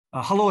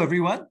Hello,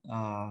 everyone.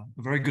 A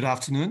very good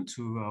afternoon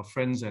to our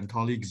friends and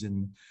colleagues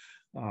in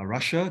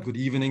Russia. Good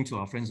evening to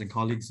our friends and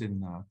colleagues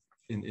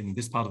in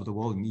this part of the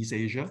world, in East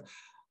Asia.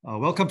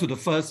 Welcome to the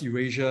first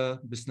Eurasia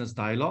Business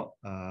Dialogue,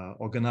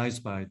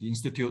 organized by the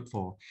Institute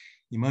for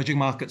Emerging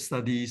Market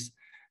Studies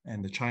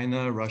and the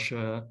China,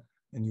 Russia,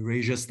 and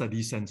Eurasia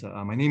Studies Center.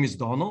 My name is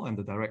Donald. I'm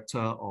the director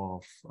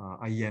of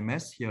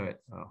IEMS here at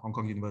Hong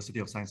Kong University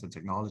of Science and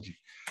Technology.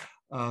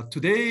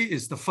 Today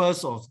is the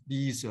first of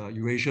these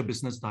Eurasia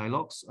Business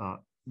Dialogues,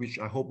 which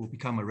I hope will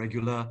become a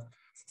regular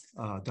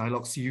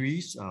dialogue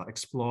series,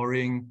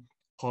 exploring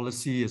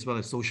policy as well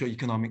as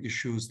socio-economic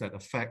issues that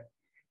affect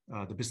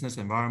the business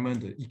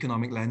environment, the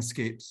economic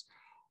landscapes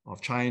of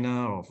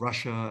China, of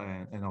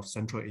Russia, and of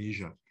Central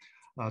Asia.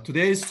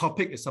 Today's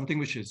topic is something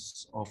which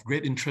is of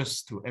great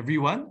interest to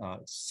everyone.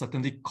 It's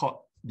certainly caught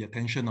the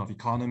attention of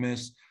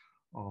economists,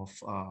 of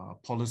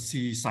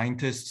policy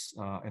scientists,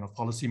 and of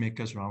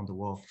policymakers around the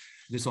world.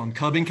 It is on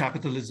curbing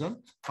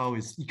capitalism. How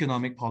is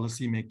economic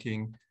policy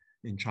making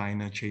in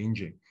China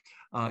changing?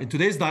 In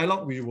today's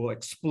dialogue, we will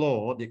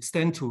explore the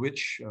extent to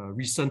which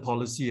recent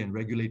policy and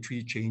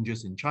regulatory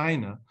changes in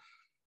China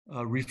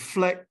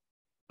reflect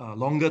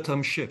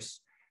longer-term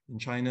shifts in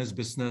China's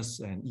business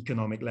and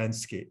economic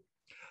landscape.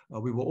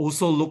 We will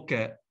also look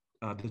at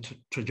the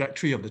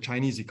trajectory of the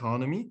Chinese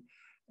economy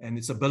and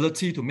its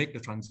ability to make a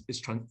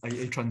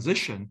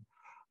transition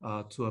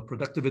to a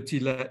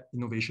productivity-led,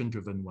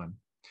 innovation-driven one.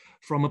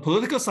 From a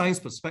political science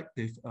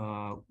perspective,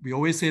 we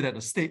always say that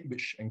a state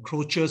which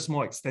encroaches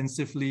more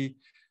extensively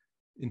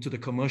into the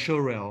commercial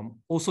realm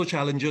also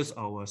challenges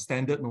our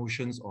standard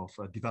notions of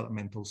a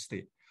developmental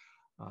state.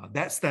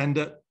 That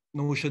standard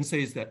notion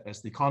says that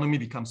as the economy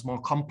becomes more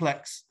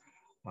complex,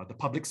 the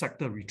public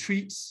sector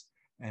retreats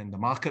and the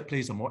market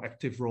plays a more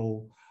active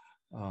role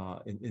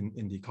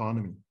in the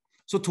economy.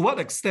 So to what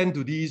extent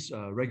do these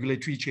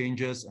regulatory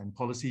changes and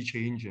policy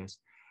changes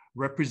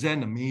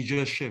represent a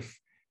major shift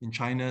in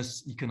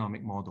China's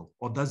economic model?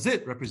 Or does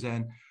it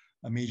represent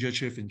a major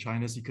shift in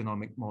China's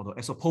economic model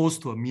as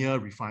opposed to a mere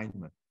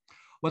refinement?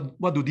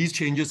 What do these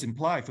changes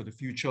imply for the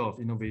future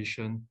of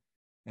innovation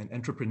and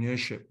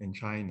entrepreneurship in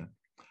China?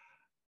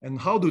 And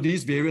how do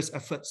these various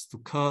efforts to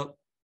curb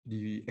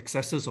the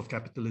excesses of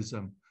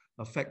capitalism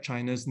affect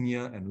China's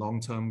near and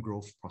long-term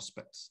growth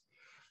prospects?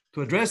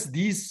 To address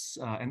these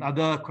and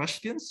other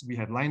questions, we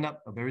have lined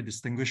up a very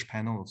distinguished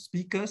panel of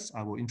speakers.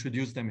 I will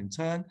introduce them in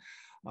turn.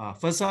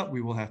 First up,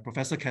 we will have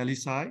Professor Kellee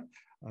Tsai,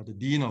 the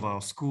Dean of our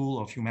School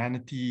of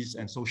Humanities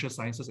and Social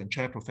Sciences and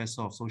Chair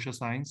Professor of Social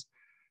Science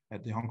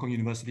at the Hong Kong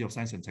University of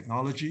Science and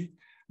Technology.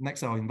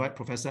 Next, I'll invite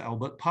Professor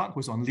Albert Park,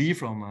 who's on leave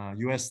from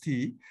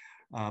UST,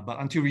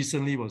 but until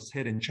recently was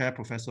Head and Chair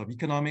Professor of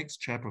Economics,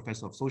 Chair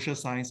Professor of Social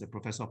Science, and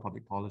Professor of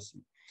Public Policy.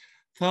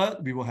 Third,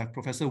 we will have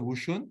Professor Wu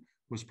Shun,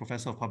 who's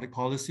Professor of Public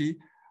Policy,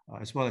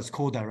 as well as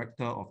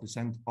co-director of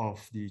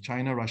the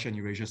China, Russia, and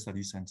Eurasia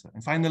Studies Center.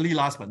 And finally,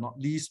 last but not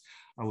least,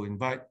 I will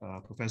invite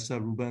Professor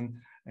Ruben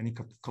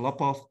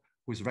Enikolopov,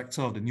 who is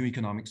rector of the New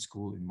Economic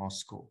School in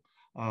Moscow.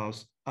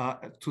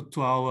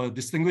 To our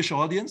distinguished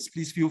audience,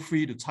 please feel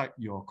free to type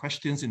your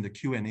questions in the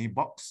Q&A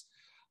box,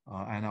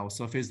 and I will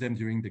surface them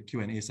during the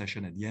Q&A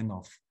session at the end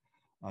of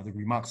the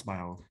remarks by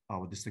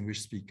our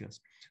distinguished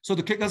speakers. So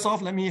to kick us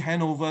off, let me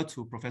hand over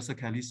to Professor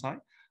Kellee Tsai.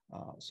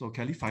 So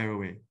Kellee, fire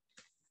away.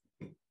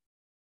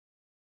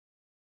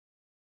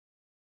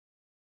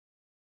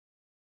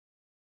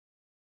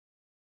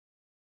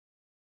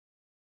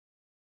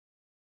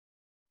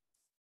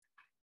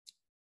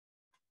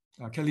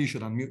 Kellee, you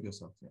should unmute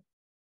yourself. Yeah.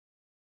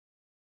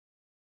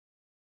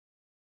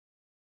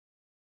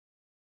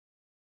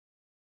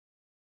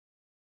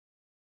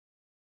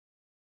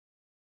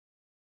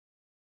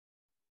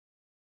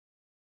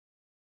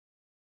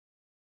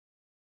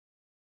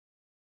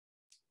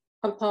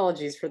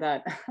 Apologies for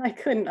that. I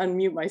couldn't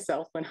unmute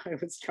myself when I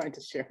was trying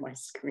to share my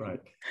screen. Right.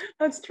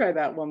 Let's try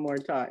that one more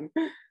time.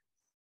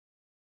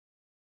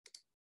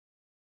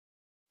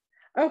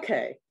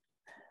 Okay.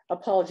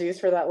 Apologies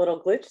for that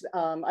little glitch.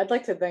 I'd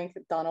like to thank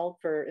Donald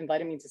for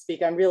inviting me to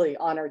speak. I'm really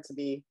honored to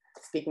be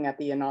speaking at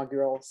the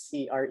inaugural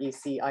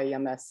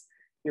CREC-IEMS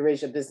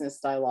Eurasia Business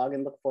Dialogue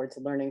and look forward to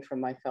learning from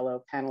my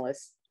fellow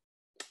panelists.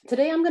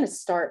 Today, I'm going to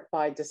start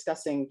by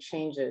discussing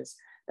changes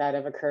that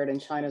have occurred in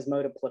China's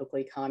mode of political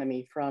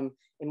economy from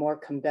a more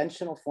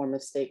conventional form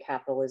of state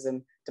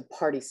capitalism to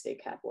party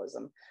state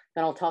capitalism.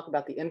 Then I'll talk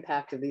about the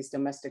impact of these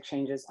domestic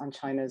changes on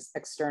China's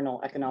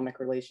external economic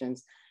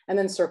relations, and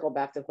then circle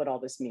back to what all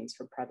this means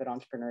for private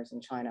entrepreneurs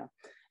in China.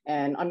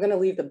 And I'm going to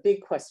leave the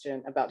big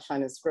question about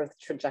China's growth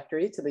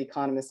trajectory to the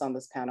economists on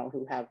this panel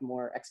who have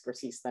more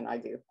expertise than I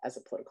do as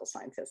a political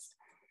scientist.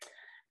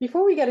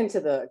 Before we get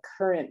into the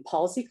current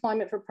policy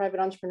climate for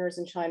private entrepreneurs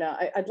in China,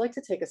 I'd like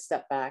to take a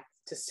step back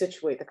to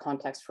situate the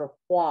context for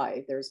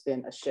why there's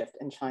been a shift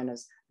in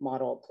China's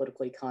model of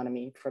political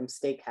economy from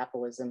state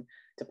capitalism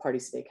to party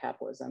state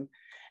capitalism.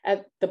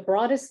 At the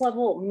broadest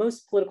level,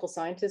 most political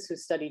scientists who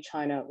study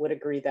China would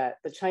agree that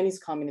the Chinese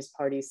Communist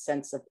Party's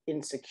sense of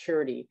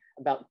insecurity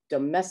about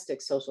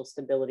domestic social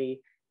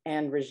stability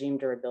and regime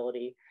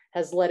durability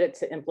has led it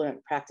to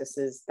implement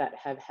practices that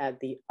have had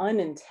the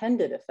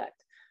unintended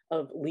effect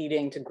of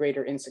leading to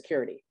greater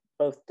insecurity,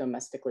 both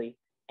domestically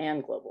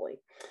and globally.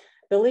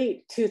 The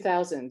late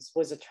 2000s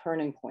was a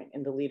turning point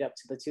in the lead up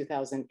to the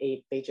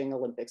 2008 Beijing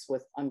Olympics,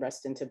 with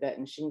unrest in Tibet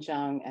and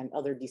Xinjiang and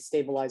other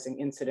destabilizing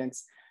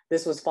incidents.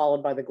 This was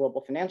followed by the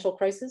global financial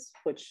crisis,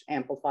 which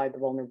amplified the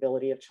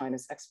vulnerability of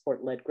China's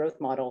export-led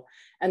growth model,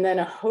 and then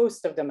a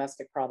host of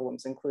domestic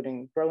problems,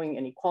 including growing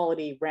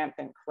inequality,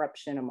 rampant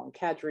corruption among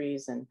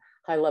cadres, and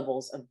high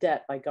levels of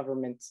debt by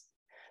governments,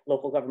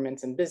 local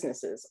governments, and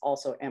businesses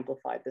also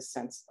amplified this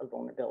sense of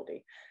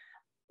vulnerability.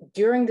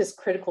 During this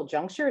critical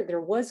juncture, there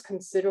was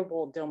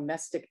considerable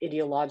domestic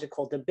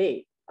ideological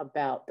debate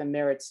about the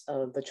merits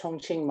of the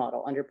Chongqing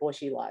model under Bo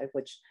Xilai,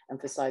 which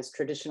emphasized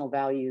traditional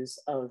values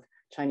of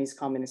Chinese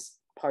Communist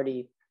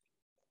Party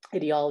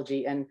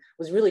ideology and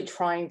was really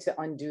trying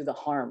to undo the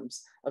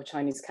harms of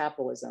Chinese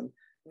capitalism,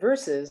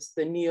 versus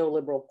the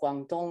neoliberal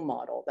Guangdong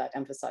model that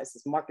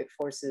emphasizes market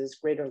forces,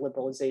 greater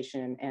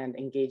liberalization, and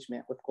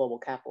engagement with global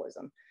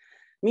capitalism.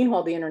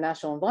 Meanwhile, the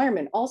international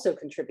environment also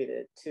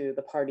contributed to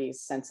the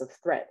party's sense of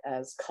threat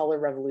as color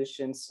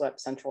revolutions swept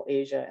Central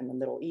Asia and the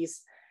Middle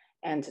East.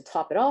 And to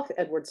top it off,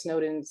 Edward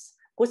Snowden's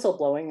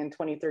whistleblowing in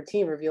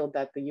 2013 revealed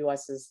that the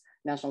US's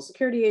National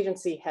Security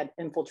Agency had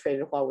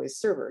infiltrated Huawei's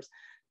servers.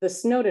 The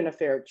Snowden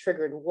affair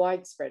triggered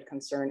widespread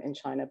concern in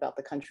China about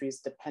the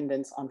country's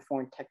dependence on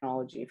foreign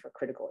technology for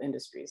critical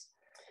industries.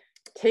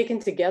 Taken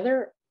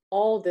together,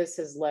 all this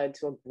has led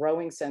to a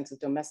growing sense of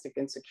domestic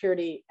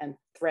insecurity and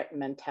threat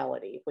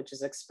mentality, which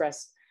is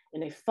expressed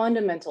in a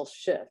fundamental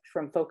shift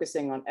from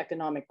focusing on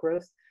economic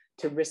growth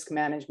to risk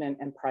management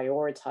and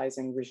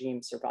prioritizing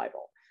regime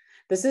survival.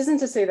 This isn't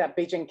to say that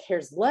Beijing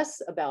cares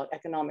less about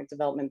economic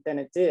development than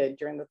it did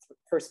during the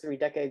first 3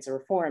 decades of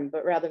reform,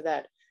 but rather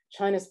that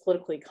China's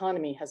political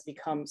economy has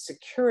become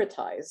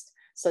securitized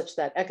such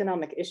that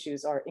economic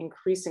issues are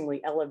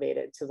increasingly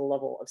elevated to the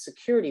level of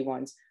security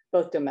ones,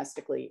 both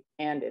domestically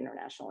and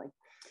internationally.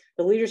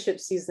 The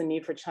leadership sees the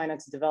need for China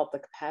to develop the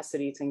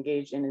capacity to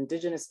engage in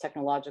indigenous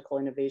technological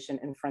innovation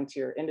in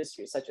frontier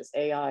industries such as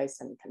AI,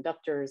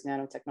 semiconductors,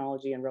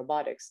 nanotechnology, and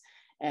robotics.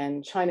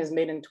 And China's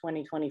Made in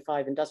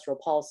 2025 industrial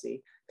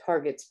policy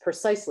targets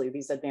precisely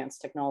these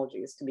advanced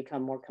technologies to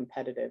become more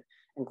competitive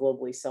and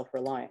globally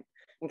self-reliant.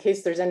 In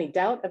case there's any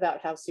doubt about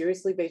how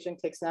seriously Beijing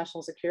takes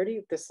national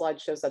security, this slide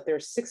shows that there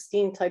are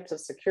 16 types of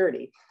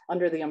security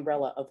under the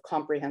umbrella of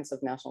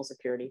comprehensive national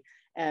security,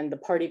 and the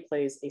party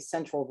plays a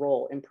central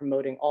role in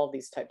promoting all of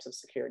these types of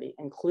security,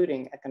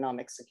 including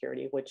economic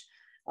security, which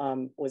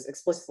was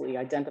explicitly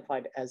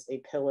identified as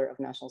a pillar of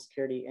national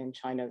security in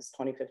China's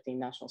 2015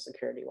 National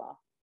Security Law.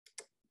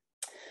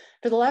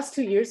 For the last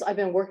 2 years, I've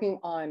been working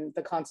on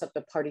the concept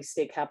of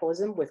party-state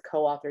capitalism with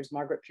co-authors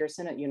Margaret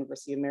Pearson at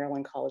University of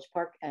Maryland College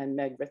Park and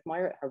Meg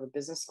Rithmeyer at Harvard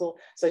Business School.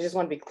 So I just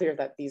want to be clear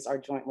that these are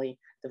jointly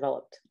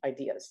developed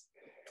ideas.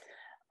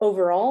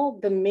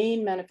 Overall, the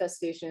main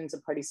manifestations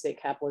of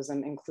party-state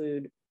capitalism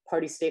include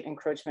party-state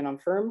encroachment on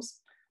firms,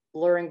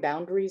 blurring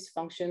boundaries,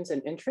 functions,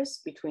 and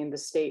interests between the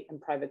state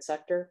and private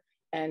sector,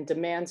 and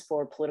demands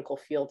for political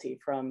fealty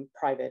from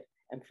private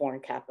and foreign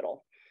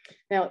capital.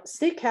 Now,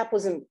 state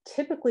capitalism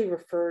typically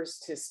refers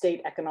to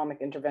state economic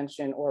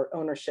intervention or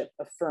ownership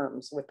of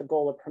firms with the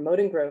goal of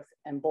promoting growth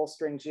and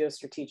bolstering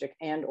geostrategic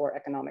and/or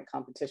economic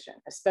competition,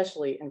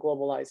 especially in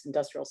globalized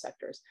industrial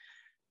sectors.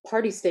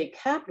 Party-state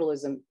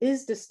capitalism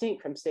is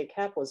distinct from state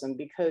capitalism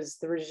because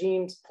the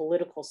regime's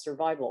political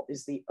survival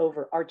is the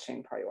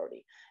overarching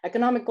priority.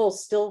 Economic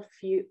goals still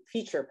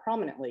feature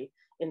prominently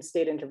in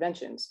state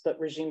interventions, but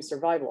regime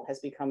survival has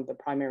become the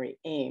primary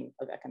aim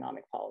of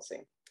economic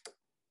policy.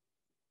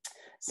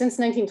 Since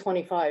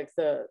 1925,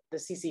 the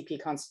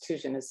CCP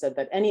constitution has said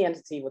that any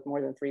entity with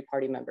more than 3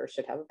 party members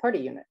should have a party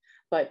unit.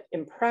 But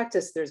in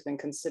practice, there's been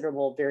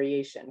considerable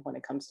variation when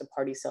it comes to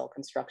party cell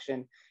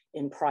construction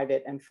in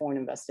private and foreign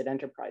invested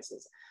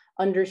enterprises.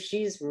 Under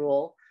Xi's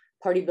rule,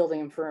 party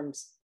building in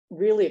firms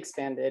really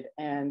expanded,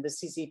 and the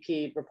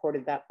CCP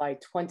reported that by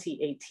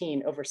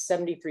 2018, over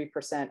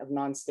 73% of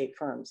non-state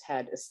firms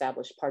had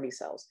established party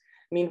cells.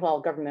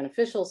 Meanwhile, government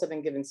officials have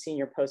been given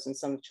senior posts in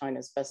some of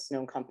China's best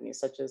known companies,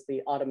 such as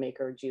the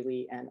automaker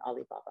Geely and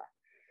Alibaba.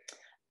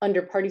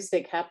 Under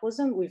party-state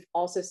capitalism, we've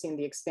also seen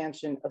the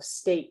expansion of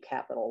state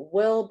capital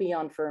well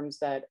beyond firms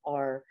that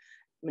are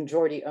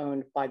majority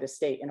owned by the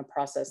state in a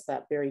process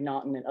that Barry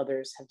Naughton and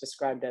others have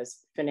described as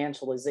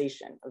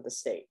financialization of the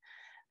state.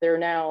 There are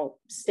now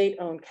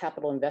state-owned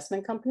capital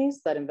investment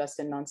companies that invest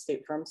in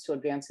non-state firms to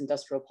advance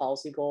industrial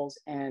policy goals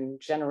and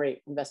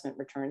generate investment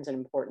returns in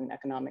important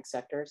economic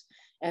sectors.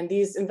 And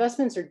these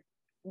investments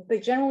they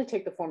generally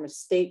take the form of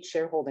state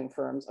shareholding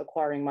firms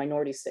acquiring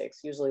minority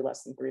stakes, usually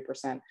less than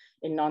 3%,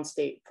 in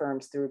non-state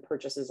firms through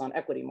purchases on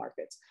equity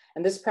markets.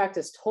 And this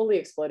practice totally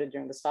exploded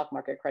during the stock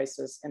market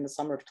crisis in the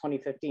summer of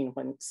 2015,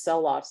 when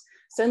sell-offs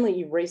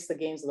suddenly erased the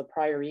gains of the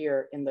prior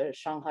year in the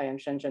Shanghai and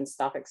Shenzhen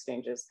stock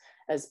exchanges.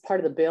 As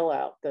part of the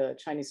bailout, the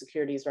Chinese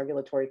Securities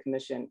Regulatory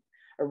Commission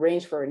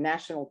arranged for a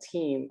national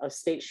team of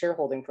state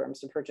shareholding firms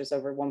to purchase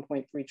over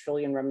 1.3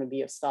 trillion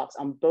renminbi of stocks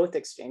on both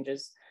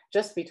exchanges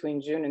just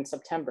between June and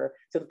September,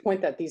 to the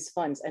point that these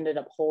funds ended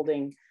up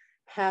holding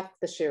half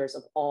the shares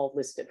of all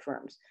listed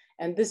firms.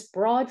 And this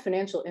broad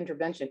financial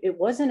intervention, it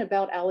wasn't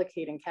about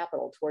allocating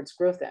capital towards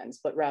growth ends,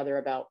 but rather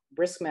about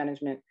risk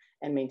management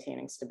and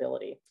maintaining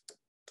stability.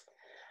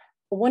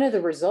 One of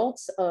the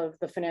results of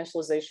the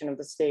financialization of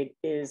the state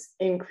is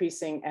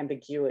increasing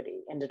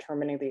ambiguity in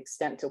determining the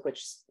extent to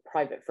which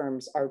private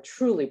firms are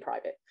truly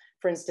private.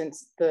 For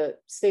instance, the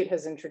state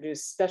has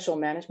introduced special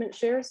management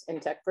shares in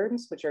tech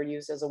firms, which are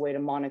used as a way to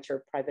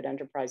monitor private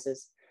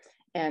enterprises.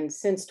 And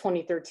since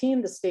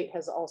 2013, the state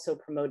has also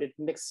promoted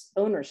mixed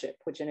ownership,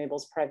 which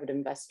enables private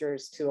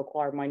investors to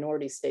acquire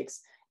minority stakes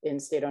in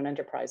state-owned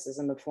enterprises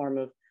in the form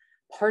of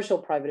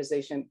partial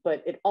privatization,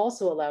 but it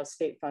also allows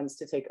state funds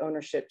to take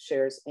ownership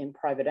shares in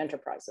private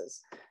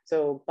enterprises.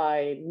 So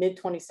by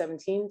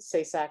mid-2017,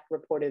 SESAC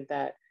reported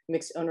that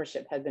mixed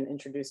ownership had been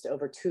introduced to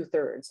over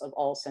 2/3 of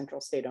all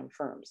central state-owned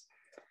firms.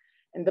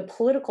 And the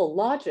political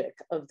logic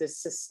of this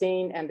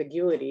sustained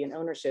ambiguity in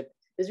ownership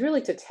is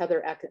really to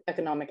tether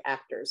economic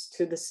actors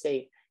to the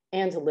state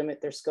and to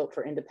limit their scope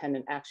for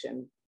independent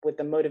action, with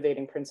the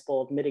motivating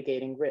principle of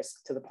mitigating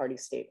risk to the party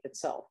state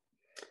itself.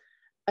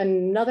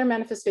 Another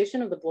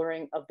manifestation of the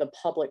blurring of the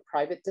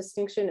public-private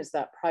distinction is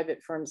that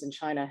private firms in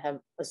China have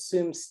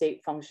assumed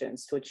state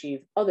functions to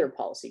achieve other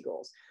policy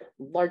goals.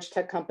 Large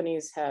tech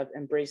companies have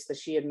embraced the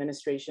Xi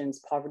administration's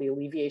poverty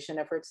alleviation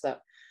efforts that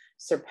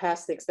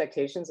surpass the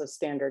expectations of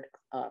standard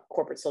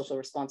corporate social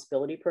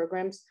responsibility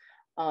programs.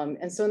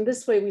 And so in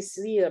this way, we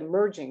see a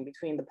merging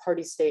between the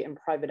party state and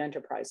private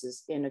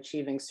enterprises in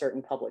achieving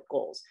certain public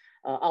goals.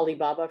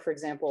 Alibaba, for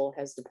example,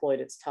 has deployed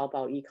its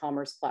Taobao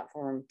e-commerce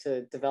platform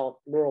to develop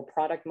rural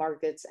product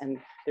markets, and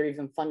they're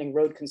even funding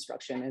road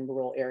construction in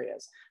rural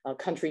areas.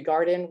 Country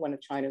Garden, one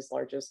of China's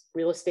largest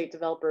real estate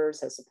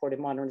developers, has supported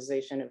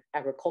modernization of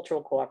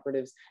agricultural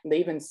cooperatives, and they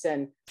even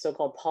send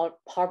so-called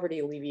poverty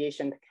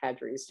alleviation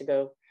cadres to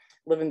go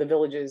live in the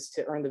villages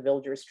to earn the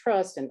villagers'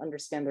 trust and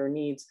understand their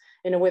needs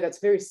in a way that's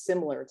very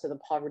similar to the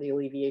poverty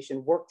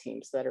alleviation work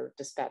teams that are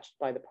dispatched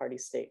by the party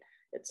state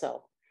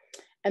itself.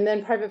 And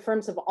then private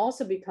firms have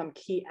also become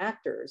key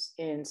actors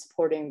in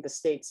supporting the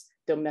state's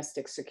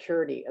domestic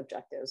security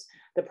objectives.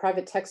 The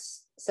private tech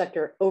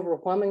sector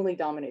overwhelmingly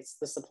dominates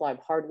the supply of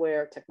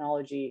hardware,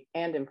 technology,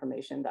 and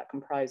information that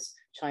comprise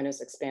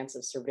China's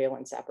expansive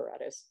surveillance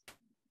apparatus.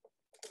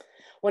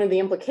 One of the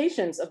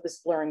implications of this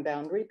blurring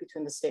boundary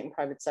between the state and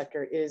private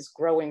sector is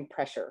growing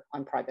pressure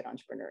on private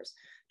entrepreneurs.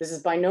 This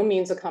is by no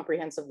means a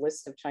comprehensive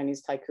list of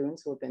Chinese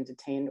tycoons who have been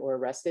detained or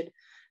arrested.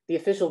 The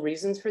official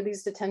reasons for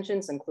these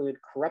detentions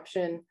include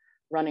corruption,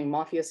 running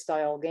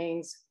mafia-style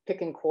gangs,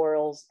 picking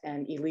quarrels,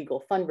 and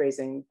illegal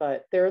fundraising,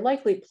 but there are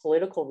likely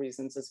political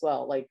reasons as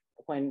well, like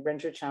when Ren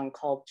Zhiqiang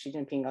called Xi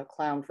Jinping a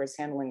clown for his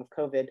handling of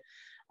COVID,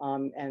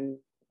 and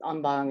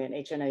Anbang and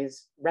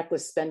HNA's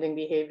reckless spending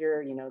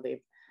behavior. You know,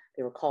 they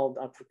were called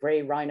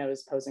gray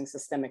rhinos posing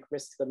systemic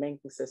risk to the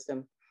banking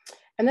system.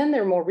 And then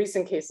there are more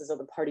recent cases of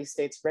the party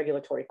state's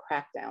regulatory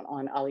crackdown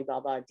on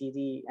Alibaba,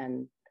 Didi,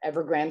 and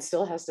Evergrande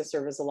still has to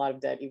service a lot of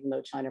debt, even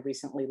though China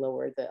recently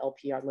lowered the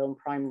LPR loan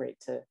prime rate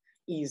to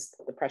ease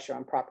the pressure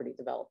on property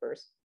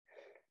developers.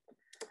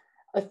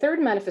 A third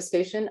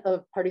manifestation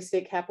of party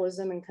state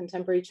capitalism in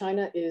contemporary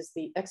China is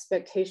the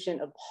expectation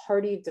of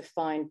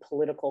party-defined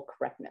political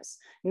correctness,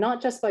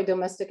 not just by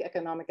domestic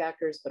economic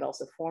actors, but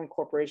also foreign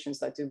corporations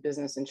that do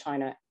business in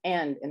China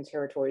and in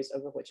territories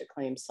over which it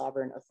claims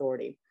sovereign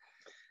authority.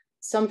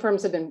 Some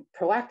firms have been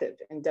proactive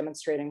in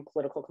demonstrating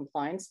political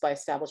compliance by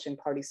establishing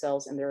party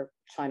cells in their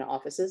China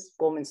offices.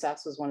 Goldman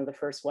Sachs was one of the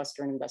first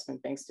Western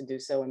investment banks to do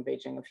so in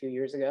Beijing a few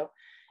years ago.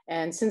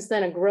 And since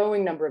then, a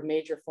growing number of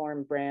major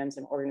foreign brands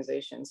and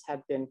organizations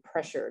have been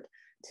pressured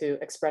to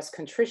express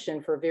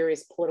contrition for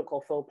various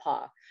political faux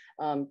pas,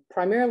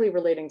 primarily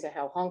relating to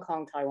how Hong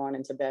Kong, Taiwan,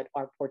 and Tibet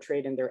are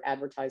portrayed in their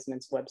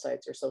advertisements,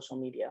 websites, or social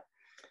media.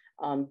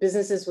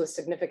 Businesses with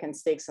significant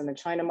stakes in the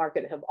China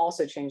market have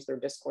also changed their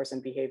discourse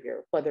and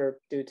behavior, whether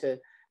due to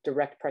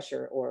direct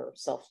pressure or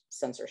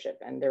self-censorship.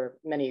 And there are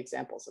many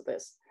examples of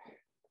this.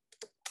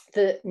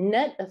 The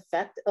net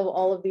effect of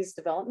all of these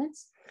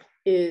developments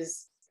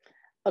is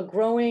a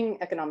growing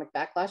economic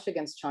backlash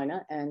against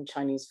China and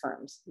Chinese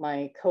firms.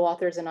 My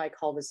co-authors and I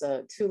call this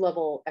a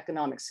two-level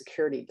economic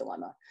security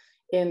dilemma.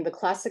 In the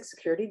classic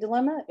security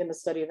dilemma, in the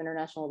study of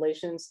international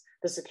relations,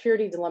 the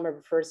security dilemma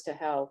refers to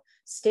how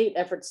state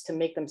efforts to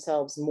make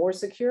themselves more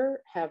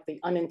secure have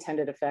the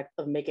unintended effect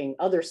of making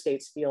other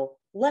states feel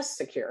less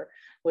secure,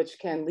 which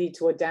can lead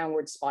to a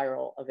downward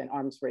spiral of an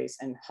arms race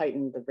and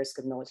heighten the risk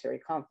of military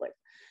conflict.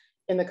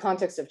 In the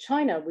context of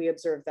China, we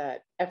observe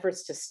that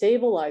efforts to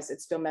stabilize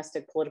its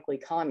domestic political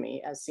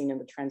economy, as seen in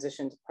the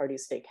transition to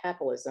party-state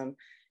capitalism,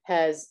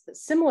 has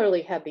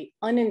similarly had the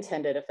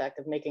unintended effect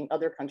of making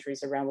other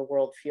countries around the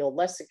world feel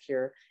less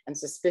secure and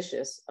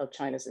suspicious of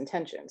China's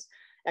intentions.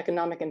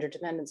 Economic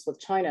interdependence with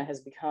China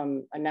has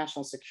become a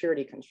national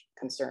security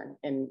concern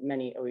in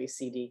many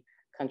OECD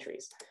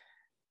countries.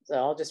 So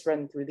I'll just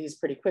run through these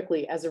pretty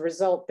quickly. As a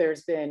result,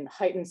 there's been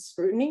heightened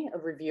scrutiny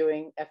of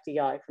reviewing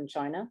FDI from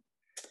China.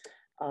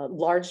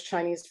 Large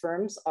Chinese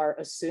firms are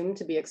assumed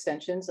to be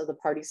extensions of the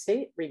party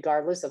state,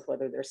 regardless of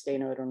whether they're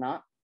state-owned or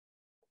not.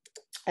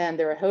 And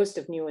there are a host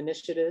of new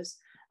initiatives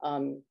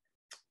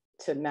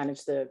to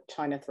manage the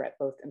China threat,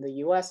 both in the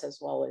US as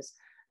well as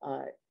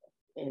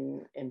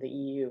in the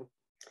EU.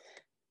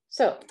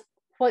 So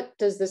what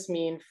does this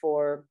mean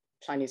for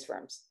Chinese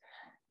firms?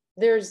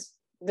 There's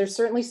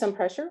certainly some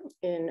pressure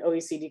in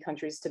OECD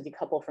countries to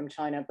decouple from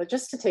China, but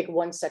just to take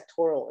one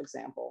sectoral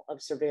example of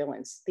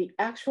surveillance, the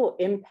actual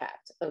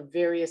impact of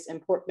various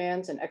import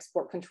bans and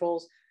export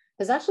controls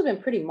has actually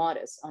been pretty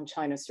modest on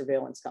China's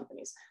surveillance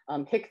companies.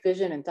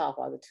 Hikvision and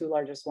Dahua, the two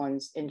largest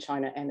ones in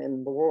China and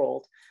in the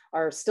world,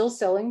 are still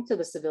selling to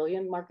the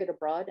civilian market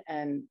abroad,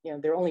 and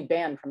they're only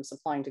banned from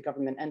supplying to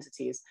government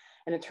entities.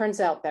 And it turns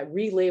out that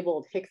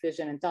relabeled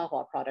Hikvision and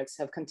Dahua products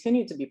have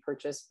continued to be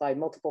purchased by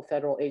multiple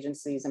federal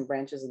agencies and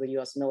branches of the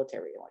US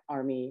military, like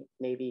Army,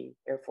 Navy,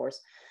 Air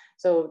Force.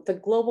 So the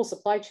global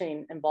supply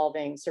chain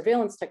involving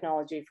surveillance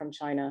technology from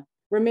China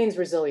remains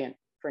resilient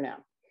for now.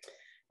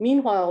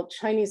 Meanwhile,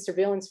 Chinese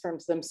surveillance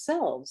firms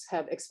themselves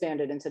have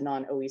expanded into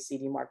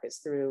non-OECD markets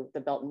through the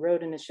Belt and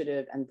Road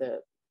Initiative and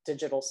the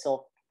Digital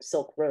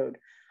Silk Road.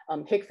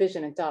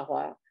 Hikvision and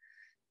Dahua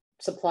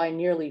supply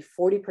nearly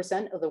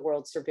 40% of the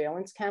world's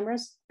surveillance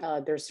cameras.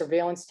 Their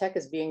surveillance tech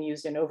is being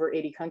used in over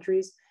 80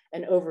 countries,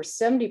 and over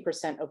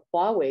 70% of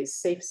Huawei's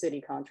safe city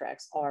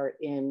contracts are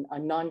in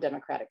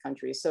non-democratic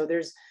countries. So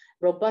there's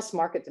robust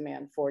market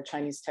demand for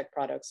Chinese tech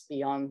products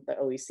beyond the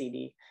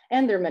OECD.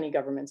 And there are many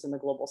governments in the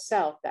global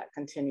South that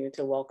continue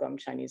to welcome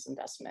Chinese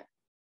investment.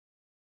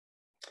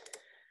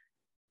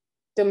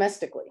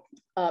 Domestically,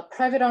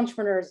 private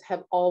entrepreneurs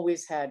have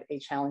always had a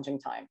challenging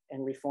time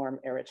in reform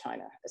era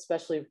China,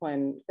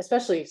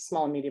 especially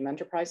small and medium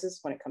enterprises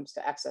when it comes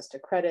to access to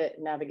credit,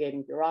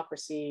 navigating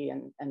bureaucracy,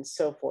 and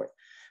so forth.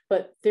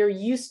 But there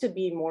used to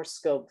be more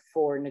scope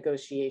for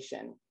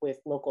negotiation with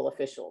local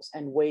officials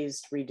and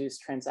ways to reduce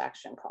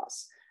transaction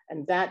costs.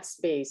 And that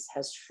space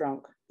has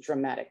shrunk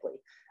dramatically.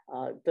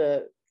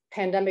 The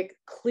pandemic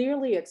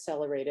clearly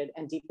accelerated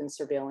and deepened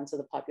surveillance of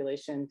the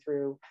population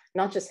through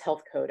not just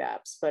health code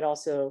apps, but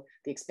also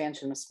the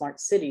expansion of smart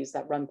cities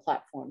that run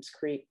platforms,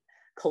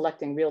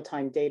 collecting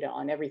real-time data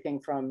on everything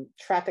from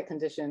traffic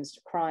conditions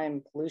to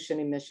crime,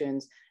 pollution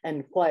emissions,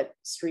 and what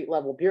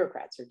street-level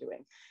bureaucrats are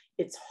doing.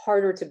 It's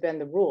harder to bend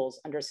the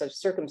rules under such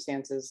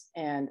circumstances,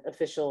 and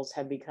officials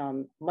have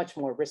become much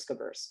more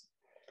risk-averse.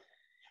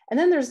 And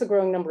then there's the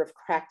growing number of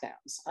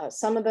crackdowns.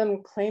 Some of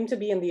them claim to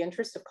be in the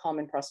interest of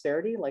common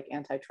prosperity, like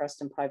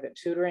antitrust and private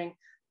tutoring,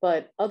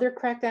 but other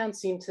crackdowns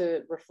seem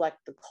to reflect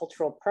the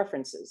cultural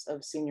preferences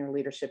of senior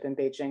leadership in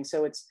Beijing,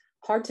 so it's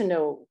hard to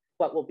know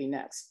what will be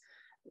next.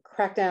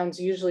 Crackdowns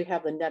usually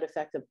have the net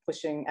effect of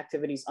pushing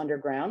activities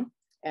underground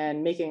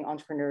and making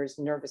entrepreneurs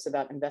nervous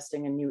about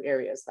investing in new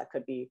areas that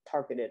could be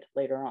targeted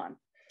later on.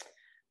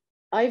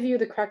 I view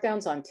the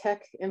crackdowns on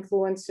tech,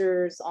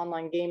 influencers,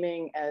 online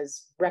gaming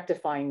as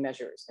rectifying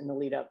measures in the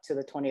lead up to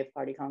the 20th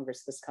Party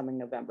Congress this coming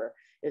November.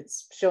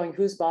 It's showing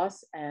who's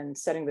boss and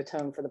setting the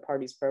tone for the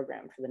party's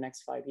program for the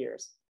next 5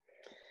 years.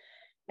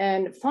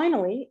 And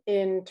finally,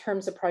 in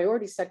terms of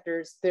priority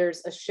sectors,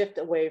 there's a shift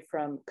away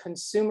from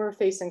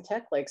consumer-facing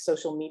tech like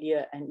social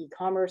media and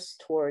e-commerce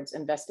towards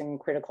investing in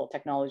critical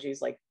technologies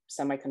like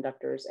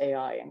semiconductors,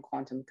 AI, and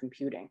quantum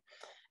computing.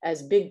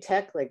 As big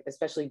tech, like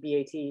especially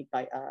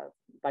BAT,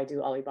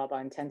 Baidu, Alibaba,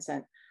 and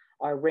Tencent,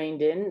 are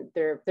reined in,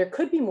 there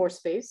could be more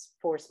space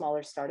for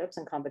smaller startups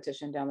and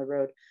competition down the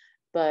road.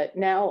 But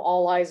now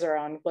all eyes are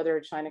on whether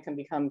China can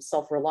become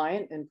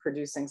self-reliant in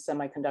producing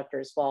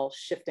semiconductors while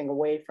shifting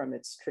away from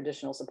its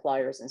traditional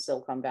suppliers in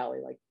Silicon Valley,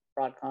 like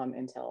Broadcom,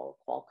 Intel,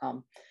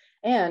 Qualcomm,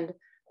 and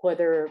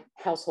whether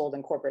household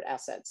and corporate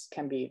assets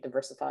can be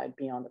diversified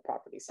beyond the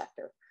property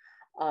sector.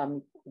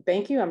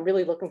 Thank you. I'm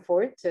really looking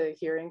forward to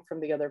hearing from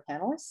the other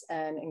panelists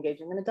and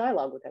engaging in a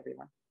dialogue with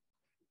everyone.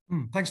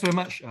 Thanks very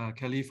much,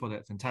 Kellee, for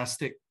that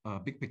fantastic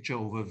big picture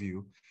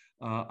overview.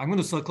 I'm going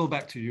to circle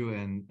back to you,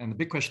 and the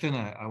big question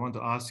I want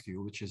to ask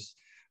you, which is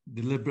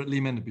deliberately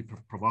meant to be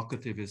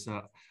provocative, is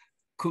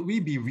could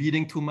we be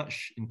reading too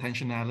much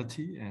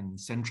intentionality and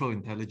central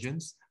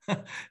intelligence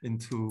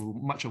into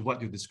much of what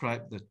you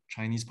described the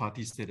Chinese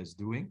party state as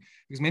doing?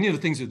 Because many of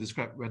the things you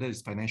described, whether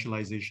it's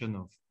financialization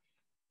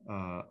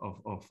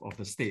of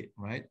the state,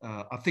 right,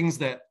 are things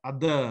that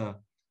other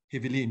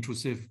heavily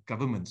intrusive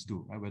governments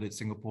do, right? Whether it's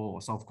Singapore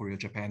or South Korea,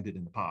 Japan did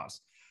in the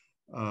past.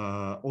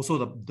 Also,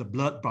 the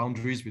blurred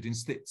boundaries between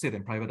state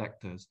and private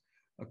actors.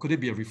 Could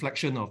it be a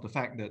reflection of the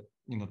fact that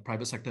the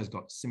private sector has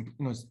got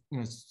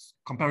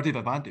comparative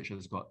advantage,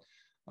 has got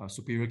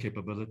superior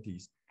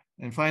capabilities?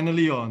 And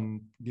finally,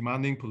 on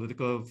demanding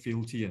political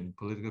fealty and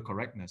political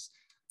correctness,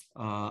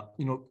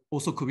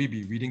 also could we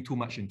be reading too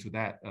much into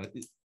that?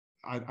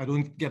 I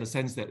don't get a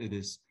sense that it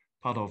is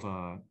part of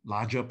a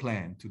larger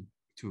plan to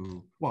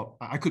well,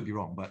 I could be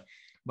wrong, but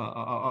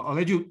I'll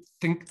let you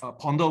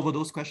ponder over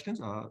those questions.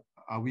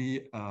 Are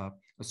we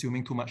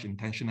assuming too much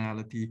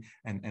intentionality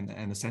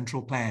and a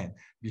central plan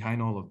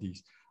behind all of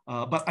these?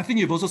 But I think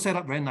you've also set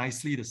up very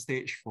nicely the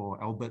stage for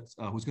Albert,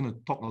 who's going to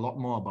talk a lot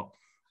more about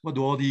what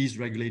do all these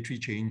regulatory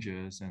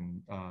changes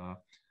and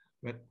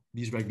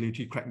these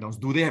regulatory crackdowns,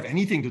 do they have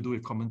anything to do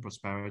with common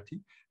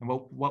prosperity? And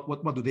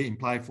what do they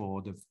imply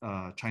for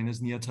the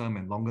China's near-term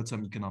and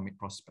longer-term economic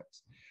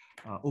prospects?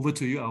 Over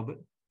to you, Albert.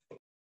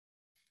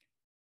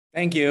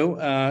 Thank you.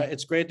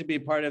 It's great to be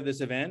part of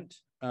this event.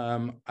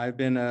 I've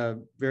been a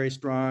very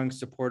strong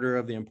supporter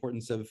of the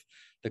importance of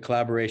the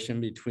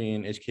collaboration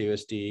between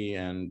HKUST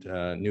and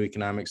New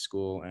Economic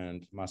School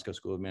and Moscow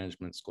School of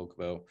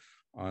Management-SKOLKOVO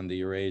on the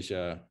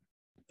Eurasia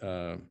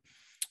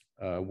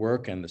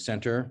work and the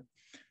center.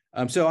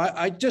 So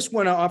I just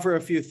want to offer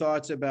a few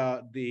thoughts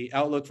about the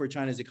outlook for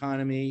China's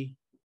economy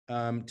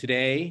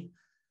today,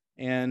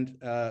 and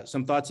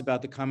some thoughts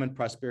about the Common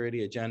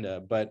Prosperity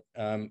Agenda. But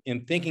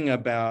in thinking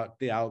about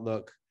the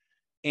outlook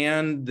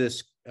and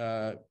this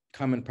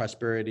Common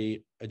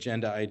Prosperity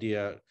Agenda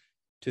idea,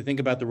 to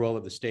think about the role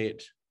of the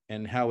state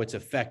and how it's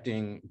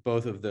affecting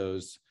both of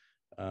those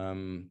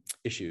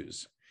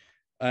issues.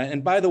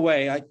 And by the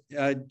way,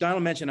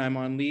 Donald mentioned I'm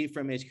on leave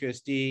from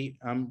HKUST.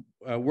 I'm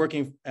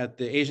working at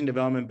the Asian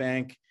Development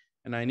Bank,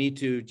 and I need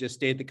to just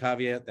state the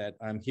caveat that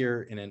I'm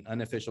here in an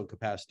unofficial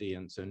capacity,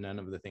 and so none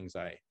of the things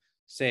I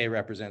say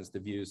represents the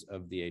views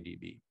of the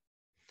ADB.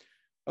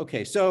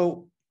 Okay,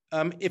 so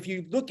if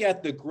you look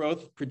at the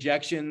growth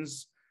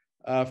projections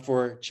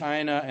for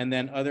China and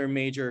then other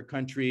major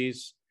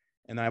countries,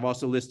 and I've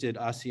also listed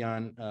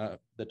ASEAN,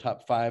 the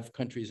top 5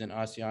 countries in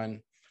ASEAN,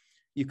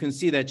 you can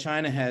see that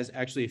China has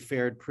actually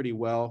fared pretty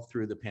well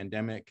through the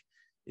pandemic.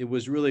 It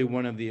was really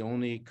one of the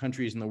only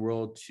countries in the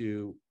world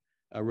to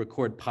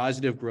record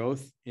positive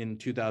growth in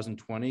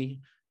 2020,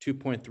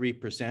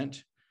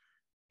 2.3%.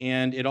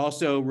 And it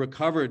also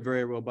recovered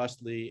very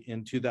robustly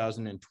in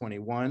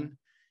 2021,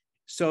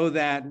 so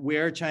that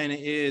where China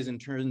is in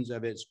terms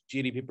of its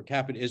GDP per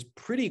capita is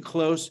pretty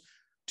close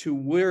to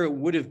where it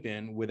would have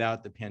been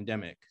without the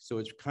pandemic. So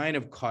it's kind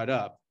of caught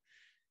up.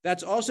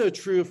 That's also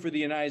true for the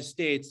United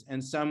States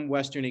and some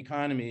Western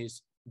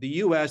economies. The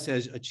US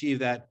has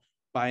achieved that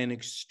by an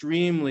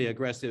extremely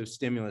aggressive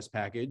stimulus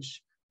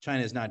package.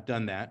 China has not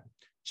done that.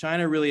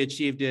 China really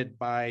achieved it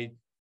by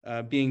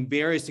being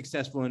very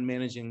successful in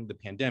managing the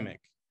pandemic.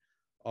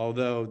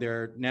 Although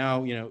there are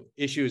now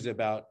issues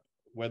about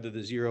whether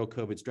the zero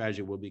COVID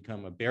strategy will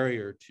become a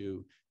barrier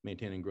to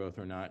maintaining growth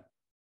or not.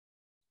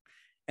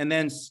 And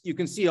then you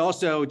can see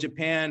also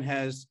Japan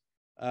has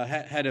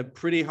had a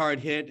pretty hard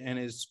hit and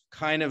is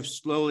kind of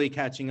slowly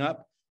catching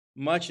up.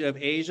 Much of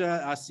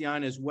Asia,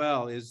 ASEAN as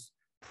well, is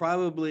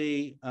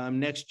probably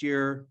this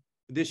year,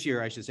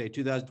 I should say,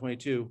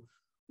 2022,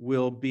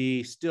 will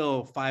be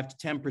still 5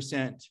 to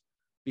 10%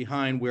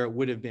 behind where it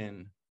would have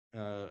been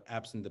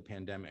absent the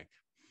pandemic.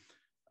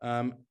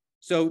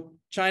 So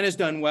China's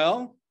done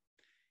well.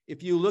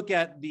 If you look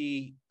at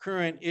the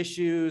current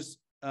issues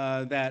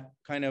that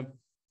kind of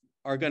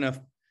are going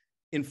to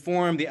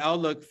inform the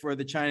outlook for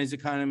the Chinese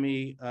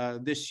economy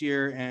this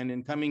year and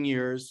in coming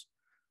years,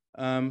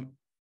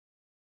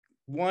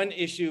 one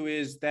issue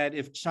is that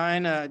if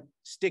China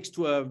sticks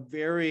to a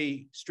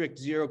very strict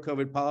zero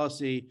COVID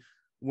policy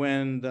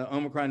when the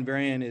Omicron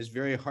variant is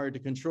very hard to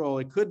control,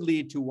 it could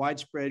lead to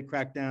widespread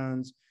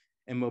crackdowns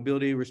and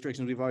mobility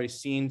restrictions. We've already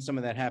seen some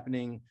of that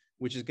happening,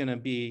 which is going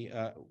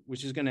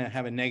to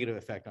have a negative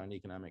effect on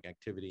economic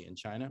activity in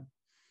China.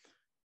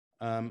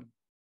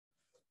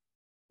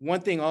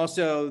 One thing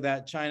also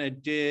that China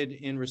did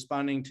in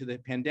responding to the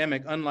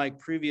pandemic, unlike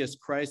previous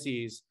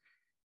crises,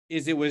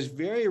 is it was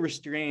very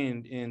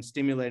restrained in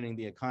stimulating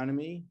the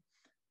economy.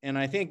 And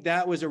I think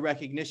that was a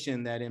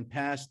recognition that in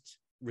past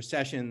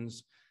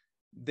recessions,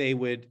 they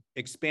would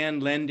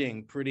expand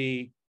lending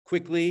pretty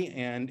quickly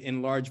and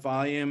in large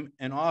volume.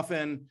 And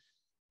often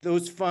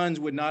those funds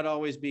would not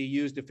always be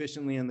used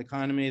efficiently in the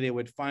economy. They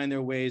would find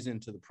their ways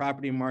into the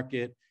property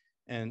market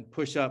and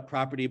push up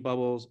property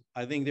bubbles.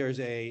 I think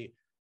there's a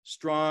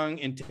strong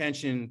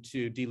intention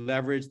to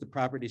deleverage the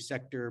property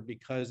sector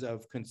because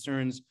of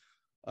concerns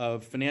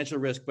of financial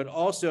risk, but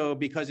also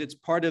because it's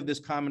part of this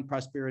common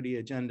prosperity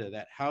agenda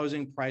that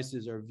housing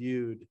prices are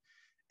viewed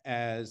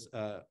as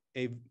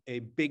a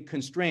big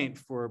constraint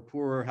for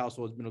poorer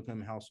households,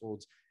 middle-income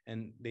households,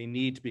 and they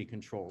need to be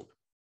controlled.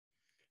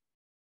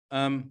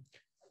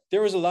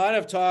 There was a lot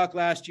of talk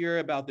last year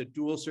about the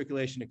dual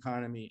circulation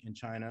economy in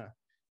China.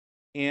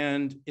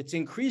 And it's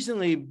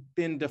increasingly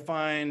been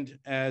defined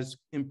as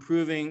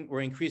improving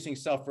or increasing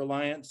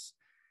self-reliance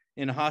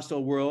in a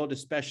hostile world,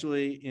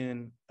 especially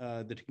in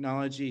the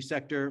technology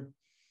sector.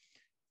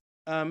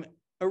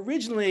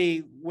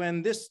 Originally,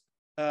 when this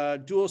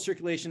dual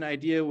circulation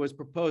idea was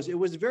proposed, it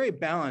was very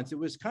balanced. It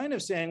was kind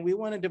of saying we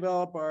want to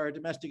develop our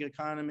domestic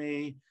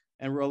economy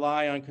and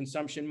rely on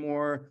consumption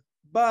more,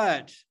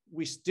 but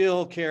we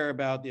still care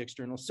about the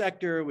external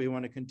sector. We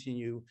want to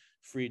continue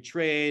free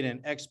trade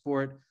and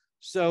export.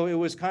 So it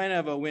was kind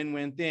of a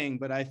win-win thing,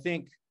 but I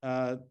think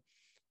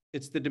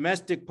it's the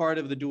domestic part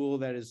of the dual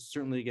that is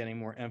certainly getting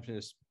more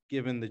emphasis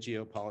given the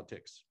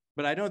geopolitics.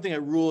 But I don't think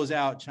it rules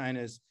out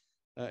China's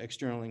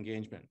external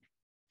engagement.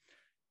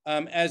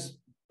 As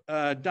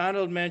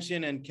Donald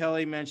mentioned and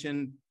Kellee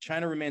mentioned,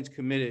 China remains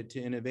committed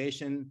to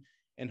innovation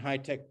and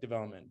high-tech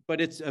development.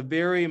 But it's a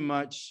very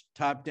much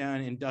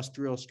top-down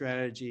industrial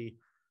strategy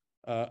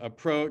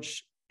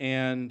approach.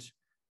 And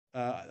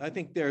I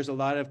think there's a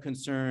lot of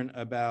concern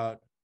about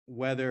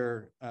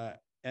whether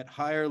at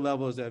higher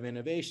levels of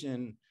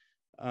innovation,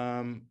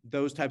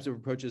 those types of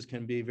approaches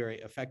can be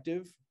very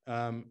effective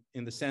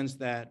in the sense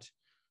that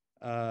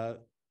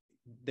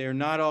they're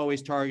not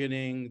always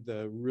targeting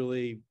the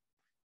really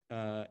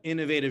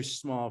innovative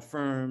small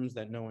firms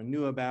that no one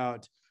knew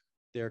about.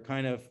 They're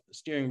kind of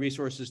steering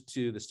resources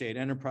to the state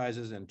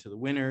enterprises and to the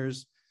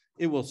winners.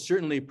 It will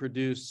certainly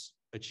produce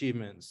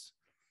achievements,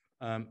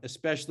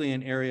 especially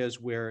in areas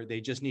where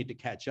they just need to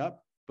catch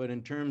up. But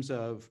in terms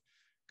of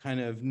kind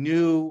of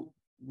new,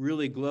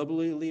 really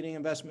globally leading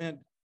investment,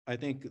 I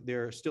think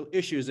there are still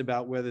issues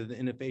about whether the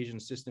innovation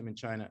system in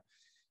China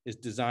is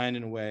designed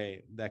in a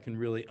way that can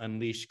really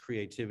unleash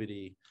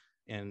creativity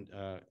and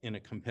in a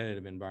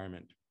competitive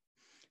environment.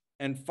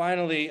 And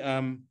finally,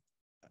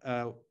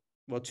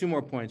 well, two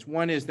more points.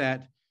 One is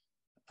that,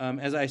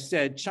 as I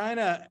said,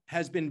 China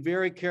has been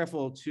very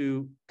careful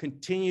to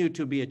continue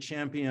to be a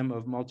champion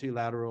of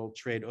multilateral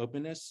trade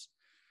openness.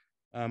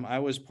 I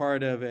was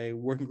part of a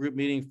working group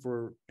meeting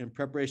in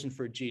preparation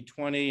for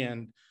G20,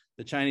 and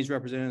the Chinese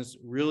representatives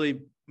really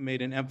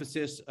made an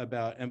emphasis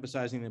about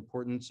emphasizing the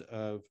importance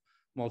of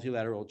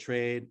multilateral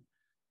trade.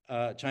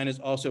 China is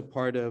also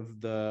part of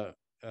the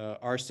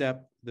RCEP,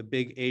 the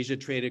big Asia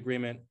trade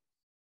agreement,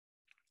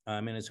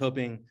 and is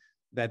hoping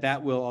that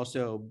that will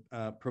also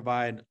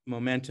provide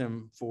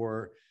momentum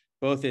for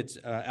both its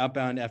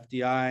outbound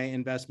FDI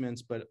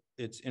investments, but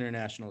its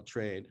international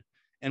trade.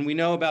 And we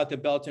know about the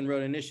Belt and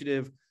Road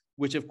Initiative,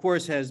 which of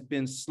course has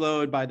been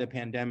slowed by the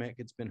pandemic.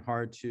 It's been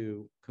hard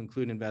to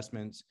conclude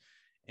investments,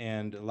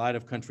 and a lot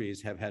of countries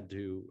have had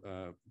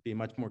to be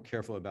much more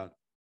careful about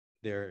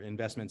their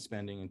investment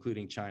spending,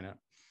 including China.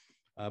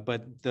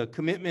 But the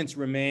commitments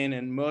remain,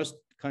 and most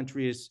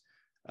countries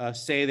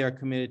say they're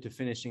committed to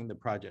finishing the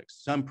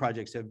projects. Some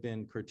projects have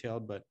been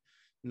curtailed, but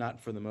not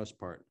for the most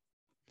part.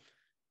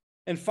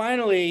 And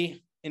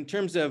finally, in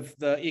terms of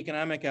the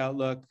economic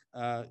outlook,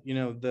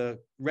 the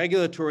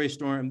regulatory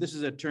storm, this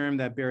is a term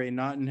that Barry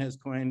Naughton has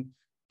coined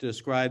to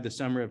describe the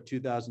summer of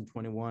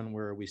 2021,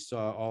 where we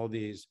saw all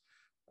these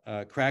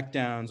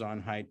crackdowns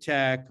on high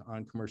tech,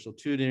 on commercial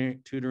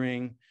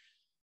tutoring.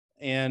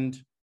 And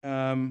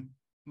a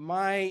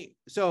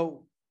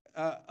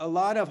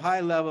lot of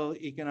high-level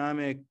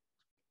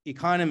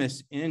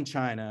economists in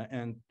China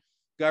and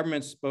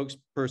government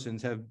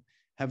spokespersons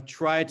have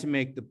tried to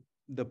make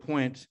the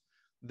point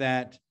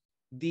that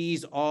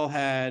these all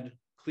had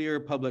clear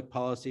public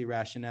policy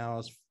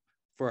rationales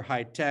for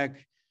high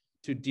tech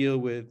to deal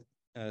with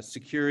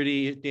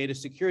data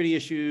security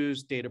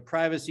issues, data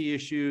privacy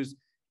issues,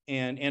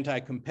 and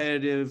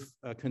anti-competitive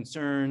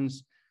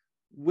concerns,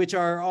 which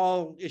are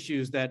all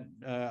issues that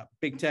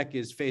big tech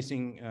is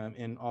facing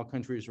in all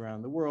countries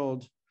around the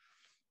world.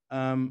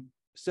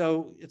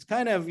 So it's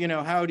kind of,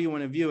 how do you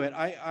want to view it?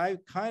 I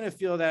kind of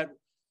feel that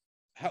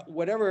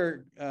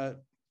whatever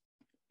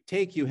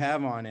take you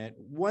have on it,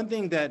 one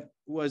thing that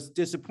was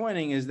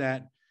disappointing is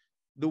that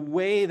the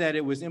way that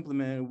it was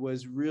implemented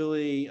was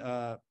really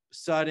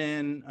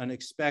sudden,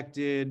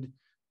 unexpected.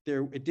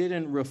 It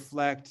didn't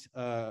reflect,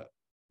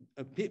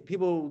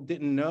 people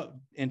didn't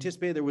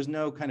anticipate, there was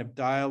no kind of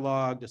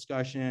dialogue,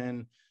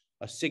 discussion,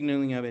 a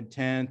signaling of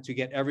intent to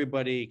get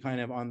everybody kind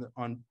of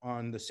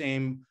on the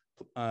same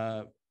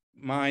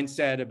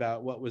mindset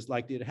about what was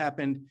likely to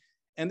happen.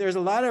 And there's a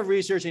lot of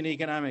research in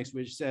economics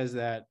which shows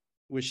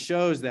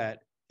that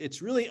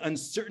it's really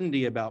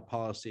uncertainty about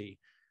policy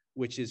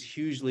which is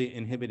hugely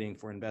inhibiting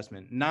for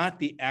investment, not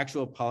the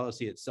actual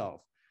policy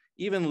itself.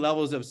 Even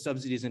levels of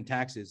subsidies and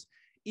taxes,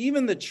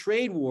 even the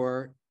trade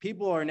war,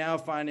 people are now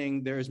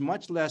finding there's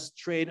much less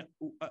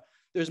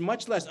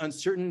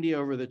uncertainty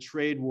over the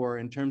trade war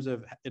in terms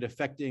of it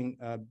affecting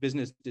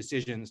business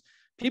decisions.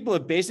 People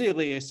have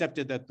basically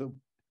accepted that the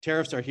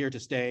tariffs are here to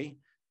stay,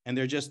 and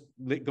they're just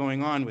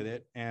going on with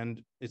it,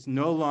 and it's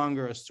no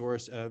longer a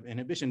source of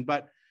inhibition.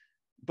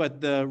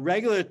 But the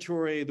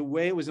regulatory, the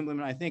way it was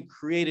implemented, I think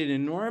created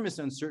enormous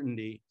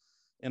uncertainty.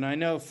 And I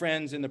know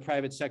friends in the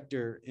private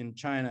sector in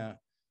China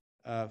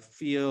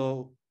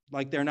feel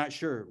like they're not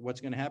sure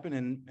what's going to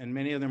happen, and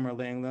many of them are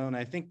laying low. And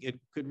I think it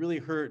could really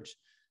hurt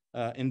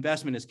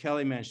investment, as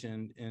Kellee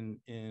mentioned,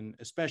 in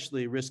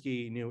especially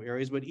risky new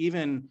areas, but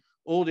even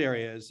old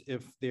areas,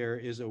 if there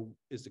is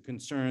a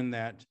concern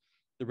that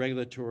the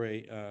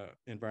regulatory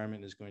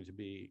environment is going to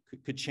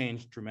could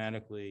change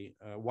dramatically.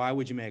 Why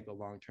would you make a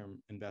long-term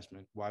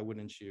investment? Why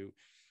wouldn't you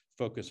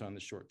focus on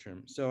the short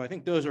term? So I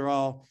think those are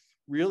all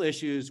real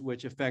issues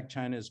which affect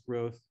China's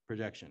growth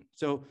projection.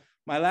 So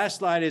my last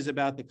slide is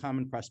about the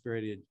Common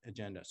Prosperity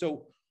Agenda.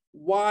 So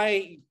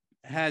why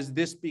has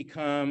this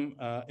become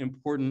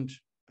important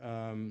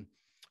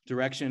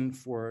direction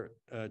for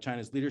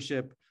China's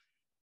leadership?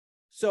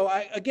 So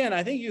I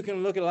think you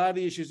can look at a lot of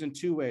the issues in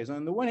two ways.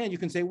 On the one hand, you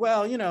can say,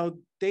 well,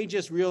 they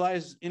just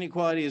realize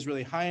inequality is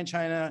really high in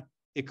China.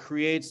 It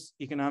creates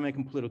economic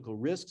and political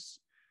risks.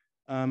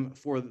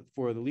 for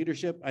the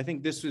leadership. I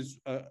think this is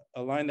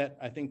a line that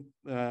I think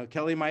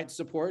Kellee might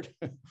support.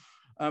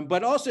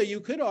 But also, you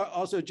could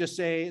also just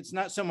say it's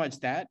not so much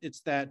that,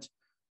 it's that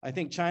I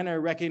think China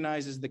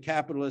recognizes the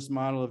capitalist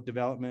model of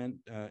development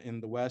in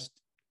the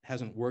West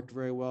hasn't worked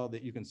very well,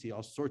 that you can see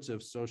all sorts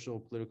of social,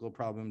 political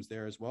problems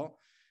there as well.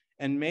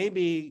 And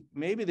maybe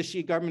the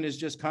Xi government is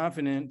just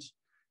confident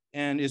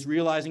and is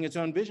realizing its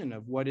own vision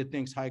of what it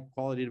thinks high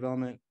quality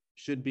development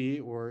should be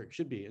or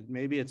should be.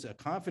 Maybe it's a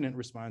confident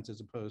response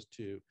as opposed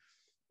to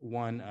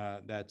one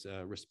that's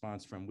a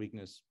response from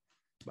weakness.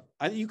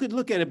 You could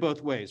look at it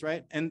both ways,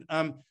 right? And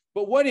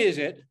but what is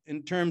it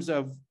in terms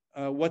of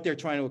what they're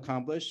trying to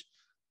accomplish?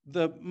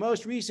 The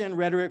most recent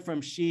rhetoric from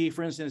Xi,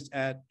 for instance,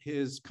 at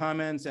his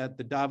comments at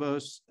the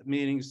Davos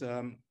meetings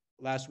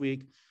last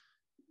week,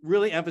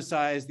 really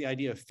emphasized the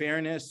idea of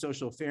fairness,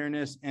 social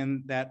fairness,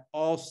 and that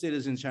all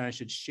citizens in China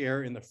should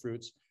share in the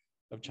fruits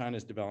of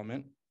China's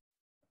development.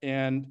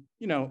 And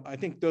I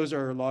think those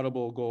are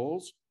laudable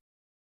goals.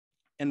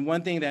 And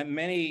one thing that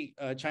many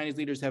Chinese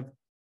leaders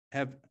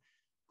have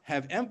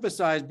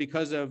emphasized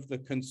because of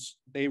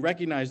they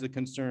recognize the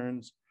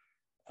concerns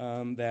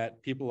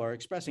that people are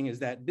expressing is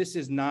that this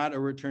is not a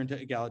return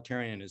to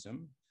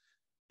egalitarianism.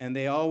 And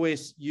they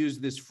always use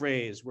this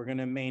phrase, we're going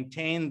to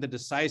maintain the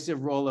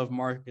decisive role of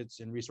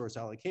markets in resource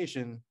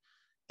allocation.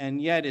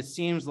 And yet it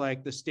seems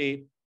like the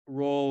state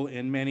role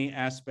in many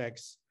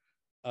aspects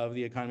of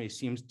the economy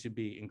seems to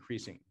be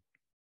increasing.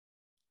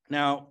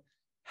 Now,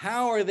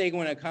 how are they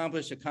going to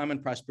accomplish a common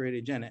prosperity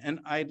agenda? And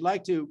I'd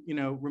like to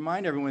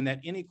remind everyone that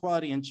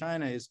inequality in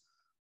China is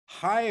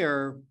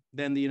higher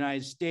than the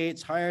United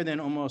States, higher than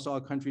almost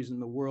all countries in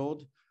the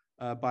world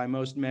by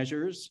most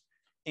measures.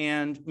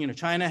 And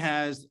China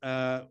has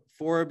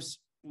Forbes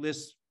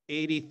lists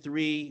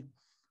 83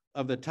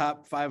 of the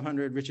top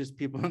 500 richest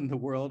people in the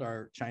world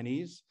are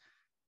Chinese.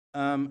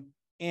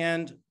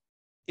 And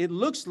it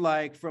looks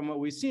like, from what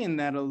we've seen,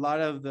 that a lot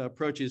of the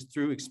approach is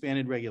through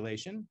expanded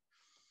regulation.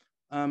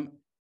 And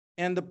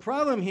the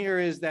problem here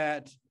is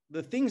that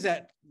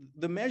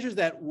the measures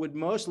that would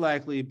most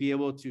likely be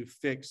able to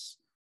fix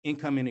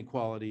income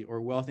inequality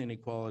or wealth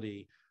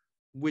inequality,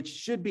 which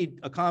should be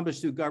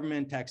accomplished through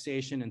government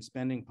taxation and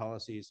spending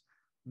policies,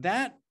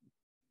 that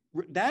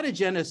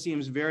agenda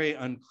seems very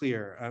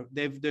unclear.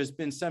 There's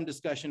been some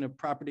discussion of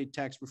property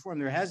tax reform.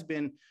 There has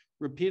been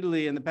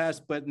repeatedly in the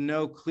past, but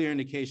no clear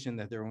indication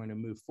that they're going to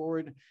move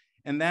forward.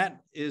 And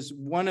that is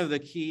one of the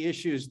key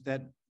issues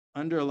that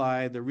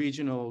underlie the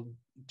regional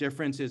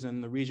differences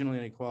and the regional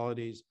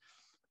inequalities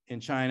in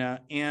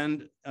China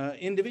and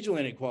individual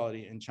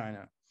inequality in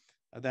China.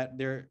 That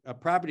a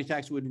property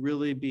tax would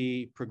really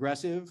be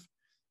progressive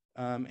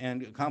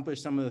and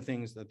accomplish some of the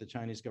things that the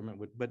Chinese government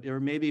would, but there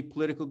may be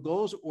political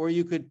goals, or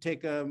you could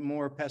take a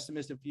more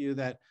pessimistic view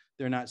that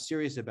they're not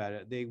serious about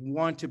it. They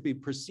want to be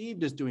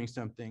perceived as doing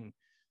something,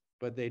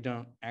 but they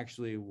don't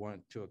actually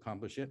want to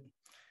accomplish it.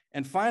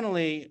 And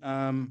finally,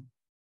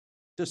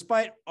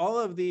 despite all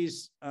of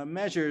these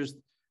measures,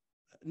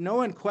 no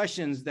one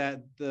questions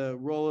that the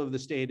role of the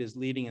state is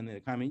leading in the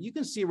economy. You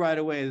can see right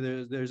away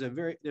there's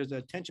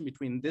a tension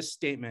between this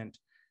statement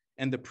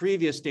and the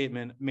previous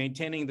statement,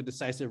 maintaining the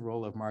decisive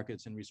role of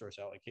markets in resource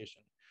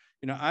allocation.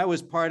 I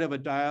was part of a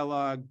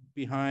dialogue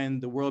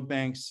behind the World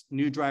Bank's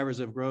New Drivers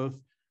of Growth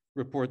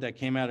report that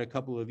came out a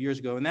couple of years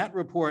ago. And that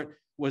report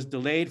was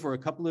delayed for a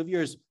couple of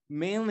years,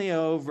 mainly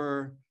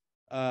over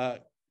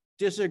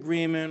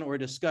disagreement or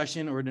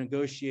discussion or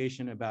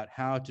negotiation about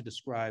how to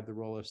describe the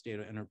role of state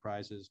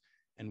enterprises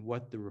and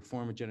what the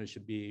reform agenda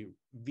should be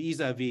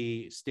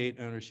vis-a-vis state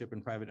ownership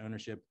and private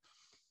ownership.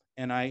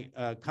 And I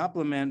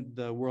compliment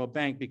the World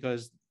Bank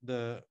because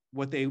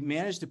what they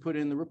managed to put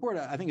in the report,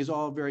 I think, is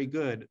all very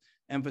good,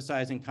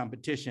 emphasizing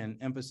competition,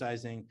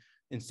 emphasizing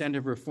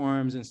incentive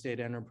reforms in state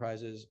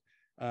enterprises,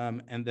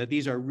 and that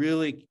these are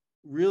really,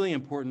 really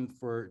important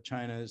for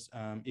China's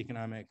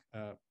economic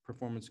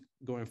performance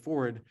going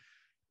forward.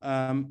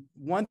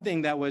 One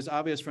thing that was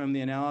obvious from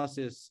the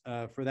analysis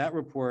for that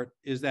report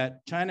is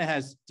that China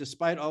has,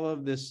 despite all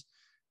of this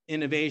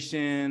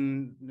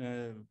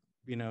innovation,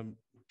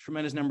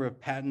 tremendous number of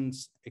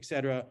patents, et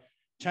cetera,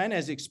 China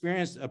has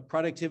experienced a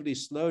productivity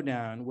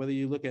slowdown, whether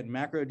you look at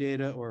macro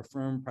data or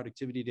firm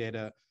productivity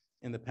data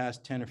in the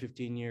past 10 or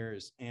 15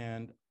 years.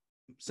 And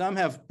some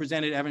have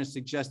presented evidence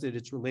suggested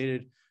it's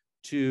related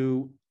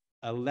to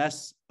a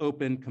less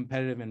open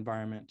competitive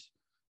environment.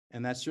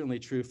 And that's certainly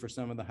true for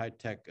some of the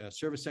high-tech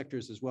service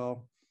sectors as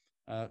well.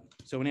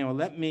 So anyway,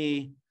 let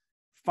me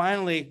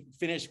finally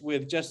finish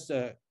with just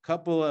a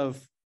couple of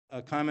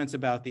comments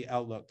about the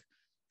outlook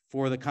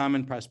for the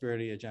Common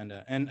Prosperity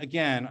Agenda. And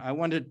again, I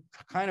want to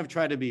kind of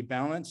try to be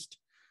balanced.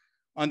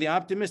 On the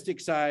optimistic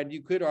side,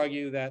 you could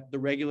argue that the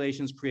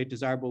regulations create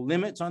desirable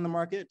limits on the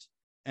market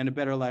and a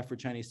better life for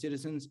Chinese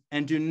citizens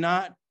and do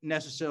not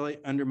necessarily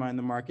undermine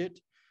the market.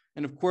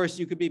 And of course,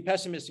 you could be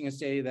pessimistic and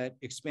say that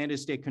expanded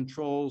state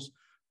controls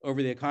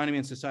over the economy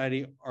and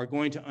society are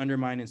going to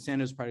undermine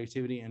incentives,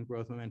 productivity, and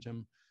growth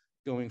momentum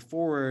going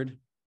forward.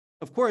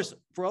 Of course,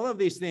 for all of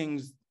these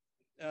things,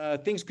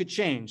 things could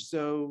change.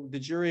 So the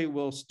jury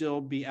will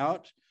still be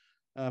out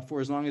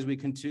for as long as we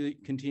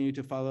continue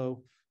to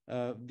follow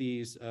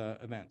these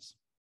events.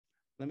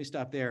 Let me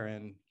stop there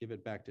and give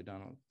it back to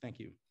Donald. Thank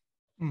you.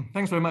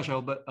 Thanks very much,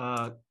 Albert.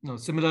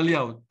 Similarly,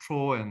 I would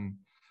throw an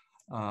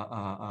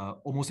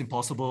almost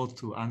impossible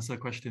to answer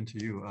question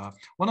to you.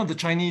 One of the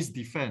Chinese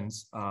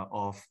defense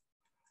of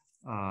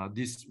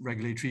these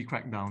regulatory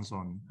crackdowns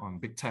on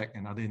big tech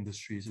and other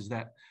industries is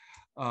that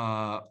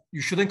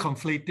you shouldn't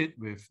conflate it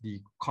with the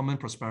common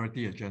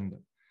prosperity agenda.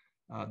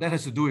 That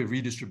has to do with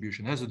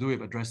redistribution, has to do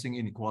with addressing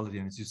inequality,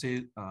 and as you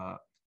say,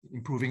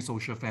 improving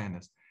social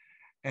fairness.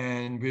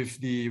 And with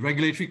the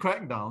regulatory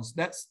crackdowns,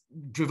 that's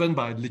driven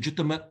by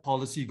legitimate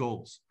policy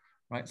goals,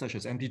 right? Such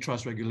as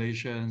antitrust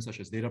regulations, such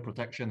as data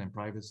protection and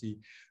privacy.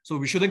 So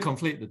we shouldn't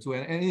conflate the two.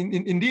 And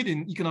indeed,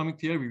 in economic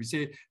theory, we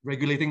say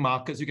regulating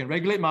markets. You can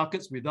regulate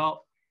markets without,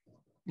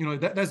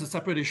 that's a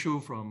separate issue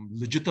from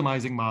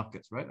legitimizing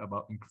markets, right?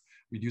 About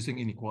reducing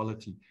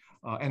inequality.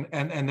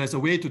 And there's a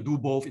way to do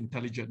both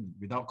intelligently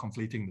without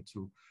conflating the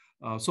two.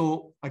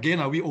 So again,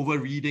 are we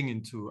overreading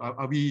into,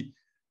 are we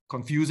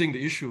confusing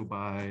the issue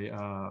by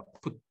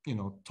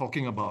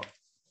talking about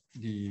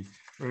the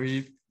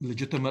very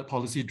legitimate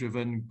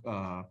policy-driven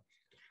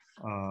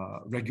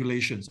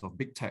regulations of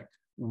big tech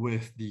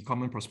with the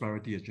common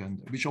prosperity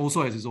agenda, which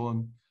also has its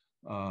own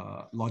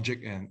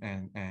logic and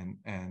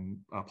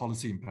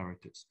policy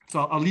imperatives.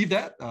 So I'll leave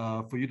that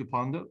for you to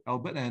ponder,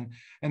 Albert. And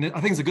then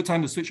I think it's a good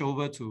time to switch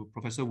over to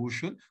Professor Wu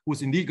Shun,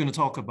 who's indeed going to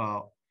talk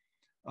about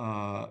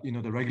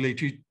the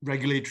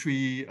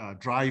regulatory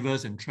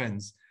drivers and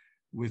trends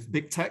with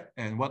big tech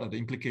and what are the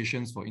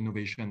implications for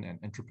innovation and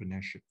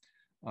entrepreneurship.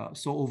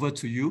 So over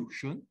to you,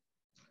 Shun.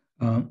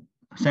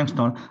 Thanks,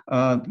 Don.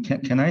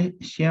 Can I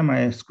share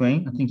my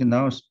screen? I think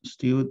now it's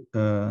still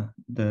the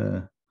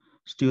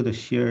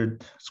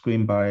shared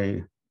screen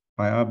by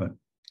Albert.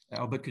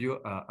 Albert, could you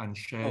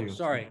unshare? Oh,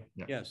 sorry.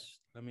 Yeah. Yes,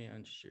 let me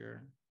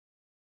unshare.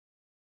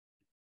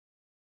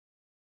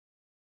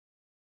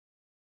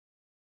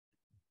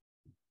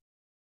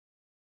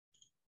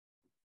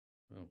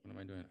 Oh, what am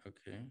I doing?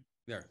 Okay,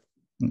 there.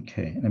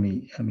 Okay, let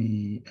me.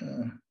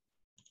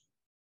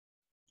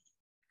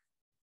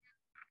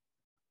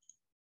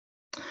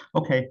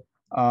 Okay.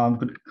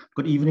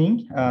 Good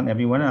evening,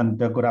 everyone, and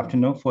good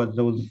afternoon for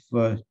those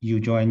you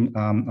join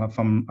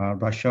from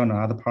Russia and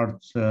other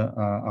parts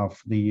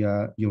of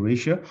the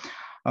Eurasia.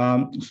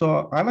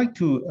 So I'd like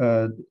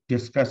to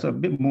discuss a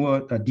bit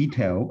more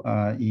detail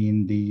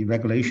in the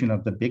regulation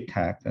of the big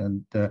tech,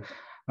 and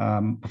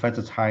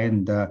Professor Tsai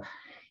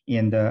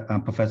and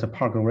Professor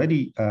Park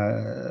already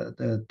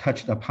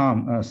touched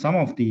upon some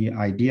of the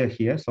idea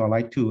here. So I'd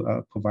like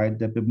to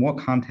provide a bit more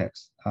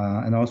context,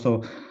 and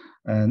also,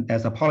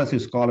 as a policy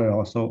scholar,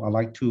 also I'd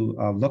like to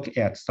look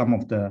at some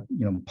of the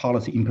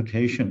policy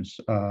implications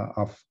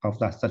of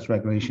such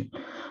regulation.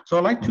 So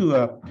I'd like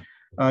to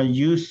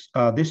use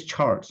this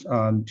chart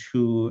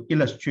to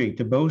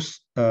illustrate both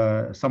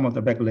some of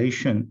the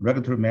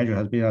regulatory measure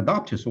has been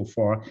adopted so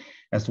far,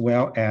 as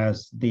well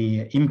as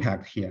the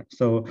impact here.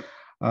 So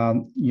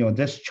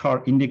this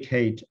chart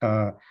indicate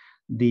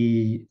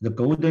the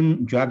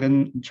Golden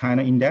Dragon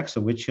China Index,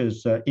 which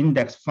is an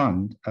index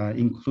fund,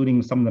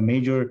 including some of the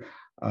major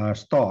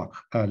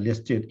stock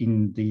listed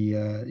in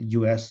the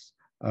U.S.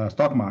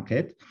 Stock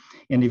market.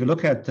 And if you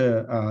look at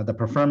the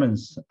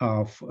performance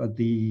of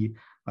the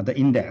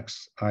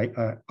index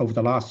over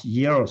the last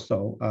year or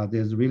so,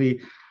 there's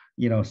really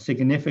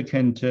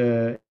significant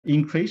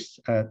increase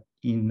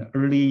in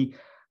early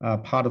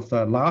part of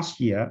the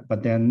last year,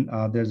 but then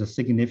there's a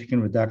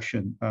significant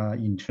reduction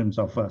in terms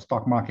of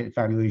stock market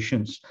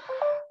valuations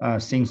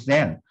since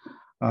then.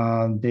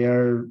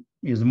 There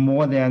is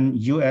more than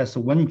US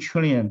 $1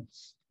 trillion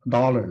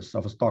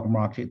of stock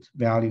market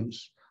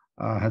values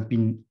has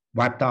been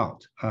wiped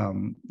out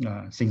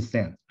since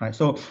then. Right?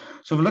 So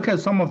we look at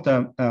some of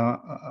the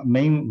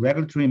main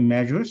regulatory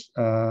measures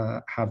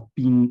have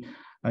been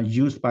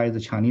used by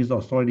the Chinese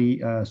authority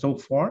so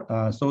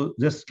far. So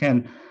this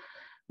can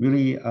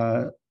really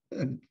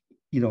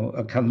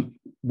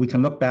we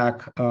can look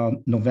back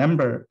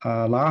November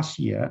last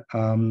year.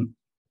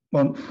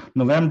 Well,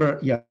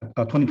 November,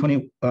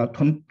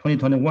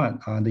 2021,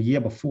 the year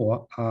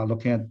before,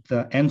 looking at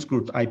the Ants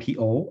Group's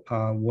IPO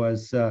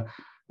was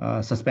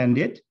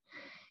suspended.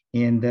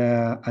 And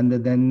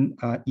then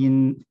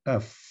in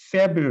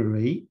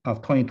February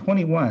of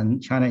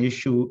 2021, China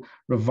issued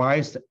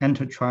revised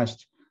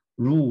antitrust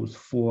rules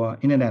for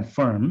internet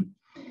firm.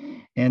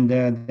 And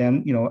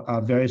then,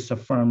 various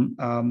firm,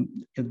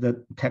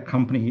 the tech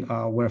company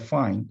were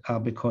fined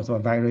because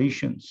of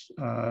violations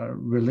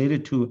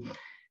related to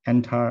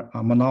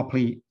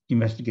anti-monopoly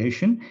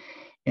investigation.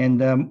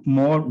 And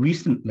more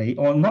recently,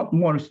 or not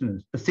more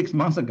recently, 6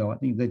 months ago, I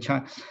think the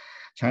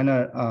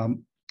China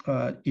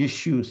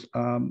issues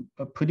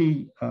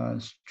pretty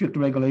strict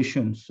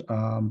regulations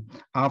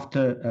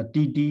after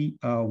Didi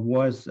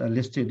was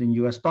listed in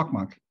U.S. stock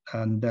market,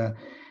 and the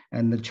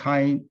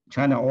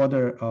China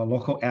ordered a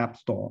local app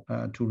store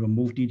to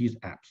remove Didi's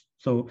apps.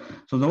 So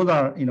those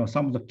are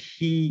some of the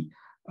key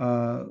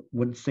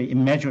would say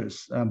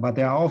measures, but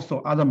there are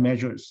also other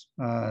measures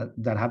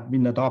that have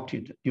been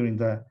adopted during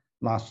the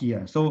last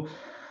year. So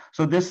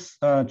this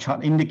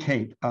chart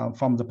indicate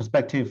from the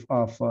perspective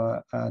of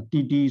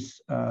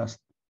DD's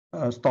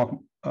stock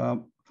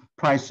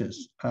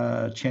prices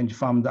change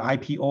from the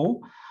IPO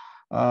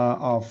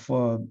of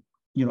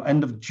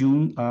end of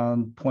June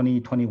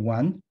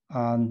 2021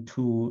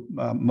 to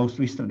most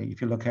recently.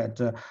 If you look at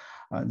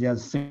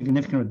there's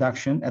significant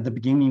reduction at the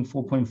beginning,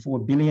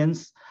 4.4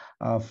 billions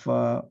of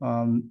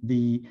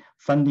the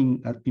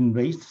funding has been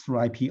raised through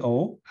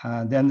IPO.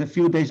 Then a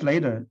few days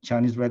later,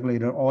 Chinese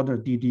regulator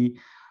ordered DD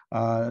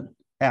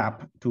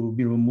app to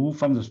be removed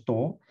from the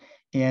store.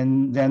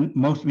 And then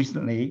most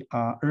recently,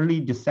 early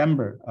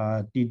December,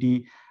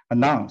 DD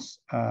announced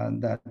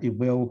that it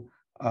will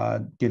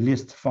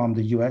delist from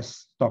the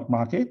US stock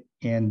market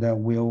and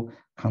will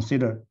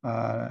consider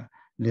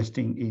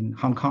listing in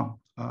Hong Kong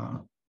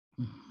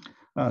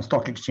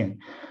stock exchange.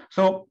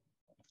 So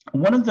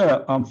one of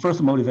the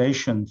first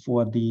motivation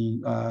for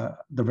the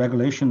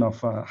regulation of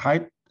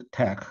high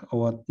tech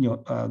or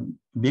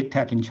big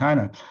tech in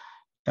China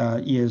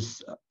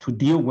is to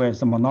deal with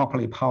the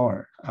monopoly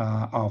power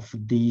of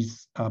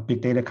these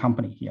big data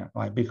company here,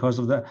 right? Because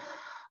of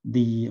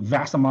the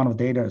vast amount of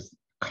data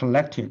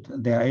collected,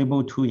 they're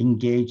able to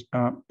engage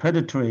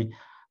predatory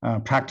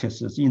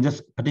practices. In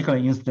this particular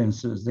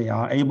instances, they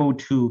are able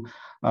to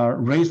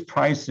raise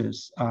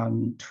prices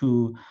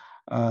to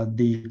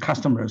the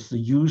customers to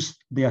use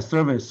their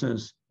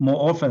services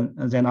more often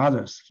than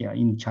others. Here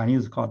in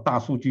Chinese, called 大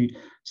数据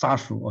杀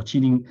熟, or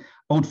cheating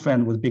old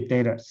friend with big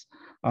data.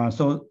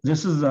 So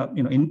this is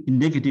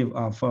indicative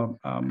of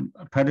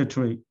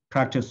predatory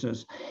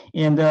practices,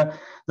 and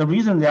the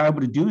reason they're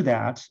able to do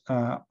that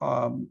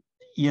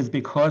is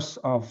because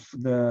of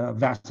the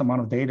vast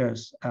amount of data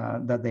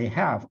that they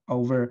have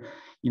over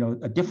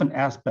different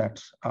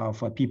aspects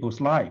of people's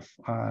life,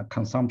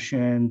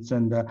 consumptions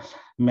and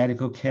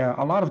medical care,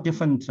 a lot of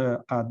different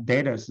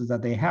data that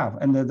they have,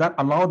 and that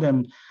allow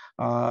them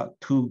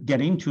to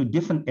get into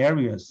different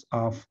areas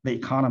of the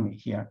economy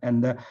here.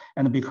 And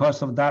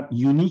because of that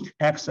unique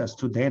access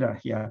to data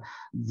here,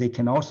 they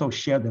can also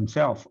share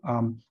themselves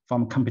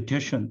from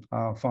competition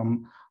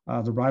from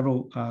the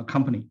rival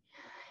company.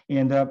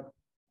 And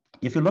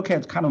if you look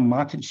at kind of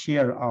market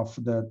share of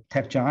the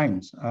tech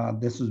giants,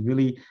 this is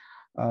really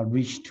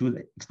reached to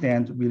the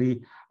extent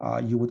really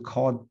you would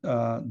call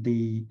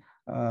the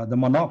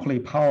monopoly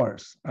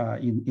powers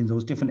in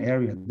those different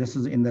areas. This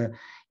is in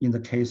the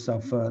case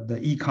of the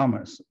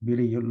e-commerce.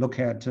 Really, you look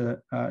at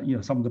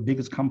some of the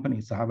biggest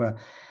companies have a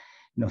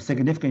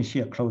significant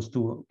share, close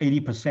to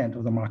 80%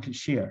 of the market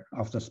share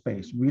of the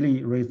space.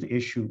 Really raise the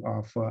issue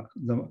of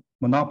the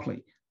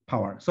monopoly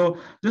power. So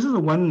this is the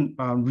one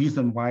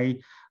reason why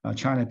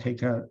China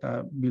take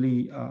a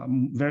really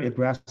very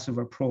aggressive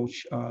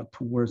approach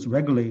towards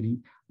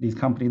regulating these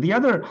companies. The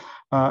other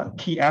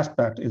key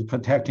aspect is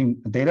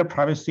protecting data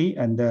privacy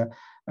and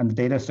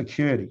data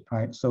security,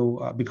 right?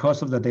 So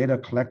because of the data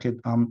collected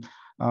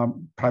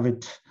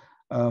private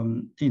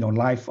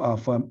life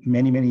of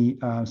many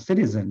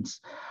citizens.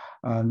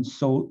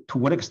 So to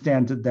what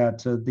extent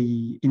that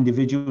the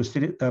individual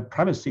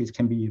privacies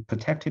can be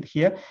protected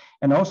here,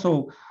 and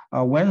also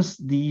once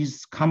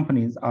these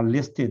companies are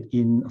listed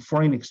in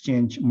foreign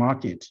exchange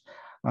markets,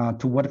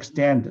 to what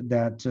extent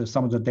that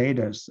some of the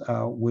data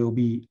will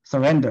be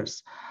surrendered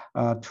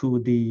to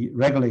the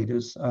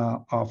regulators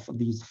of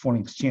these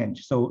foreign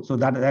exchange. So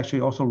that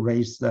actually also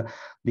raised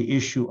the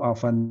issue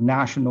of a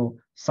national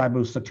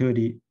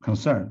cybersecurity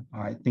concern.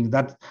 I think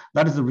that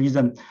is the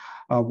reason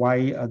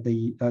why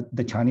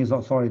the Chinese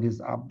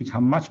authorities are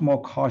become much more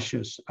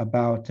cautious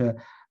about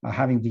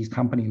having these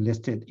companies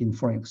listed in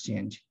foreign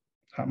exchange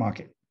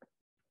market.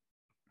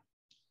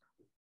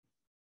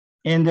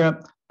 And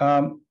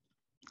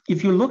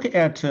if you look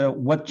at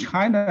what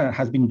China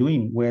has been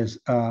doing with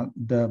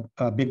the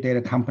big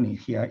data company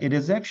here, it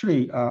is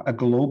actually a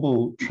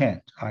global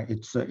trend.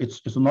 It's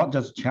not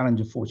just a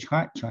challenge for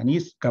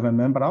Chinese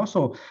government, but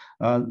also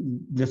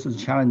this is a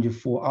challenge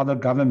for other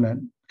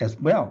government as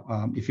well.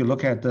 If you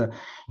look at the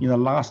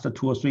last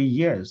 2 or 3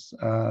 years,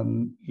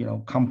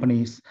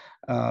 companies,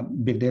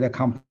 big data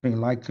company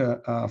like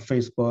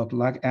Facebook,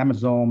 like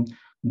Amazon,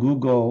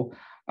 Google,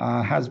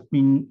 has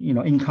been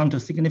encounter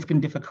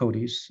significant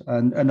difficulties,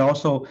 and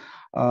also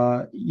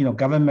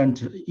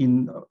government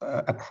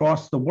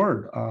across the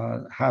world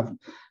have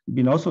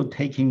been also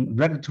taking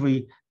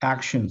regulatory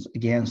actions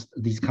against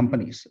these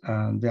companies.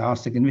 There are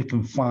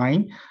significant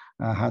fine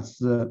has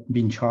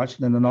been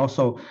charged, and then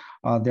also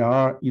there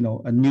are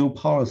a new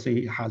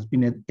policy has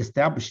been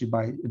established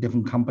by a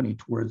different company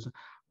towards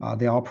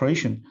their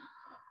operation.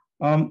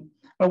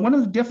 One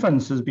of the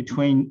differences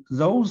between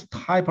those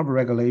type of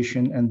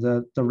regulation and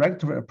the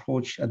regulatory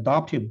approach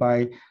adopted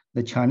by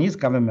the Chinese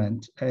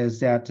government is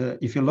that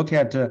if you look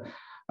at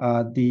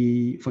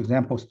for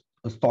example,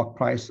 the stock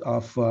price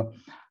of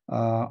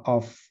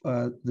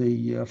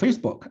the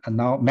Facebook and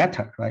now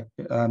Meta, right?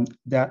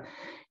 That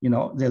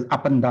there's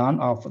up and down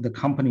of the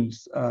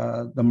company's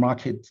the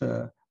market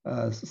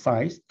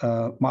size,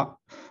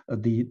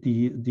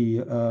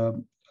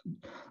 the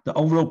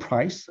overall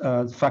price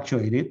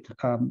fluctuated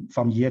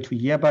from year to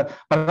year, but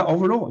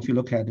overall, if you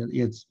look at it,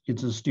 it's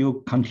still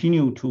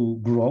continue to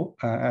grow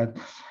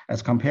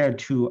as compared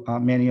to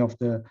many of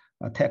the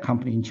tech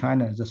company in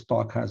China. The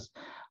stock has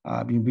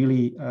been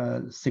really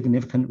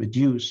significantly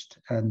reduced,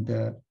 and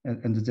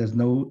there's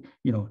no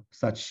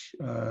such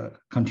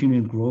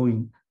continuing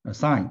growing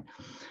sign.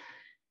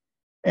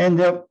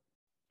 And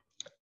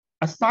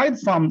aside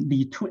from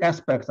the two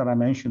aspects that I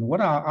mentioned,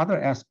 what are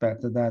other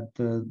aspects that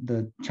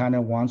the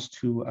China wants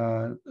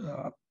to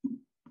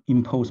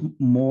impose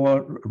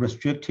more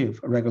restrictive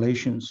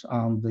regulations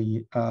on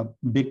the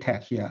big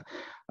tech here?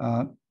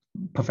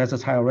 Professor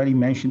Tsai already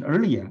mentioned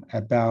earlier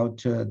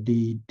about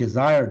the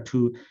desire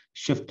to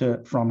shift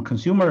from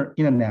consumer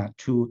internet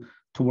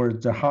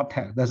towards the hard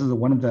tech. This is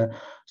one of the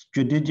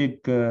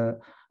strategic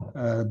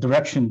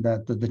direction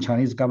that the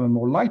Chinese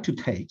government would like to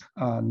take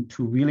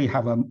to really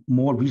have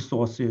more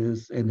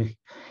resources and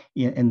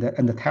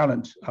the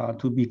talent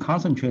to be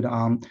concentrated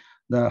on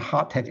the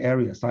hard tech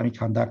areas,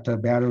 semiconductor,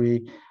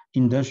 battery,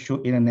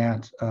 industrial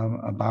internet,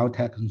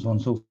 biotech, and so on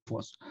and so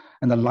forth,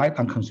 and the light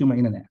on consumer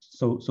internet.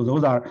 So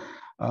those are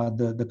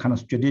the kind of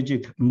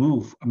strategic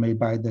move made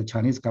by the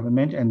Chinese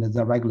government, and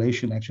the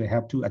regulation actually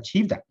have to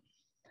achieve that.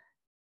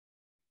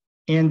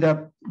 And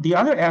the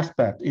other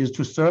aspect is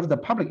to serve the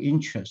public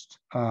interest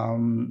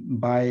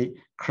by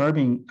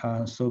curbing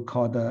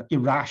so-called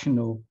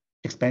irrational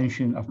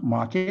expansion of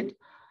market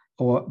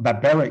or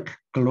barbaric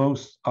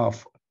growth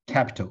of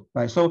capital,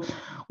 right? So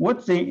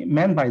what they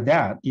meant by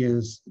that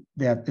is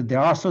that there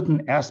are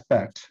certain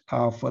aspects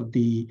of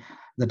the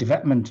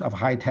development of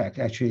high tech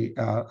actually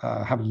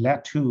have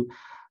led to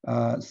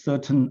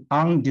certain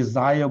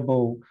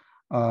undesirable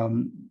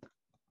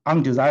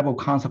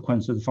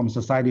consequences from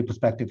society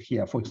perspective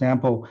here. For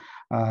example,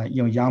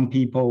 young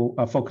people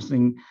are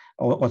focusing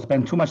or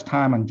spend too much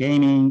time on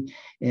gaming,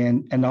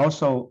 and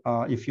also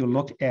if you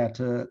look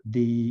at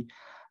the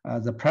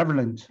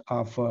prevalence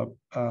of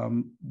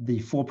the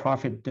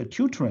for-profit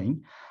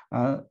tutoring,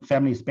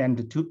 families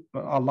spend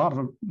a lot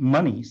of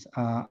monies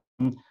on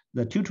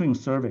the tutoring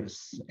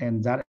service,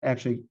 and that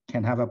actually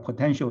can have a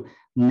potential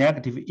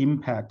negative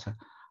impact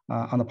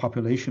on the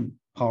population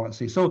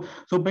policy. So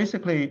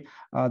basically,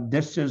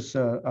 this is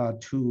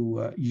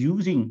to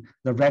using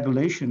the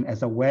regulation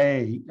as a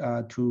way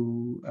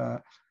to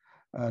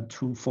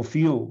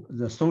fulfill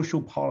the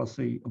social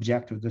policy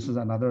objective. This is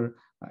another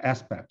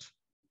aspect.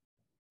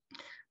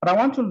 But I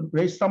want to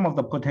raise some of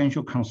the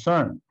potential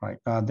concern, right?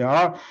 There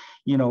are,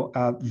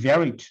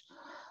 the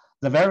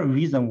very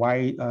reason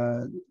why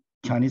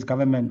Chinese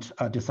government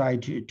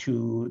decided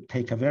to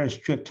take a very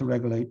strict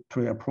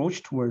regulatory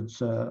approach towards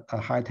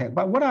high tech.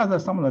 But what are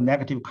some of the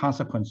negative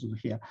consequences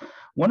here?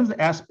 One of the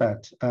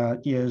aspects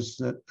is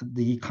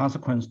the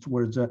consequence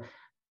towards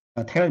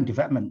talent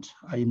development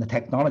in the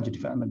technology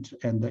development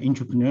and the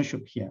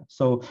entrepreneurship here.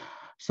 So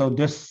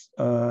this,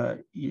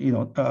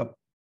 the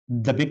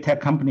big tech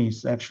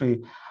companies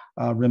actually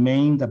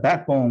remain the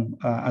backbone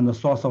and the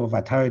source of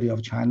vitality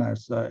of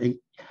China's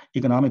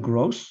economic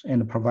growth,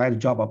 and provide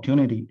job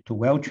opportunity to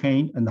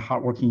well-trained and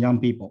hardworking young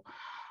people.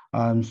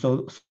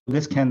 So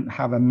this can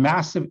have a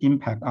massive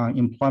impact on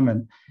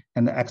employment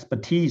and the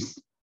expertise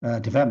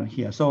development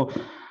here. So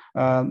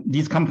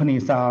these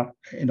companies are,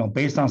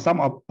 based on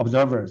some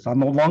observers, are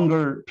no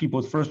longer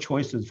people's first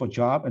choices for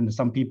job, and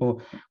some people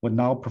would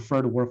now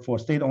prefer to work for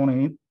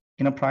state-owned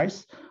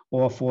enterprise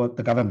or for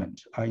the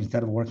government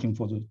instead of working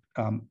for the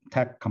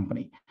tech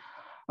company.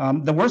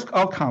 The worst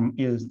outcome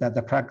is that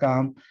the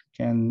crackdown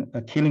can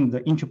killing the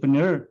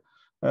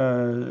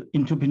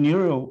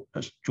entrepreneurial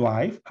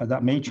drive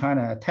that made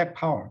China a tech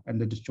power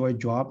and destroy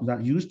jobs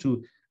that used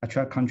to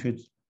attract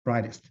country's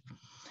brightest.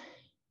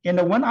 And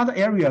one other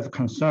area of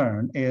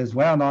concern is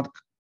whether or not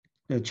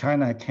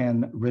China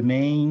can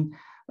remain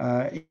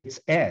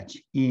its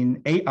edge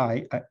in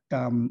AI,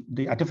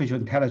 the artificial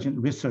intelligence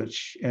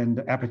research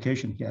and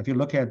application here. If you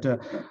look at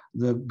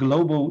the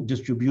global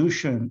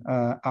distribution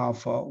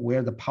of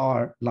where the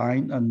power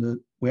line and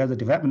where the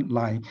development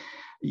line,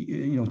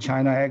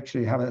 China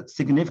actually have a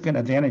significant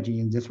advantage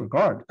in this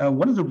regard.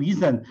 One of the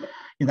reasons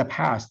in the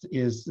past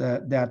is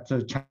that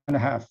China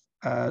have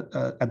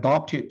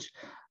adopted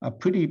a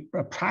pretty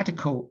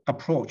practical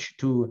approach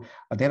to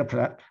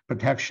data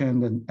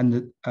protection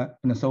and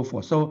so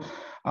forth. So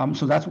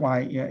that's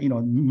why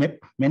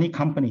many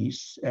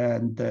companies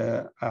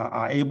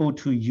are able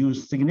to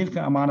use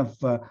significant amount of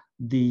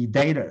the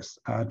data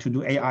to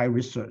do AI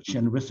research,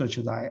 and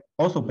researchers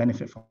also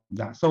benefit from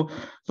that. So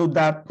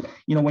that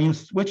when you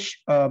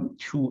switch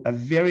to a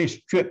very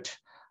strict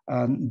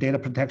data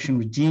protection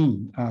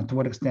regime, to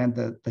what extent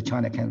the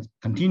China can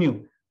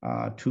continue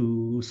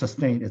to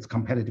sustain its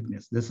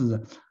competitiveness. This is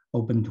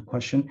open to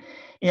question.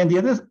 And the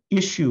other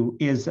issue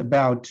is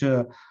about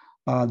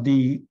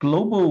the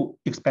global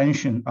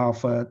expansion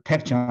of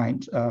tech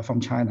giants from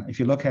China. If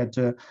you look at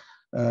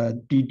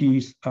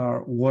DiDi's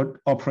world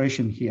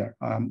operation here.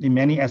 In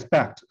many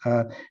aspects,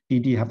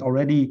 DiDi have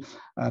already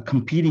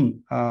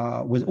competing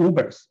with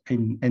Ubers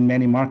in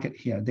many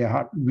markets here. They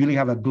really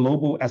have a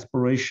global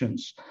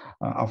aspirations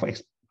of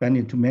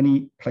expanding to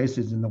many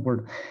places in the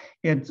world.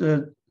 It's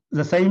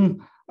the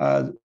same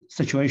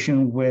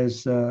situation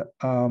with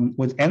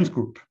Ant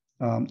Group.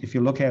 If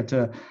you look at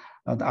the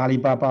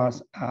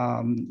Alibaba's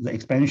the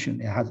expansion,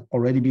 it has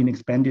already been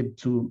expanded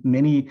to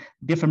many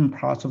different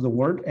parts of the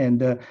world, and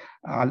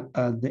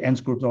the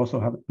Ant Groups also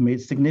have made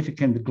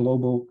significant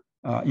global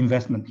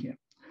investment here.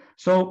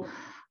 So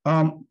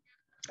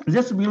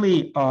this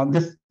really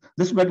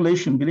this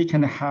regulation really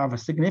can have a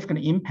significant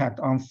impact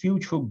on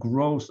future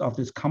growth of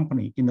this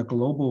company in the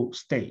global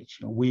stage.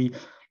 We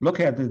look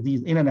at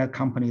these internet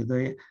companies;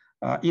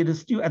 it is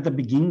still at the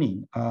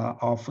beginning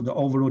of the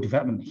overall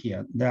development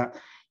here. That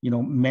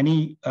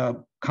many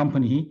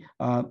company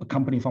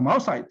from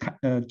outside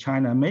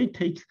China may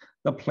take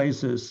the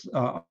places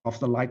of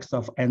the likes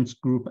of Ant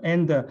Group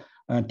and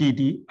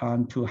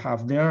DiDi to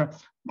have their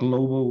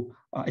global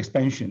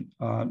expansion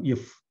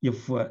if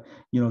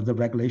the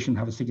regulation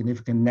have a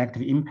significant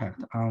negative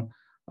impact on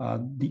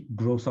the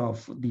growth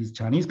of these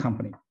Chinese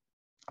companies.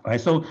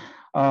 Right, so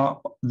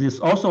this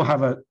also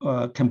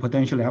can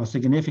potentially have a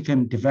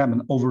significant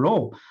development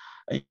overall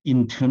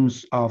in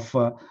terms of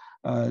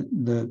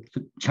the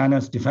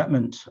China's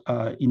development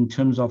in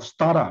terms of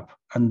startup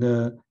and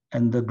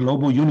the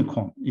global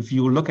unicorn. If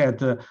you look at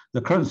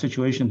the current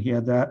situation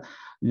here, that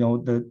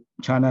the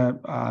China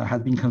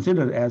has been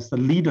considered as the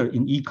leader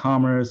in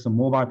e-commerce,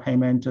 mobile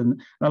payment,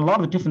 and a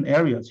lot of different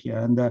areas here,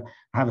 and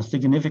have a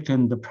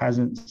significant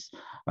presence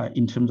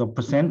in terms of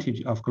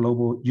percentage of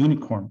global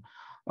unicorn.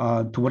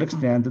 To what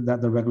extent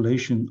that the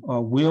regulation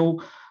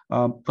will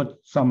put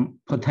some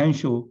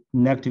potential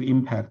negative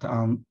impact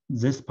on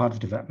this part of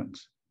development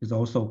is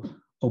also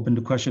open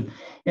to question.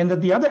 And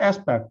the other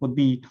aspect would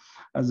be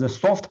the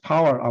soft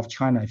power of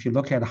China. If you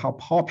look at how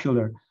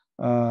popular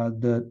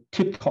the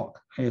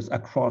TikTok is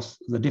across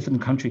the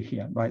different countries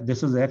here, right?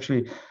 This is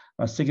actually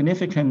a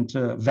significant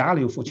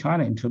value for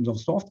China in terms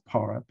of soft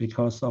power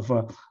because of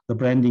the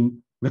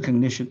branding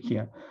recognition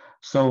here.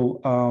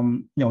 So,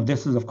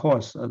 this is, of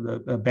course,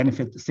 the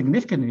benefit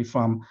significantly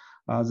from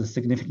the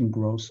significant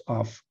growth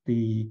of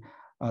the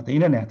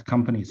internet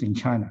companies in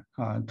China.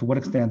 To what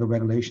extent the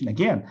regulation,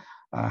 again,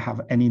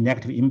 have any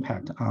negative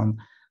impact on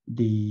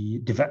the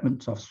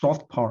development of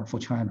soft power for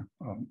China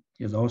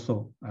is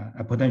also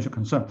a potential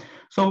concern.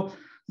 So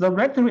the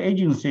regulatory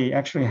agency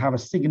actually have a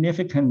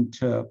significant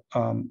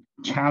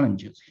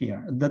challenges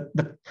here.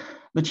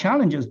 The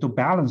challenge is to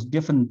balance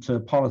different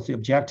policy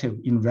objectives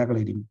in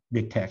regulating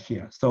big tech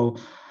here. So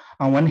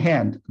on one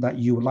hand, that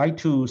you would like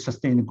to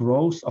sustain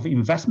growth of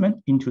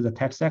investment into the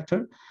tech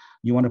sector.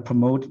 You want to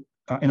promote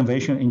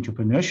innovation and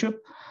entrepreneurship.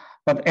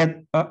 But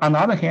on the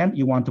other hand,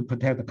 you want to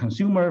protect the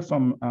consumer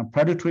from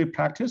predatory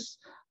practice,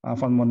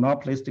 from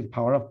monopolistic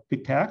power of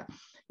big tech,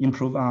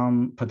 improve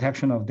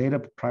protection of data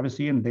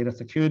privacy and data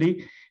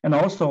security, and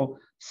also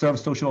serve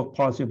social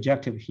policy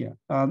objectives here.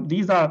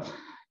 These are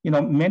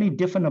many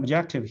different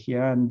objectives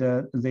here, and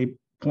they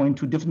point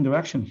to different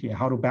directions here.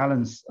 How to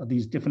balance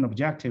these different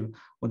objectives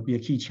would be a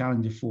key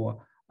challenge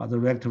for the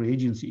regulatory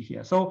agency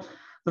here. So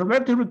the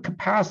regulatory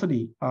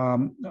capacity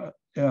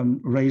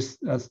raised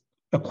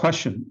a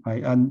question,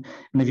 right? And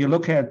if you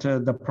look at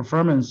the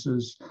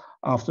performances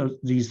of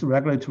these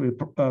regulatory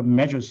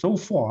measures so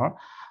far,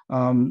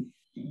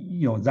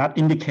 that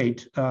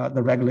indicate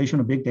the regulation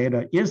of big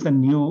data is the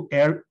new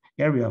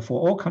area for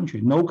all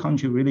countries. No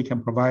country really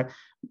can provide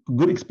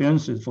good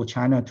experiences for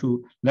China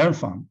to learn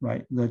from,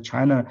 right?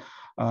 China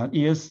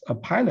is a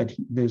pilot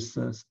this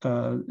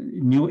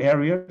new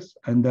areas,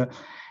 and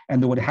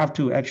would have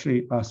to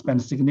actually spend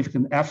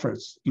significant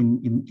efforts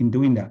in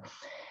doing that.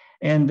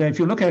 And if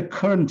you look at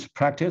current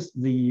practice,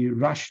 the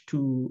rush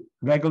to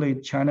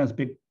regulate China's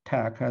big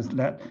tech has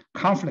led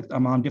conflict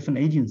among different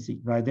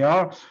agencies, right? There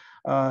are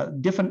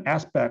different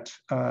aspects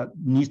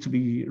needs to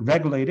be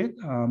regulated,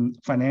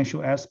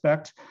 financial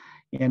aspect,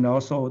 and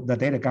also the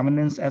data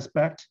governance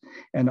aspect,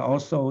 and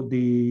also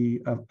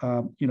the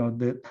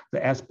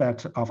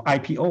aspect of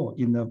IPO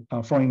in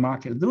the foreign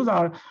market. Those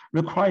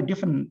require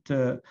different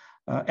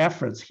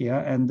efforts here,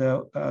 and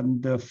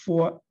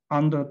for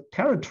under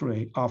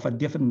territory of a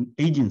different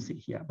agency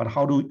here. But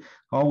how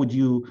would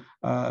you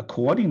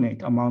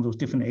coordinate among those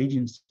different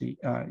agencies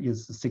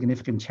is a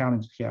significant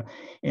challenge here.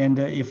 And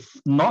if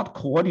not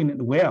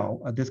coordinated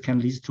well, this can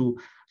lead to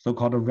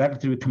so-called a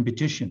regulatory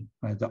competition,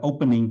 right? The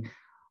opening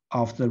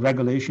of the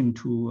regulation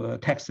to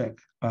tech sec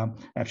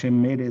actually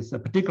made it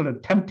particularly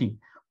tempting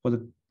for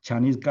the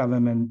Chinese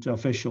government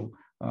official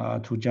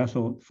to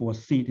jostle for a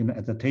seat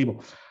at the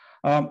table.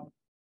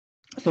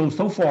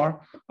 So far,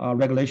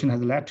 regulation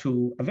has led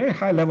to a very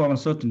high level of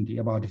uncertainty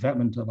about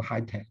development of high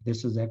tech.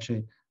 This is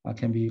actually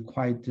can be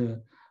quite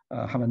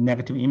have a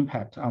negative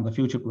impact on the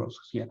future growth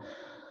here.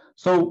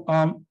 So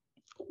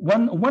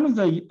one of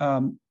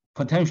the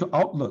potential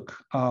outlook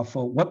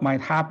for what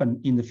might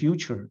happen in the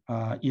future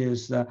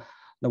is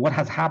what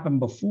has happened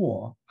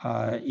before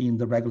in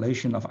the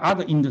regulation of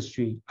other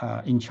industry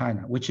in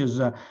China, which is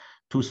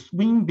to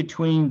swing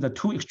between the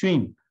two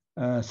extreme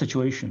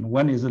situation.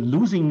 One is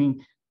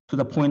losing to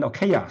the point of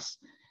chaos.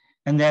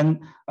 And then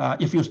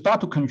if you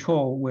start to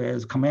control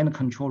with command and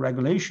control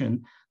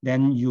regulation,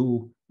 then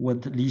you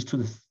would lead to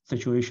the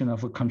situation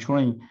of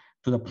controlling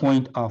to the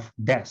point of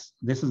death.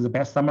 This is the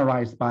best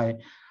summarized by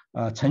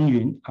Chen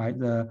Yun, right?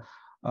 The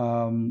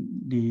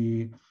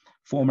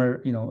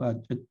former,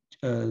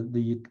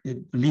 the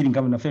leading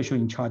government official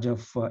in charge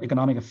of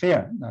economic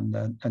affairs,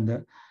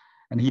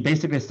 and he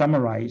basically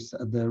summarized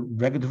the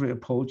regulatory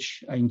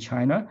approach in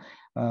China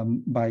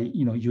by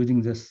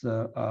using this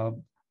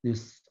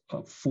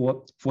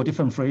four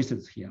different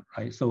phrases here,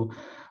 right? So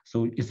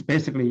it's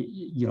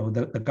basically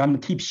the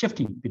government keeps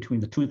shifting between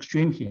the two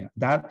extremes here.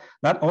 That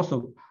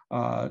also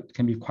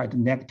can be quite a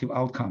negative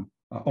outcome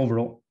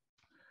overall.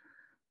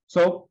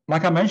 So,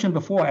 like I mentioned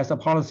before, as a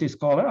policy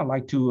scholar, I'd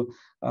like to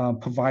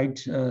provide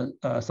some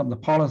of the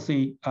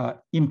policy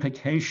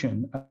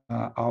implication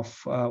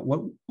of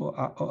what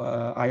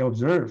I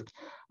observed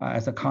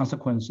as a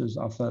consequences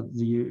of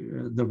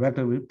the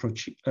regulatory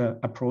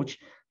approach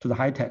to the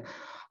high tech.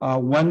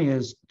 One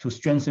is to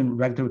strengthen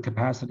regulatory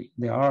capacity.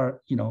 There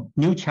are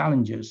new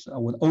challenges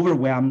would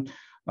overwhelm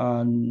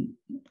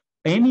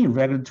any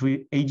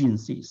regulatory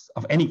agencies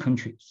of any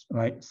countries,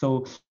 right?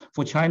 So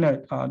for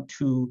China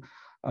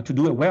to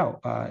do it well,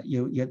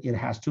 it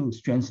has to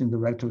strengthen the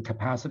regulatory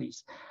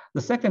capacities.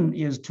 The second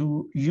is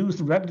to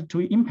use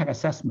regulatory impact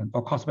assessment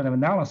or cost-benefit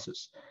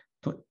analysis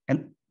to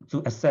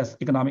assess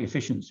economic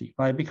efficiency,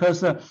 right?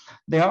 Because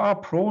there are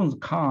pros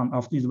and cons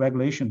of these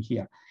regulations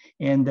here.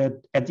 And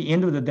at the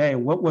end of the day,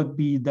 what would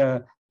be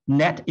the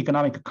net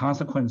economic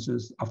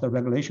consequences of the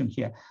regulation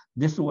here?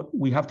 This is what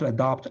we have to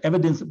adopt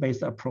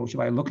evidence-based approach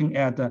by looking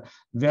at the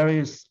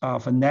various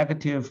of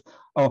negative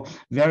or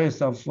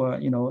various of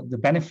the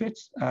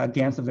benefits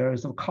against the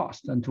various of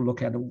costs, and to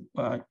look at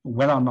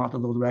whether or not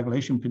those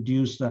regulations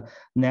produce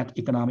net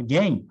economic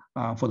gain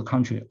for the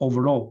country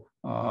overall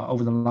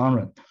over the long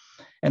run.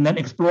 And then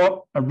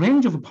explore a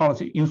range of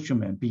policy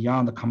instruments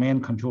beyond the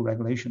command control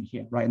regulation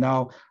here. Right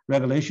now,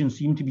 regulations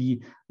seem to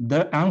be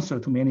the answer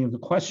to many of the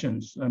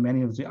questions,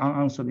 many of the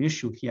unanswered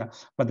issues here,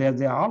 but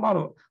there are a lot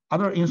of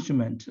other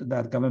instruments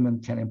that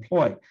government can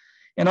employ.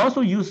 And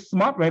also use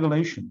smart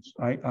regulations,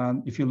 right?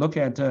 If you look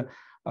at the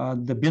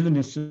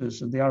businesses,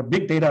 they are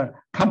big data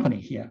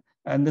company here.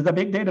 And the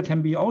big data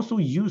can be also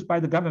used by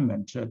the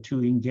government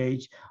to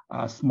engage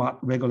smart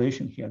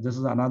regulation here. This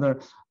is another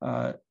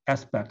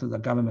aspect that the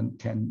government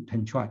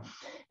can try.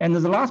 And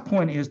the last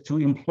point is to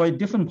employ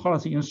different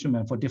policy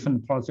instruments for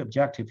different policy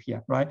objective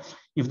here, right?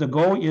 If the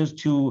goal is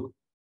to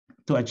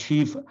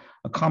achieve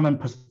a common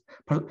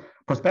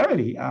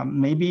prosperity,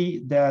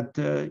 maybe that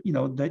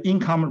the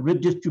income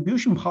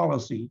redistribution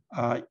policy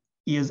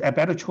is a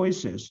better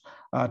choices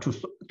to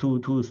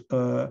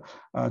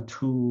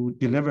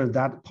deliver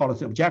that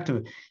policy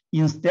objective,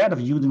 instead of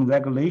using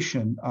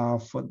regulation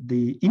for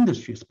the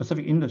industry,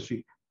 specific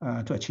industry,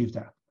 to achieve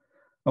that.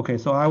 Okay,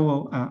 so I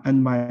will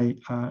end my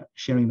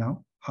sharing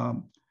now.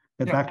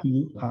 Back to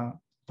you,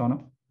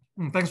 Donald.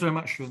 Thanks very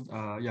much, Shun.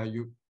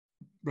 You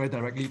very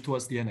directly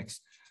towards the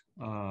annex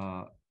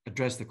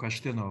address the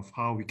question of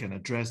how we can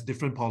address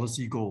different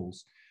policy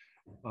goals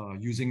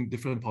using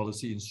different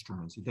policy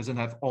instruments. It doesn't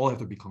all have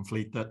to be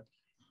conflated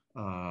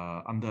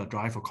under a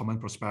drive for common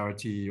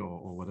prosperity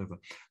or whatever.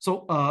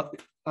 So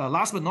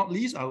last but not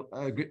least,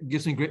 it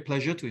gives me great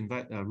pleasure to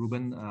invite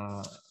Ruben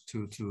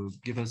to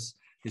give us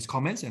his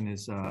comments and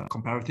his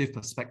comparative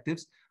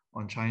perspectives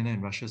on China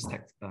and Russia's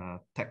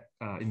tech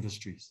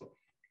industries.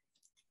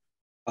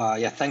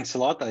 Thanks a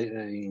lot.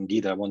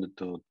 Indeed, I wanted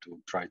to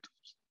try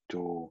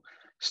to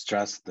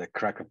stress the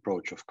CREC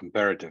approach of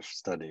comparative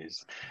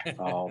studies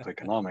of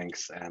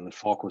economics and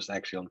focus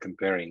actually on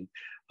comparing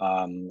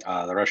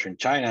the Russia and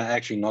China,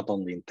 actually not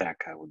only in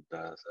tech, I would,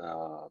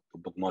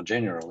 but more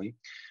generally,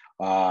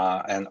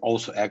 and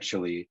also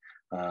actually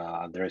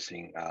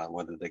addressing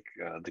whether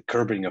the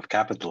curbing of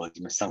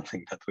capitalism is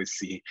something that we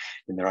see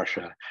in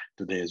Russia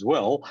today as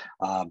well,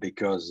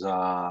 because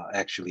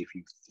actually, if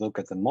you look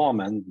at the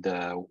moment,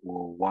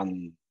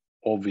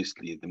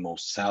 obviously the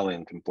most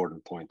salient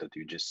important point that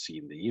you just see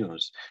in the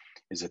news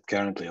is that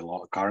currently a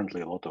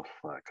lot of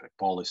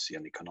policy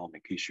and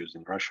economic issues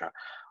in Russia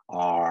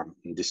are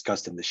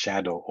discussed in the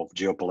shadow of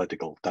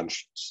geopolitical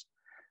tensions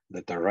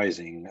that are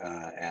rising,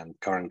 and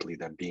currently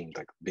they're being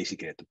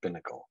basically at the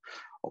pinnacle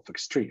of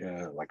extreme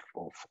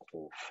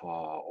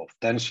of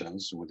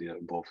tensions with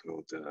both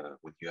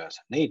with US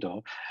and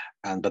NATO,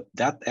 but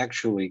that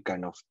actually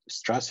kind of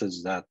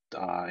stresses that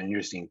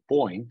interesting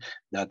point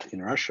that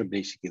in Russia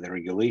basically the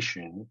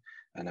regulation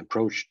and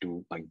approach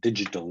to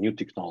digital new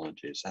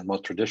technologies and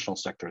more traditional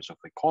sectors of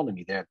the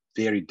economy, they're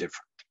very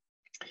different.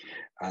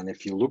 And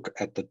if you look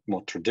at the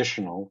more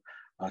traditional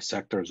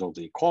sectors of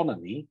the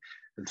economy,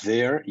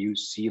 there you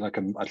see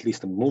at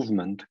least a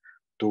movement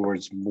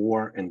towards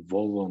more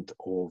involvement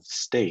of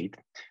state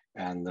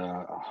and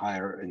a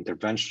higher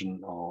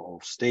intervention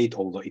of state,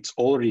 although it's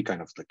already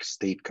kind of like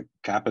state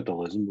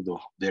capitalism with a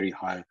very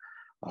high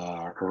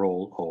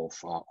role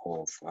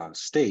of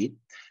state.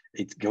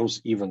 It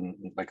goes even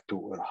like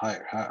to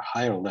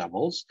higher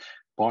levels,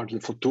 partly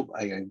for two,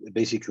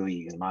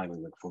 basically in my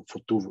mind, for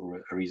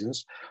two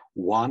reasons.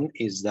 One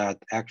is that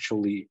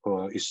actually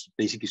is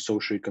basically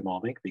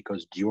socioeconomic,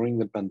 because during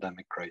the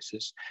pandemic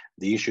crisis,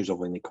 the issues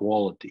of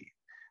inequality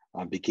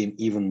became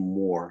even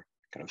more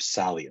kind of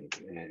salient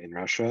in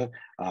Russia,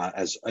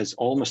 as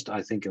almost,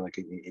 I think, like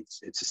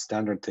it's a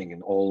standard thing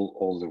in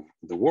all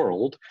the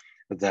world,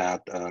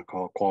 that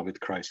COVID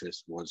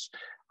crisis was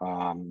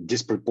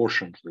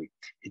disproportionately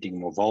hitting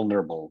more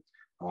vulnerable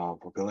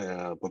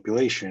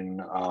population,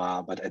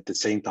 but at the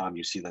same time,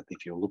 you see that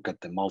if you look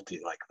at the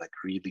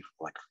really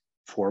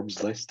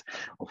Forbes list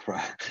of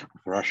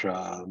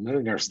Russia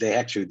millionaires, they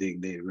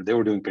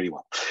were doing pretty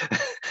well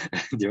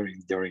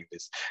during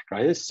this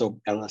crisis.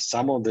 So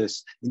some of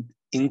this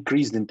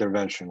increased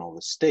intervention of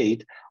the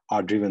state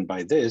are driven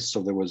by this.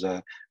 So there was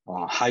a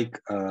hike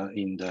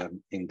in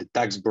the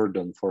tax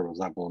burden, for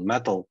example,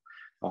 metal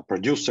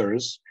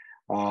producers,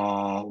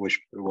 which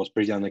was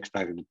pretty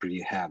unexpected,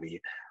 pretty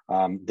heavy.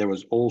 There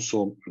was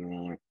also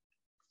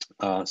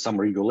some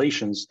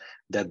regulations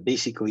that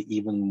basically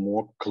even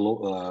more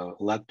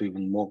led to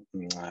even more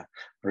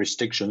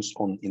restrictions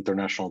on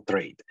international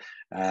trade,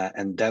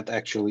 and that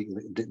actually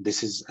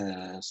this is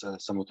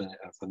somewhat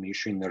an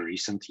issue in the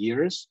recent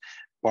years,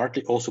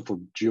 partly also for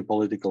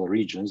geopolitical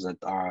regions that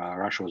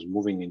Russia was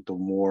moving into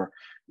more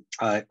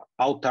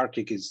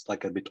autarkic is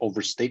like a bit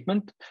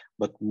overstatement,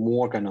 but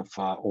more kind of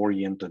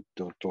oriented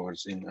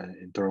towards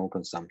internal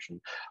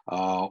consumption,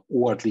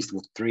 or at least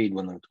with trade,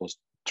 when it was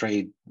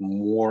trade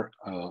more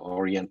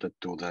oriented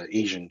to the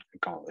Asian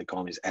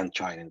economies and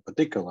China in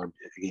particular,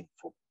 again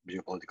for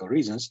geopolitical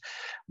reasons.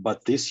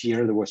 But this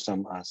year there was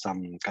some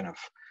kind of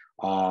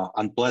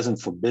unpleasant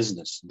for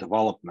business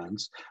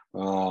developments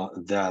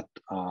that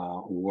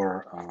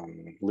were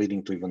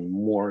leading to even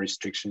more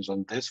restrictions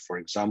on this. For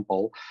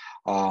example,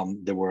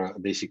 there were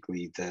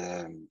basically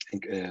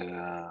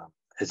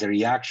as a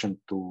reaction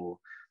to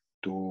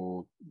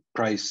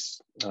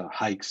price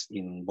hikes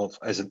in both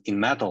in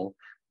metal.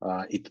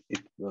 It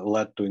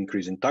led to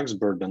increase in tax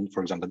burden,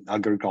 for example,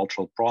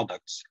 agricultural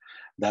products,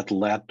 that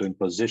led to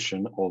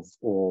imposition of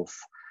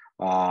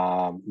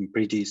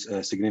pretty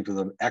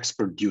significant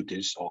export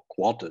duties or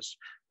quotas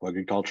for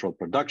agricultural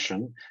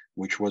production,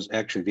 which was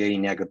actually very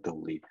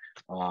negatively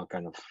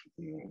kind of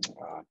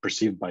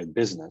perceived by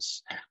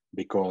business,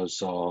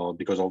 because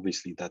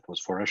obviously that was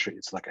for Russia,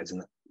 it's like as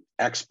an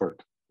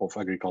export of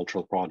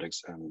agricultural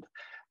products and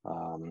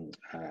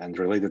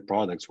related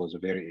products was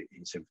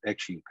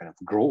actually kind of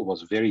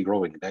was very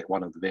growing. That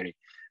one of the very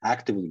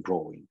actively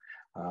growing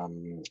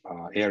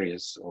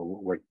areas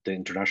where the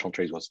international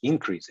trade was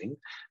increasing.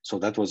 So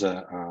that was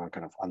a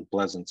kind of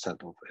unpleasant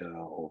set of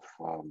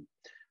kind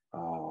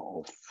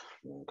of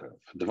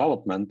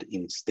development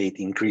in state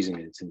increasing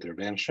its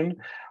intervention,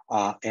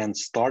 and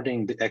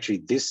starting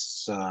actually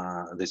this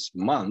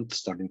month,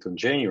 starting from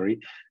January,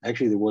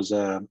 actually there was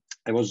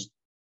it was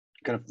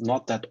kind of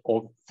not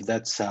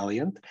that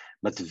salient,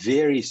 but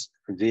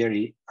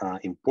very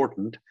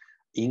important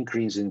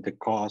increase in the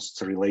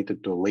costs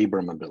related to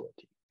labor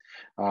mobility.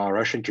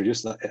 Russia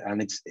introduced,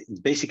 and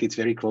it's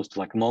very close to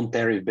like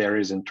non-tariff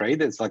barriers in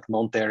trade. It's like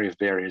non-tariff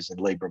barriers in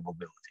labor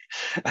mobility,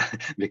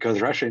 because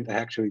Russia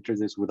actually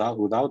introduced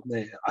without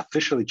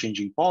officially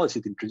changing policy,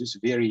 it introduced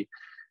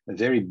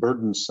very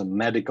burdensome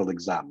medical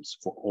exams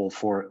for all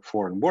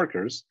foreign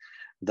workers,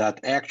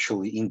 that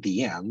actually in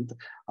the end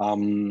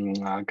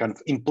kind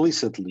of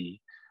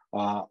implicitly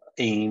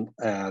aim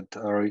at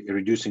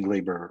reducing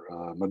labor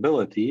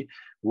mobility,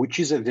 which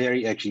is a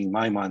very, actually in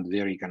my mind,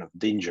 very kind of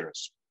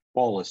dangerous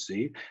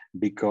policy,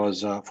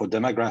 because for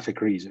demographic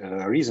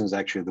reasons,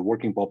 actually the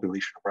working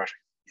population of Russia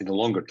in the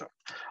longer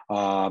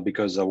term,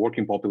 because the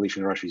working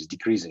population in Russia is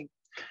decreasing,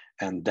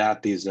 and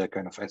that is a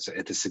kind of it's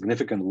a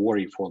significant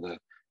worry for the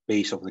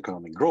pace of the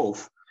economic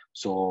growth.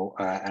 So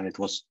and it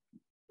was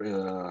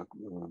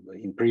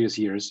in previous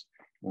years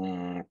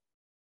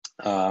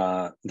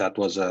that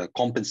was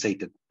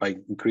compensated by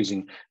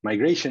increasing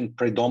migration,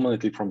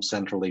 predominantly from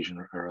Central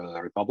Asian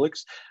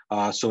republics.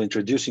 So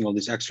introducing all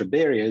these extra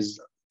barriers,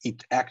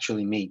 it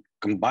actually may,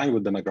 combined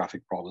with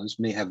demographic problems,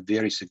 may have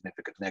very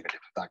significant negative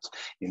effects,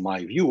 in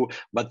my view.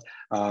 But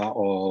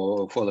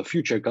for the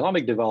future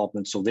economic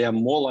development, so they are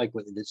more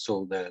likely.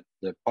 So the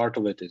part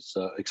of it is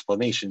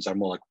explanations are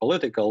more like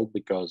political,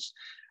 because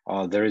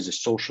there is a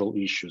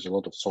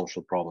lot of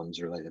social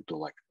problems related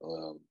to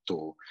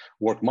to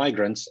work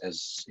migrants,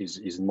 as is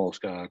in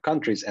most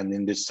countries, and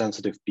in this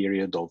sensitive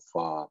period of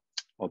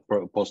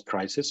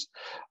post-crisis,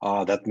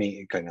 that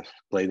may kind of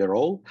play the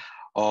role.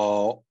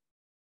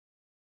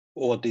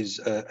 what is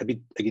a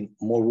bit, again,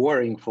 more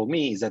worrying for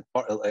me is that,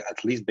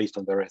 at least based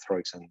on the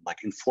rhetorics and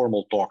like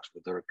informal talks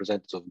with the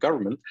representatives of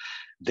government,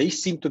 they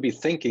seem to be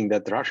thinking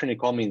that the Russian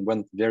economy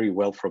went very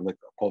well from the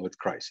COVID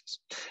crisis.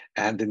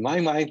 And in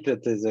my mind,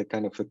 that is a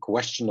kind of a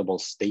questionable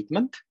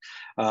statement,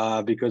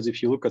 because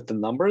if you look at the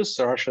numbers,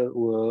 Russia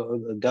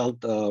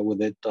dealt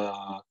with it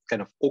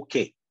kind of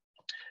okay.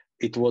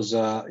 It was,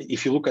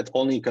 if you look at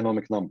only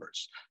economic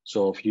numbers.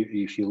 So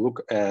if you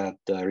look at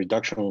the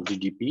reduction of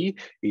GDP,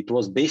 it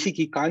was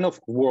basically kind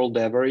of world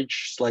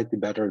average, slightly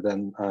better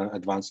than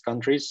advanced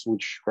countries,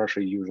 which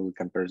Russia usually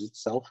compares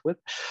itself with.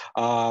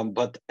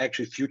 But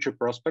actually future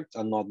prospects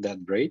are not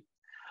that great.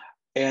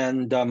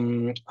 And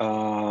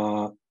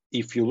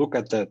if you look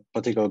at the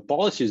particular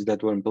policies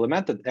that were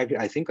implemented,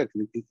 I think like,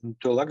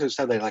 to a large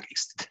extent, they're like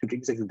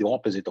exactly the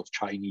opposite of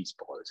Chinese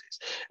policies.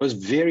 It was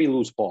very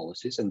loose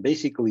policies, and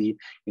basically,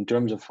 in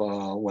terms of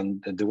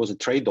when there was a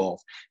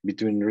trade-off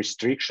between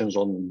restrictions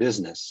on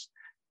business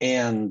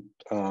and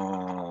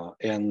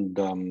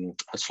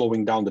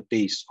slowing down the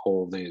pace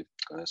of the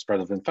spread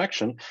of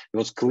infection, it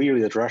was clear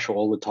that Russia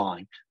all the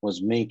time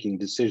was making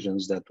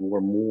decisions that were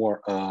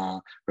more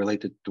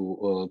related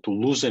to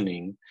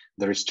loosening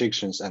the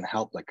restrictions and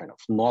help, like kind of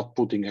not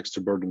putting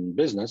extra burden on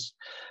business.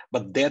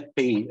 But that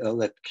pay,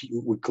 that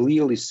we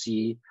clearly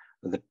see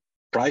the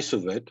price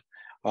of it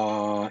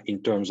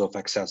in terms of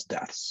excess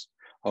deaths.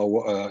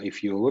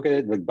 If you look at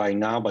it, like by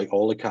now, by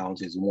all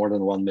accounts, it's more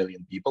than 1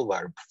 million people,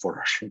 where for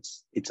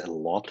Russians, it's a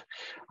lot.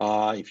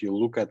 If you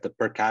look at the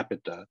per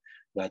capita,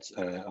 that's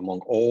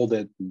among all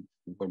the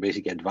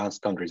basically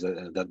advanced countries,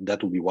 that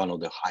will be one of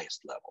the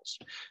highest levels.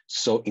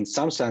 So in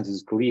some sense,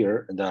 it's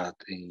clear that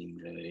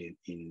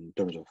in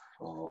terms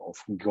of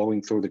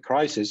going through the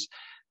crisis,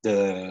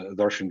 the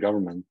Russian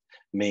government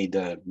made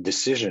a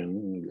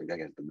decision,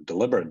 again, a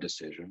deliberate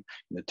decision,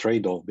 the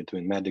trade-off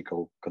between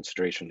medical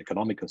consideration,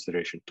 economic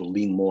consideration, to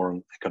lean more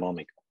on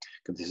economic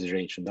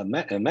consideration than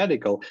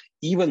medical.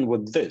 Even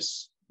with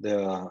this,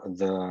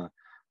 the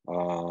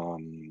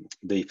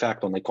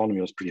effect on the economy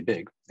was pretty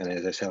big, and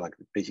as I said, like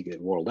basically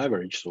world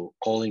average. So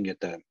calling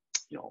it a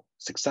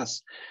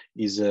success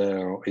is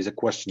a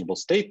questionable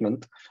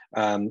statement,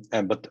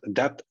 but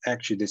that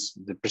actually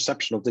the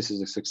perception of this as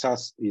a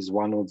success is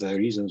one of the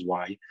reasons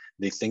why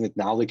they think that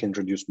now they can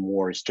introduce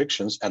more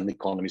restrictions and the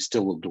economy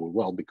still will do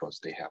well because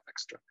they have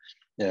extra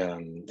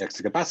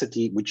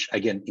capacity, which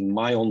again, in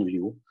my own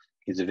view,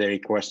 is a very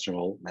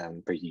questionable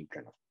and pretty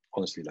kind of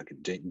honestly like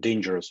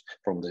dangerous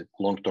from the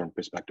long-term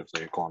perspective of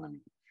the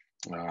economy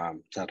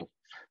set of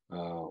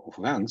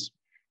events.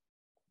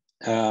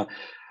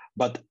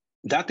 But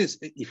that is,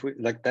 if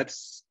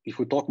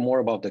we talk more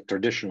about the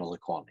traditional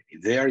economy,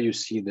 there you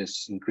see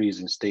this increase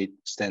in state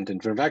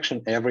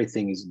intervention.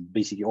 Everything is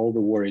basically, all the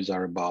worries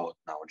are about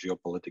now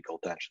geopolitical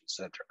tension,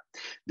 etc.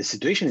 The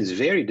situation is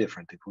very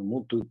different if we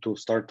move to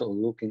start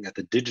looking at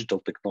the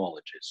digital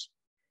technologies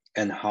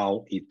and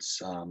how it's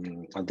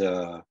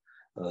the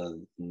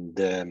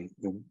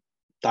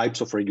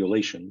types of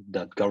regulation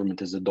that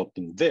government is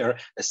adopting there,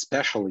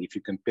 especially if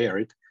you compare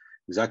it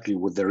exactly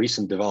with the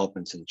recent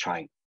developments in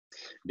China.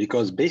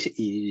 Because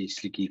basically,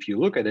 if you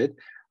look at it,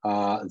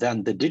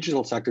 then the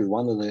digital sector is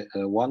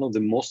one of the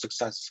most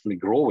successfully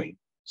growing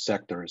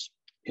sectors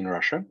in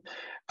Russia,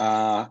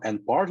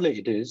 and partly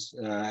it is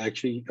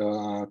actually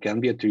can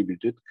be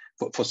attributed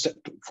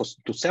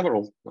to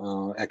several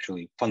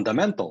actually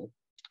fundamental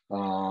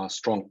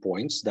strong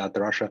points that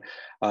Russia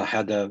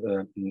had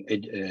an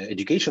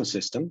education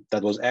system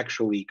that was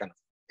actually kind of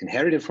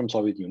inherited from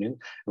Soviet Union.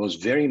 It was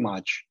very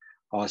much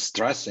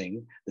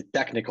stressing the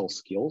technical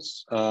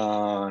skills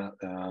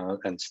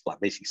and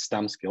basically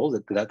STEM skills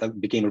that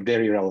became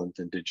very relevant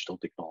in digital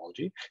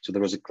technology. So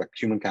there was a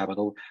human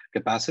capital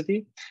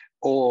capacity.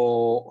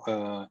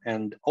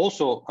 And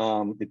also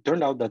it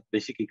turned out that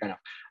basically kind of,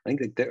 I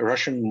think the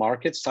Russian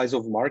market, size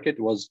of market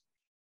was,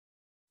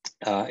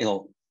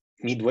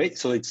 midway.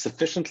 So it's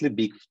sufficiently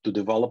big to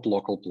develop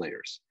local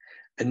players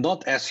and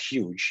not as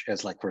huge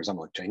as, like, for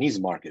example, like Chinese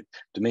market,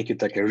 to make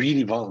it like a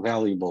really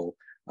valuable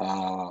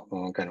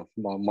kind of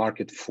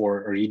market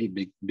for really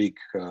big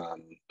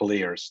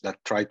players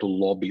that try to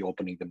lobby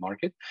opening the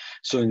market.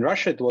 So in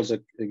Russia, it was a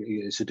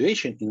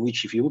situation in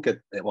which, if you look at,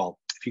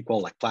 if you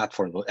call like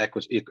platforms or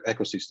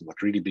ecosystem,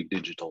 like really big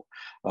digital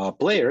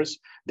players,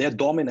 they're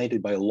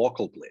dominated by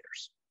local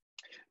players.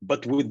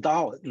 But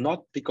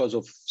not because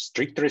of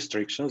strict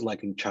restrictions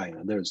like in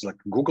China. There's like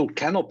Google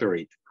can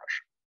operate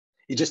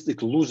in Russia.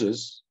 It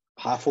loses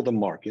half of the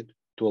market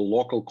to a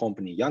local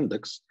company,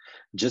 Yandex,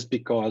 just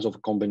because of a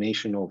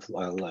combination of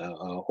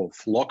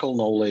local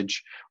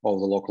knowledge of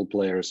the local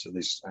players,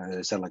 this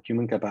like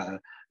human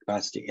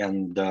capacity,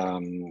 and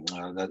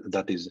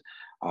that is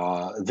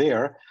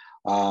there,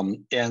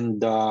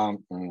 and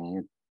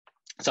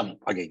some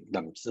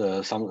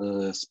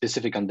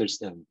specific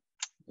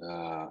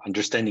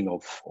understanding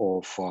of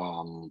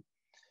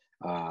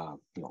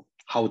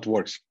how it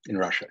works in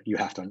Russia. You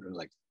have to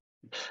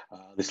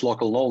this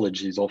local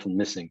knowledge is often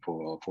missing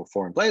for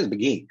foreign players. But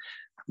again,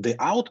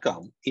 the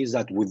outcome is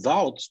that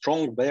without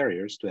strong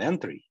barriers to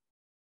entry,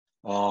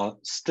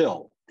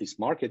 still this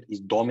market is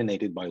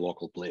dominated by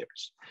local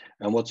players.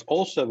 And what's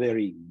also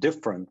very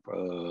different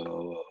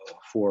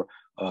for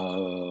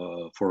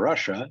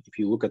Russia, if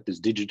you look at this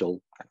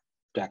digital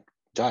tech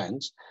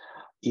giants,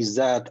 is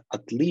that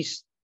at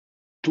least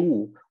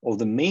two of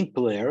the main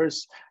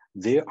players,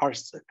 they are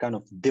kind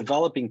of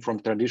developing from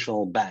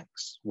traditional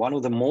banks. One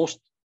of the most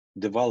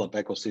developed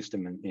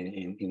ecosystem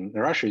in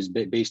Russia is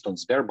based on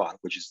Sberbank,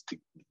 which is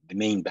the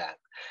main bank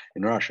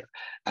in Russia.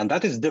 And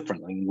that is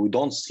different. I mean, we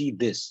don't see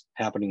this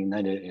happening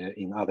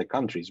in other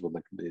countries with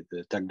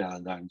the tech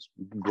giants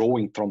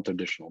growing from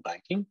traditional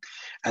banking.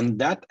 And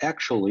that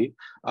actually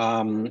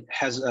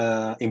has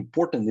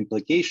important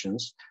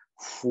implications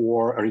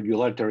for a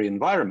regulatory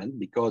environment,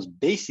 because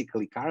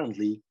basically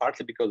currently,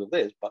 partly because of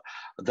this, but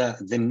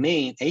the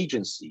main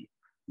agency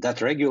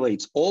that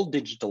regulates all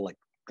digital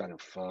kind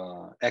of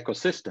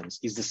ecosystems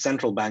is the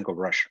Central Bank of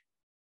Russia.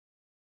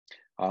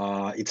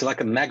 It's like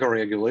a mega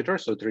regulator,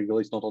 so it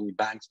regulates not only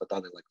banks but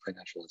other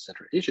financial,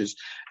 etc. issues.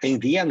 And in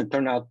the end, it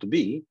turned out to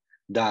be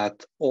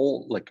that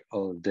all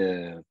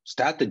the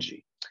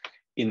strategy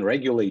in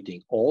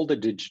regulating all the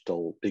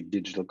big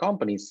digital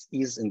companies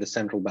is in the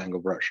Central Bank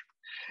of Russia.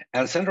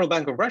 And Central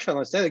Bank of Russia,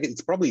 I say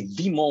it's probably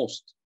the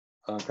most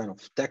kind of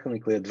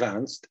technically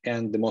advanced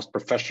and the most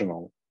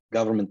professional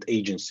government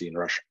agency in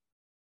Russia.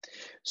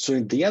 So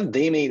in the end,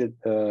 they made it,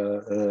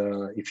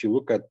 if you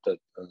look at the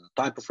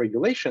type of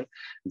regulation,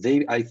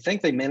 I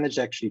think they managed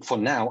actually for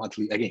now, at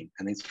least, again,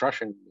 and it's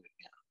Russian,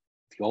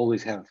 you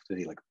always have to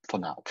be for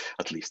now,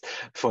 at least.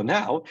 For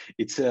now,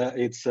 it's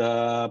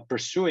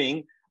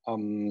pursuing a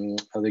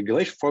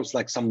regulation for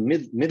some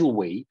middle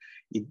way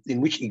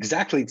in which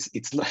exactly it's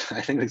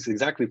I think it's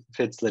exactly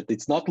fits that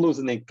it's not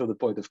loosening to the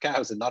point of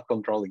chaos and not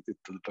controlling it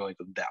to the point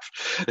of death.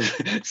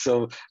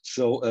 so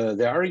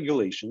there are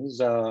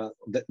regulations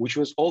which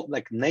was all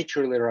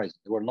naturally arising.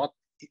 They were not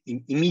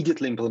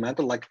immediately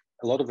implemented. Like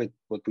a lot of it,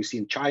 what we see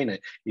in China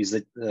is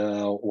that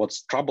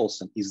what's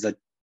troublesome is that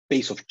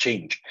pace of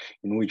change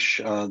in which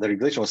the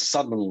regulation was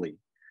suddenly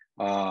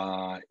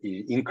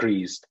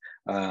increased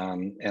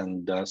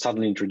and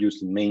suddenly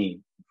introduced in many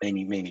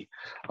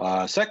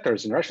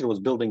sectors. In Russia, it was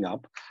building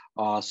up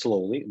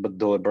slowly but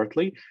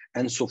deliberately.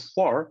 And so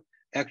far,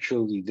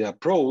 actually, the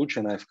approach,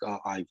 and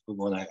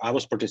when I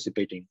was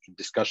participating in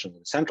discussion in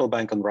the Central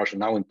Bank in Russia,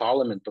 now in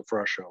Parliament of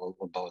Russia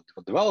about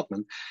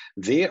development,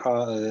 they're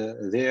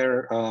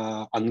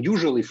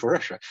unusually for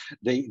Russia.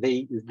 They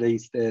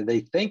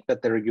think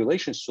that the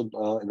regulations should.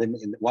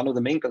 One of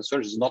the main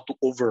concerns is not to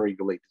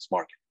over-regulate this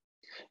market.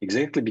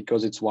 Exactly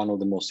because it's one of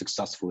the most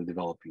successfully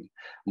developing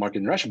market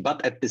in Russia,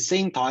 but at the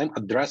same time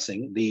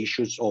addressing the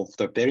issues of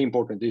the very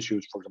important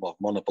issues, for example, of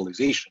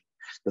monopolization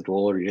that were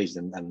already raised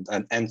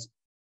and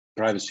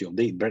privacy of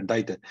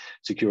data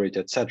security,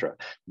 etc.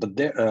 But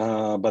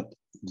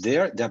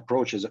the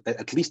approach is,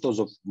 at least as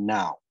of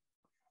now,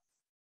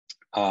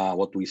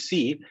 what we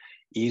see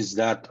is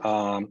that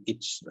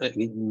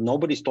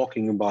nobody's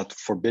talking about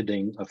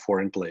forbidding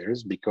foreign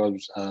players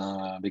because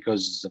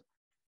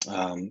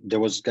there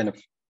was kind of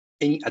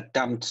any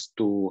attempts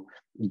to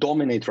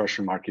dominate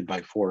Russian market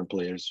by foreign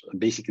players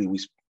basically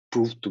was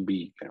proved to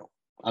be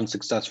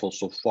unsuccessful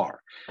so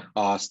far.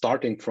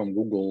 Starting from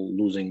Google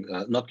losing,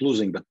 not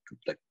losing, but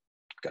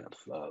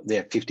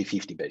they're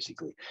 50-50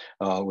 basically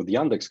with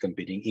Yandex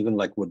competing. Even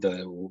with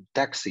the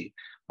taxi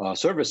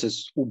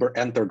services, Uber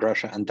entered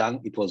Russia and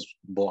then it was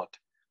bought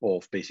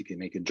off, basically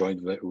make a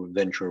joint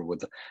venture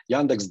with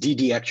Yandex.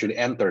 Didi actually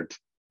entered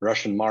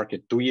Russian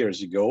market 2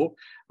 years ago,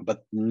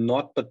 but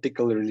not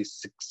particularly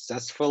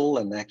successful.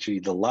 And actually,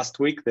 the last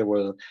week there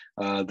were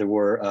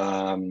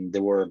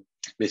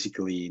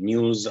basically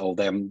news of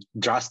them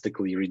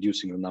drastically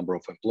reducing the number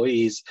of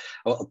employees.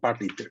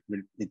 Partly,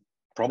 it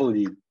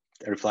probably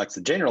reflects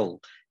the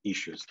general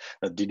issues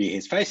that Didi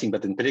is facing,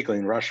 but in particular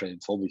in Russia,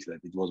 it's obvious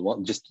that it was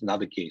just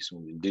another case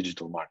in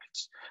digital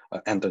markets.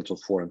 Entrance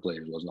of foreign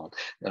players was not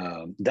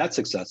that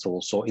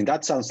successful. So in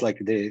that sense,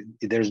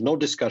 there's no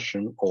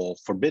discussion of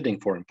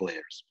forbidding foreign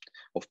players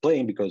of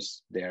playing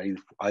because they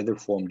either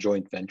form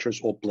joint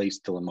ventures or play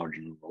still a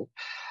marginal role.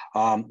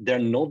 There are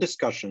no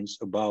discussions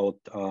about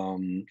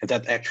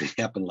that actually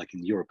happened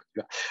in Europe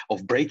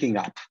of breaking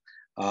up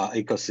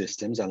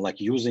ecosystems and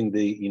using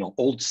the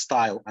old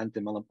style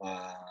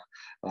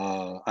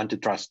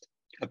antitrust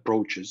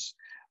approaches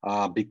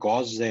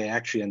because they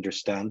actually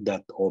understand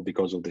that, or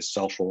because of the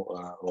social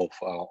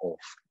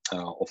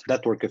of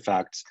network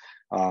effects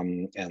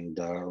and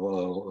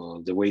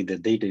the way the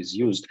data is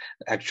used,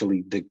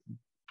 actually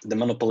the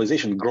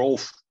monopolization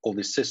growth of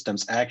the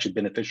systems are actually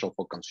beneficial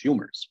for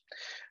consumers.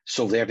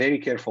 So they're very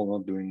careful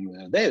not doing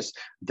this.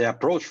 The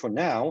approach for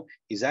now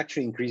is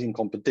actually increasing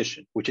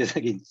competition, which is,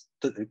 again,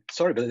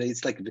 sorry, but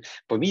it's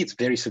for me, it's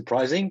very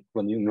surprising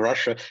when in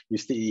Russia, you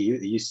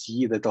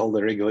see that all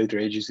the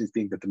regulatory agencies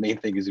think that the main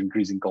thing is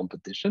increasing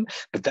competition,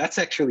 but that's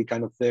actually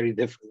kind of very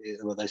different.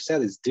 What I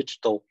said is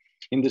digital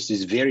industry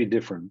is very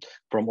different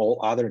from all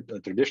other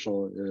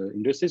traditional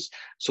industries.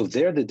 So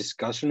there, the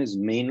discussion is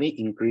mainly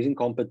increasing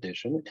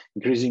competition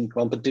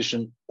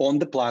on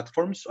the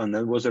platforms. And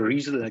there was a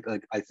reason,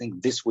 like I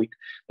think this week,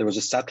 there was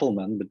a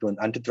settlement between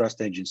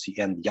antitrust agency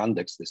and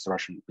Yandex, this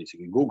Russian,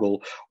 basically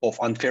Google, of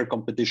unfair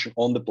competition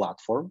on the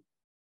platform.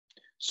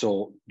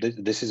 So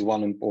this is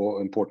one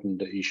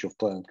important issue of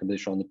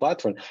competition on the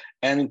platform.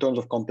 And in terms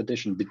of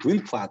competition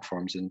between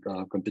platforms and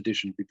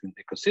competition between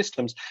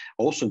ecosystems,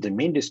 also the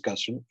main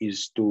discussion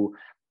is to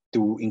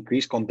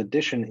increase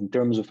competition in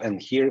terms of,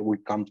 and here we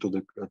come to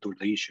the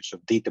issues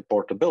of data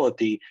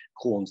portability,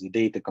 who owns the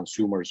data,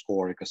 consumers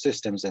or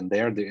ecosystems, and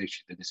there the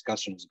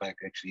discussion is back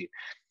actually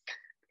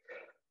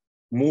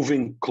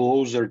moving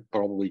closer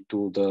probably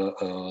to the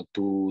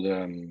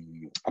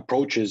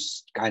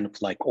approaches kind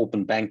of like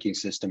open banking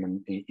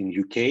system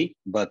in UK,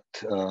 but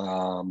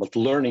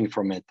learning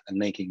from it and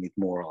making it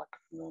more like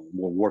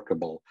more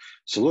workable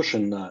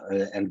solution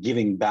and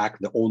giving back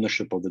the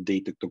ownership of the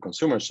data to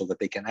consumers so that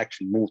they can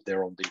actually move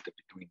their own data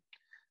between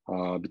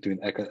kind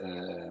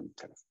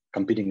of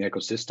competing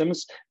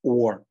ecosystems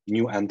or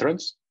new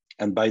entrants.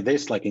 And by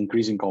this, like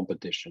increasing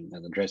competition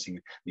and addressing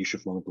the issue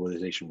of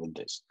monopolization with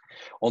this.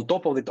 On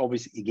top of it,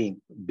 obviously,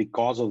 again,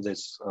 because of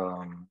this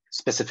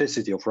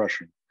specificity of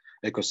Russian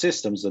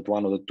ecosystems, that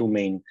one of the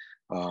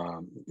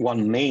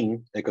one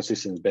main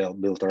ecosystem is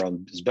built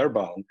around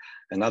Sberbank.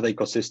 Another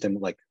ecosystem,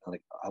 like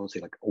I would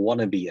say, like a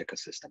wannabe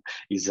ecosystem,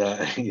 is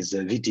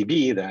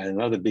VTB,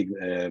 another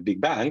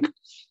big bank.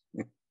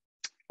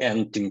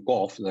 And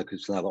Tinkoff, like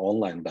it's another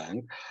online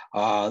bank,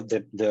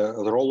 the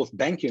role of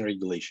banking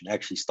regulation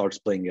actually starts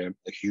playing a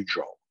huge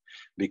role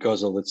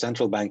because of the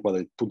central bank, whether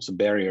it puts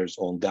barriers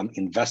on them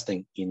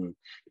investing in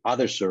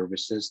other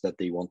services that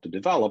they want to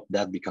develop,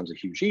 that becomes a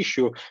huge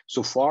issue.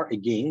 So far,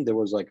 again, there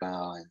was like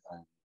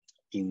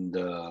in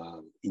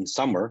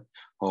summer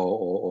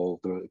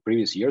of the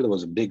previous year, there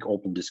was a big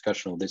open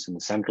discussion of this, and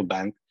the central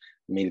bank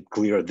made it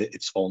clear that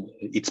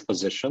its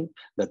position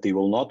that they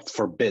will not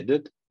forbid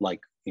it,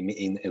 like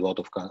in a lot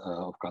of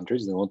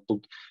countries. They won't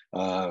put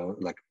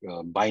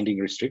binding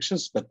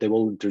restrictions, but they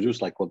will introduce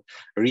like what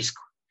risk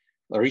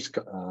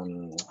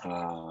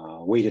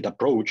weighted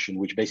approach, in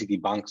which basically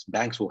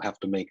banks will have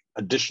to make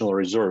additional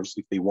reserves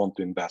if they want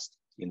to invest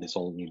in this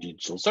all new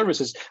digital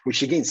services,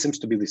 which again seems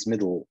to be this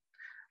middle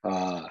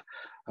ground.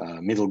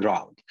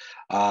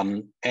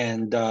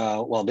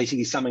 Well,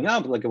 basically summing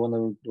up, like I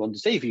want to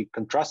say, if you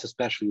contrast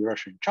especially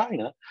Russia and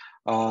China,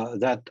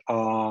 that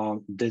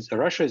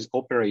Russia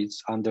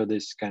operates under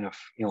this kind of,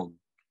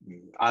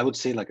 I would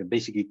say like a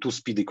basically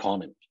two-speed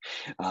economy,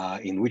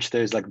 in which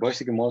there's like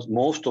basically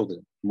most of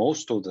the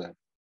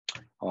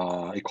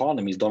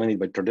economy is dominated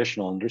by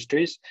traditional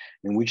industries,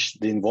 in which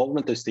the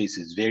involvement of states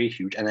is very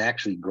huge and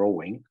actually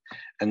growing,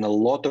 and a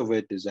lot of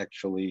it is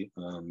actually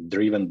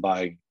driven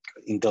by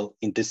in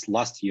this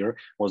last year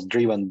was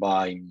driven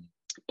by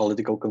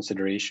political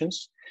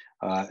considerations.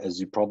 As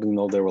you probably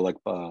know, there were like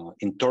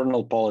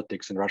internal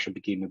politics in Russia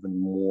became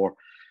even more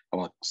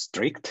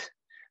strict,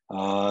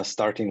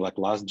 starting like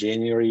last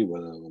January,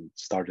 when it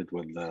started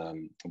with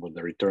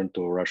the return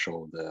to Russia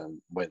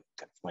with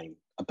main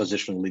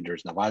opposition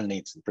leaders,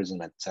 Navalny, in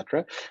prison,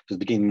 etc. So it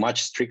became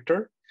much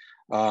stricter,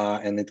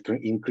 and it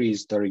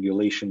increased the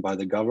regulation by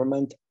the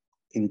government.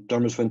 In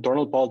terms of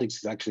internal politics,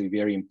 is actually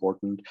very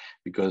important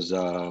because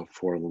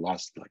for the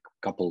last like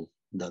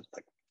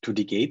 2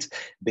 decades,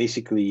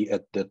 basically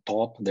at the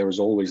top there was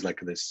always like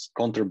this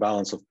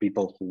counterbalance of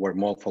people who were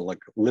more for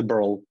like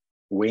liberal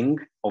wing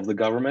of the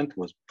government,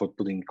 was for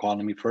putting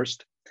economy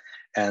first,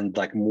 and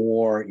like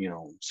more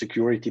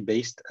security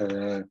based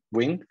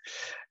wing.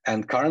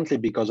 And currently,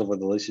 because of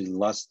what this is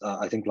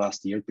I think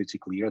last year, pretty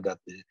clear that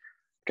the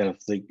kind of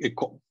the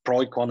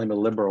pro economy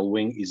liberal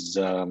wing is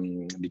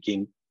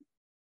became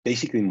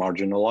basically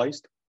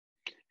marginalized,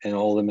 and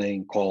all the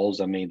main calls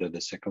are made at the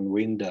second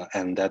wind,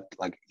 and that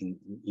like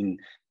in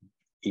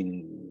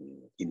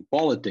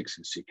politics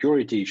and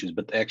security issues,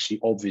 but actually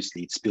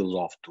obviously it spills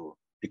off to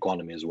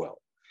economy as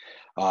well.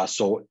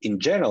 So in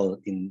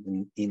general,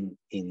 in kind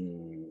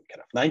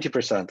of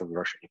 90% of the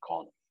Russian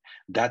economy,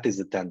 that is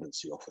the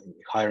tendency of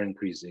higher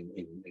increase in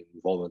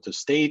involvement of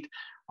state,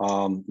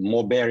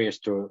 more barriers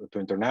to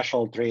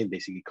international trade,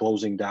 basically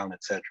closing down,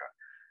 etc.,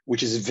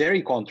 which is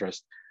very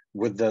contrast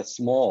with the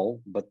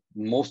small but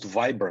most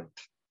vibrant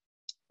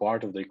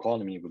part of the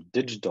economy, with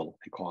digital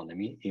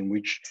economy, in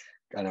which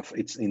kind of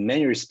it's in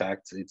many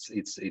respects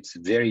it's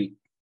very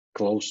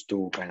close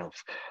to kind of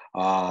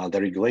the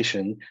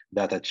regulation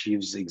that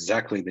achieves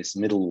exactly this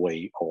middle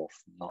way of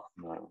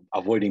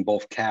avoiding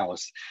both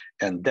chaos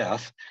and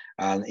death,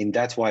 and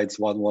that's why it's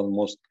one of the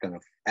most kind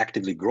of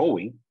actively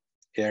growing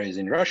areas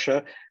in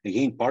Russia.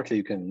 Again, partly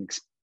you can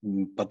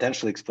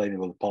potentially explain it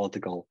with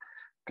political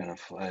kind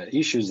of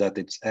issues, that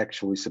it's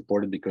actually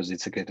supported because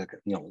it's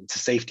it's a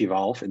safety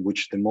valve in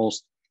which the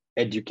most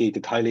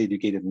educated, highly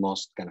educated,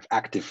 most kind of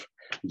active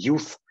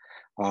youth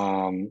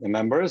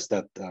members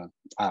that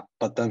are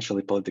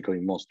potentially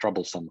politically most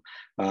troublesome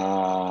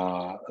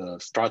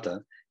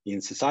strata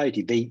in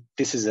society,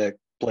 this is a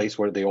place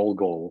where they all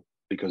go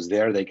because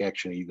there they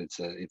actually it's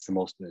the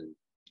most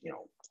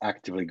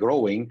actively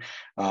growing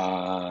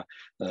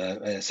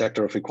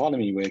sector of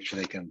economy where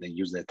actually they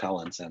use their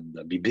talents and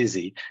be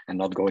busy and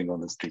not going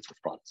on the streets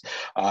with products.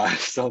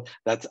 So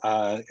that's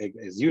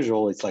as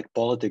usual. It's like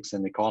politics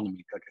and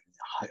economy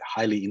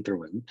highly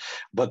intertwined,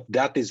 but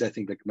that is, I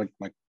think,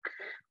 like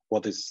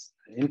what is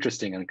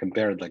interesting and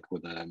compared like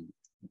with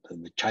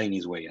the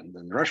Chinese way and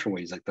the Russian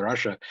way is like the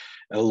Russia,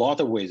 a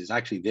lot of ways is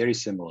actually very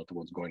similar to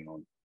what's going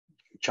on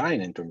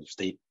China in terms of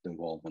state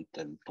involvement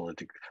and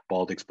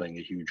politics playing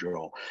a huge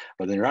role.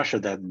 But in Russia,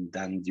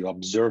 then you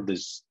observe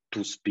this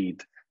two-speed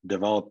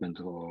development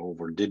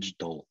over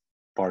digital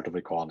part of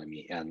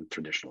economy and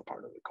traditional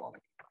part of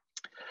economy.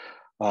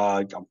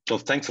 So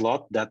thanks a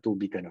lot. That will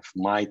be kind of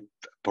my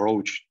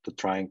approach to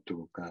trying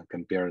to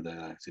compare the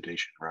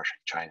situation in Russia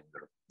and China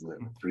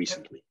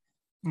recently.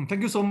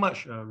 Thank you so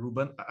much,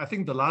 Ruben. I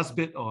think the last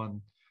bit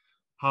on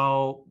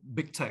how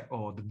big tech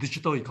or the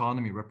digital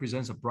economy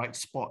represents a bright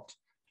spot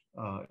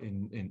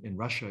in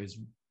Russia is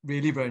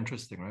really very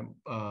interesting,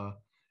 right?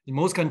 In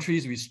most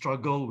countries, we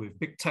struggle with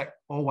big tech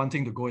all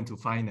wanting to go into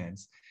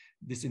finance,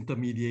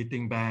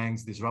 disintermediating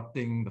banks,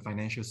 disrupting the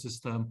financial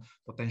system,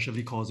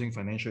 potentially causing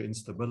financial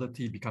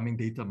instability, becoming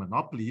data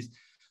monopolies.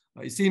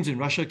 It seems in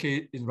Russia's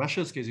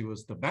case, it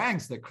was the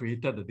banks that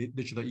created the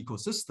digital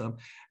ecosystem.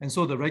 And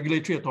so the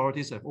regulatory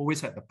authorities have always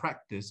had the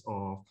practice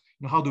of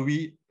how do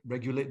we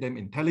regulate them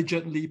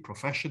intelligently,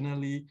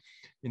 professionally,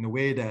 in a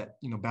way that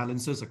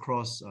balances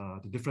across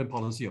the different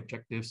policy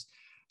objectives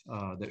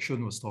that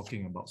Shun was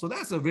talking about. So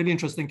that's a really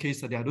interesting case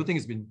study. I don't think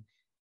it's been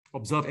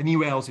observed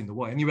anywhere else in the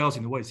world. Anywhere else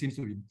in the world, it seems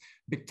to be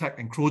big tech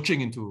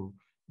encroaching into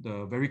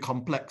the very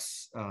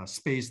complex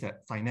space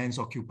that finance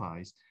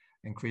occupies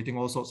and creating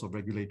all sorts of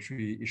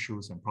regulatory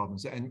issues and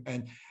problems.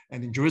 And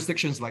in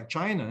jurisdictions like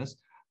China's,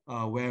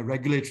 where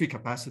regulatory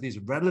capacity is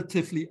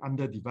relatively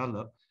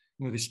underdeveloped,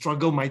 they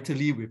struggle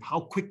mightily with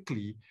how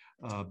quickly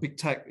big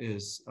tech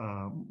is,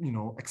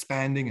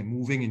 expanding and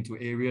moving into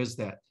areas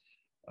that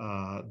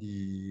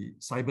the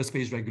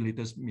cyberspace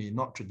regulators may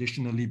not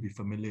traditionally be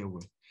familiar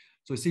with.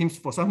 So it seems,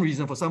 for some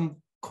reason, for some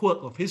quirk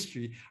of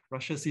history,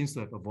 Russia seems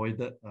to have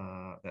avoided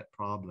that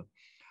problem.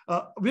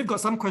 We've got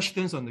some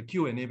questions on the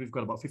Q&A. We've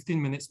got about 15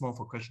 minutes more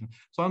for questions.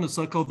 So I want to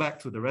circle back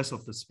to the rest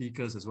of the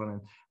speakers as well. And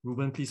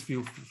Ruben, please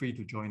feel free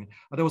to join.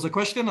 There was a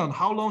question on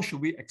how long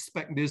should we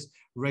expect this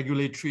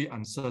regulatory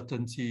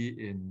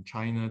uncertainty in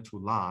China to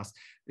last?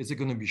 Is it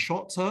going to be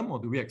short-term, or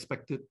do we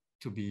expect it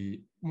to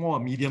be more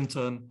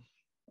medium-term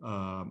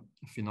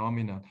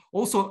phenomena?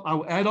 Also, I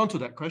will add on to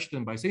that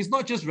question by saying it's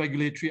not just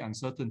regulatory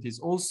uncertainty, it's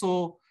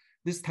also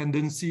this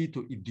tendency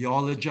to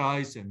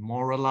ideologize and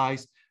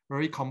moralize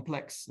very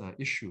complex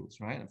issues,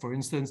 right? For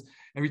instance,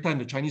 every time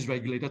the Chinese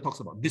regulator talks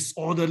about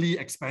disorderly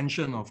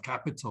expansion of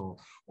capital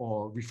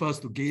or refers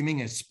to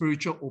gaming as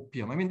spiritual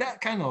opium, I mean,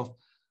 that kind of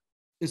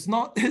is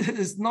not,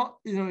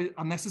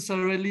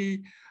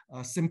 unnecessarily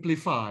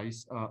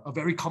simplifies a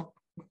very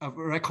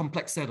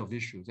complex set of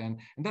issues. And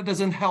that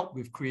doesn't help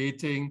with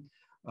creating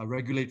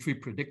regulatory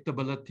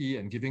predictability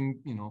and giving,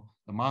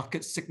 the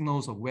market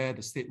signals of where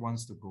the state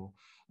wants to go.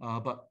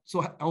 But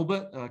so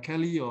Albert,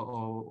 Kellee,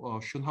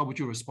 or Shun, how would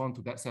you respond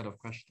to that set of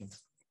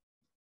questions?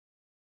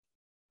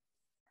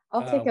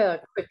 I'll take a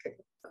quick,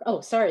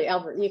 oh, sorry,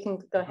 Albert, you can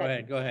go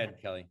ahead. Go ahead,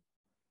 Kellee.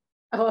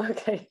 Oh,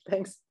 okay,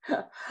 thanks.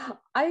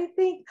 I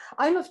think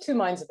I'm of two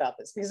minds about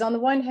this, because on the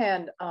one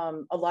hand,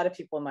 a lot of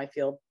people in my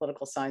field,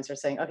 political science, are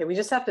saying, okay, we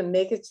just have to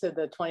make it to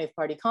the 20th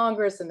Party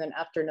Congress, and then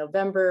after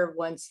November,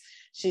 once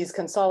she's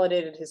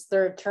consolidated his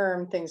third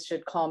term, things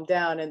should calm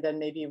down, and then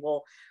maybe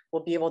we'll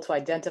be able to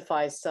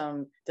identify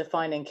some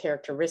defining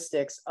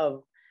characteristics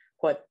of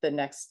what the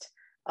next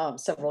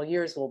several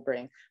years will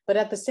bring. But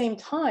at the same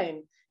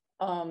time,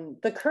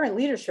 the current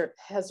leadership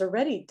has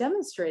already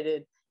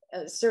demonstrated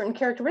certain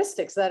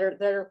characteristics that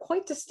are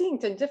quite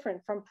distinct and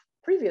different from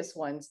previous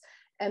ones.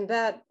 And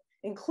that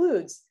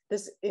includes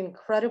this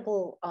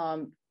incredible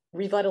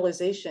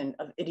revitalization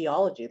of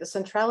ideology, the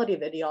centrality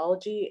of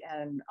ideology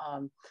and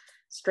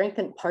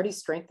party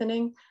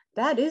strengthening.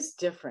 That is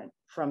different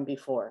from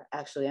before,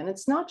 actually. And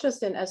it's not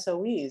just in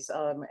SOEs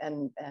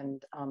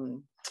and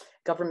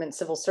government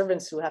civil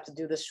servants who have to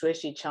do this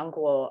Shueshi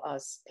Changguo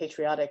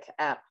patriotic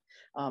app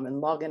and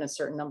log in a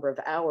certain number of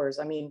hours.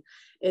 I mean,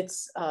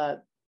 it's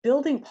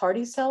building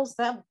party cells,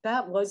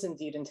 that was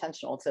indeed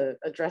intentional, to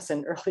address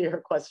an earlier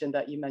question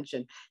that you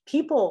mentioned.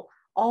 People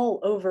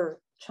all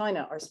over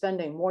China are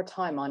spending more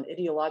time on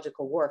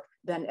ideological work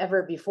than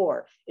ever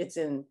before. It's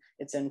in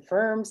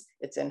firms,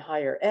 it's in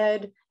higher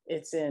ed,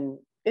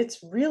 it's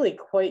really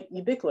quite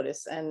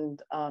ubiquitous,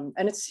 and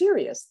it's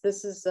serious.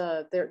 This is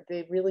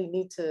they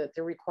really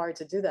they're required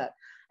to do that.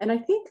 And I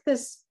think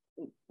this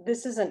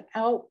is an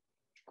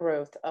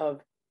outgrowth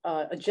of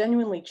a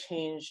genuinely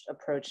changed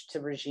approach to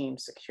regime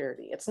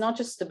security. It's not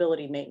just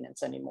stability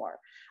maintenance anymore.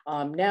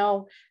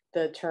 Now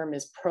the term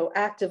is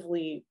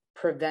proactively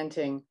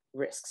preventing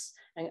risks.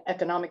 And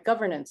economic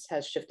governance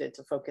has shifted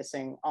to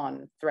focusing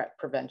on threat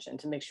prevention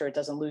to make sure it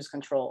doesn't lose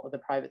control of the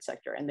private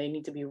sector. And they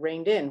need to be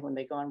reined in when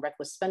they go on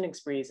reckless spending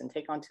sprees and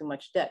take on too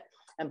much debt.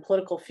 and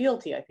political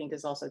fealty, I think,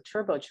 is also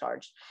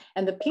turbocharged.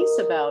 And the piece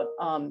about,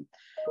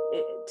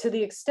 to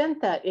the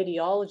extent that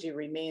ideology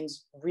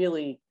remains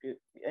really,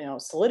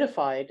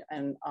 solidified,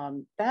 and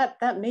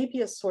that may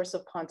be a source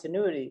of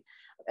continuity.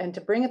 And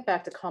to bring it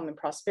back to common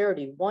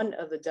prosperity, one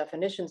of the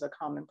definitions of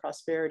common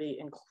prosperity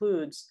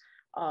includes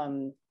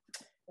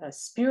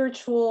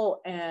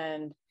spiritual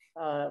and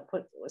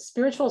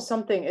spiritual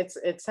something,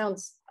 it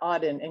sounds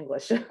odd in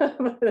English,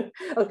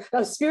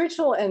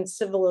 spiritual and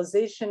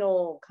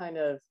civilizational kind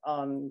of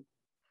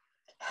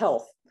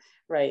health,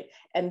 right?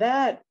 And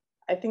that,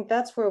 I think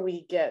that's where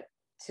we get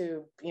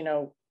to,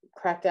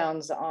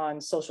 crackdowns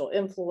on social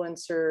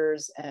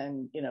influencers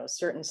and,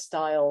 certain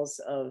styles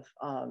of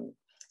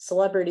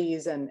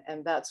celebrities and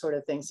that sort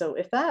of thing. So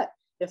if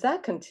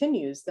that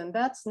continues, then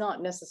that's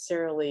not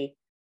necessarily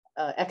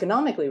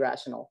economically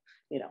rational,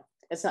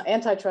 It's not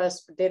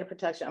antitrust, data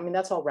protection. I mean,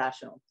 that's all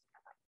rational.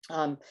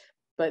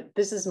 But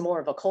this is more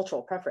of a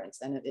cultural preference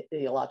and an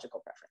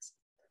ideological preference.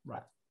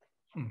 Right.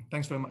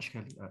 Thanks very much,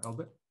 Kellee.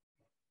 Albert?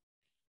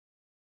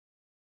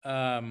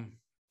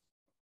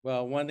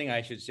 Well, one thing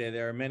I should say,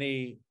 there are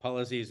many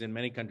policies in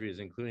many countries,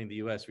 including the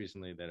US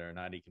recently, that are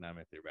not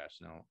economically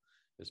rational,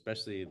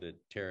 especially the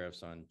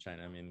tariffs on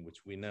China, which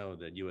we know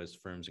that US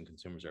firms and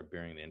consumers are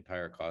bearing the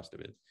entire cost of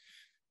it,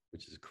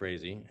 which is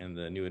crazy. And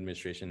the new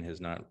administration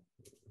has not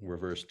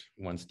reversed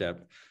one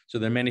step. So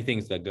there are many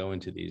things that go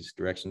into these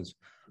directions.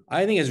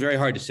 I think it's very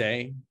hard to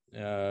say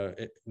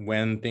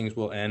when things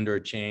will end or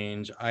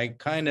change. I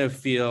kind of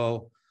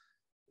feel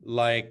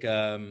like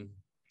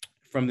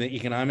from the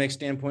economic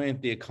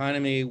standpoint, the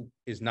economy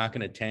is not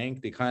going to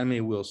tank. The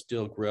economy will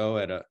still grow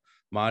at a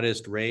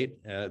modest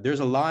rate. There's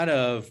a lot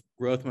of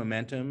growth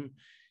momentum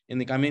in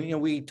the,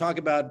 we talk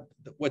about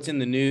what's in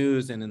the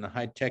news and in the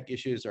high tech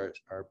issues are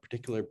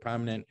particularly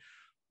prominent.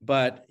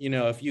 But,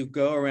 if you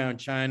go around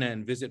China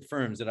and visit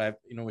firms that I've,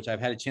 which I've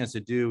had a chance to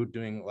do,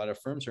 doing a lot of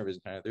firm service,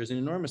 there's an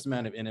enormous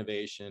amount of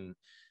innovation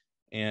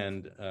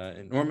and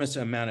enormous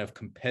amount of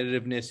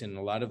competitiveness in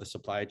a lot of the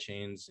supply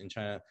chains in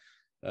China.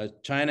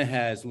 China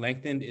has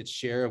lengthened its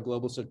share of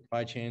global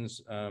supply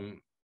chains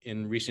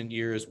in recent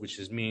years, which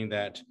is meaning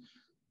that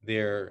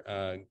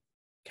they're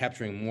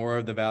capturing more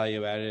of the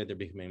value added. They're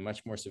becoming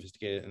much more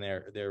sophisticated, and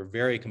they're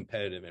very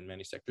competitive in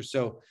many sectors.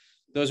 So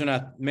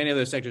many of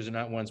those sectors are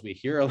not ones we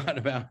hear a lot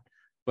about,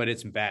 but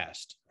it's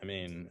vast.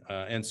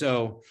 And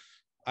so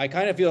I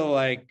kind of feel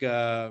like,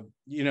 the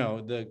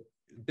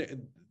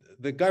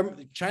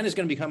government, China's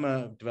going to become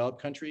a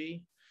developed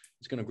country.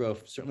 It's going to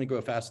certainly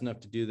grow fast enough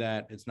to do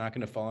that. It's not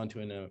going to fall into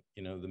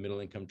the middle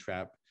income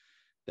trap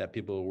that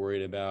people are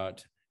worried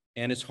about.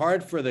 And it's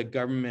hard for the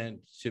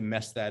government to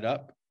mess that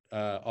up.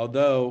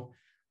 Although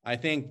I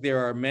think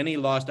there are many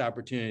lost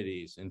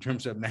opportunities in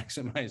terms of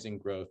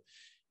maximizing growth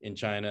in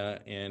China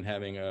and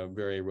having a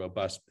very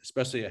robust,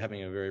 especially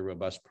having a very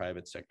robust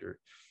private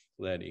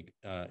sector-led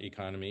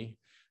economy.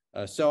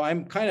 So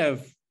I'm kind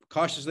of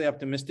cautiously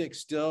optimistic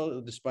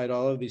still, despite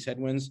all of these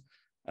headwinds.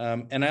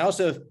 And I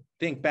also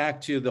think back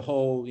to the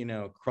whole,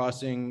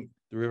 crossing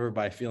the river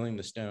by feeling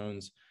the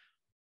stones.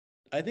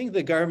 I think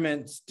the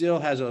government still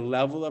has a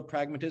level of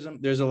pragmatism.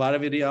 There's a lot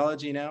of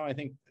ideology now, I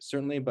think,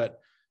 certainly, but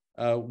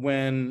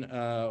when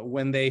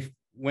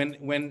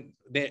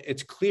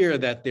it's clear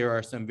that there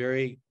are some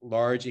very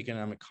large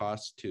economic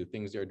costs to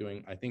things they're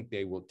doing, I think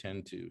they will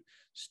tend to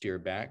steer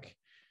back.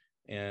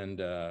 And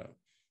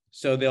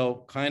so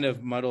they'll kind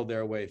of muddle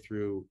their way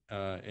through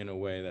in a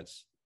way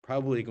that's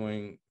probably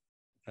going,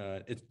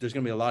 there's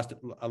going to be a lot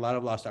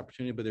of lost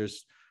opportunity, but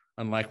there's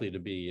unlikely to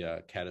be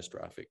a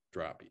catastrophic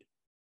drop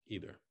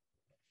either.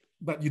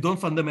 But you don't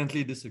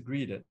fundamentally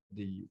disagree that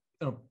the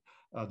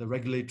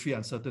regulatory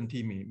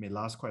uncertainty may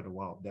last quite a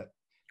while.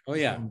 Oh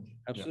yeah,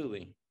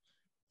 absolutely.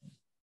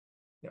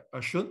 Yeah,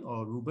 Ashun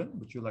or Ruben,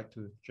 would you like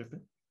to chip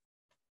in?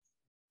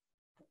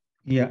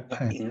 Yeah,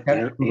 in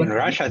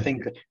Russia, I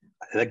think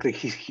like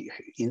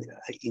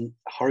in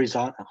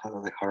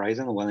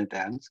horizon when it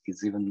ends,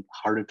 it's even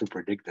harder to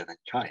predict than in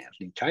China.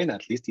 In China,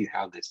 at least you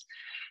have this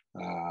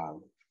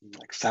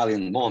like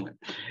salient moment.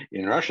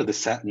 In Russia,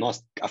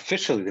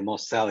 officially the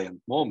most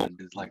salient moment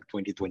is like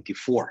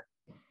 2024.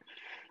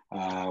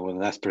 With the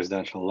last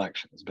presidential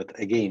elections. But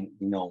again,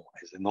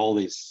 as in all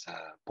these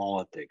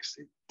politics,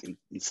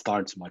 it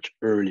starts much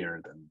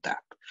earlier than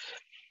that.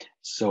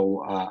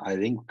 So I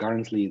think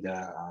currently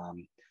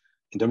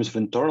in terms of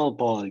internal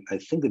politics, I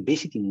think that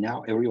basically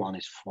now everyone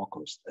is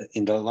focused.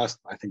 In the last,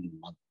 I think,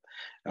 month,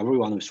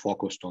 everyone is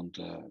focused on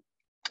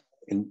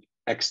in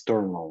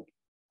external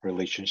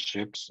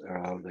relationships,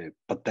 the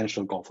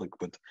potential conflict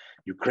with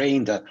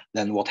Ukraine.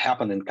 Then what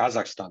happened in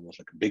Kazakhstan was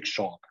like a big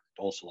shock.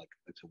 Also, like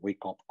it's a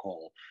wake-up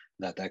call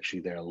that actually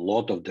there are a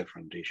lot of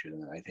different issues,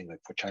 and I think like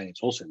for China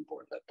it's also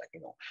important that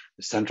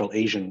the Central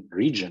Asian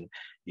region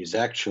is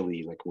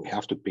actually like we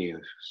have to pay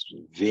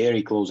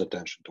very close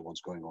attention to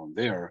what's going on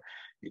there.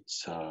 It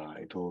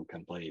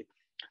can play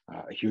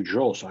a huge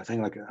role. So I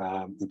think like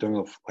in terms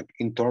of like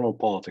internal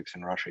politics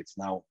in Russia, it's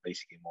now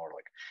basically more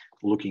like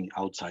looking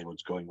outside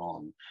what's going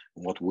on,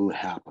 what will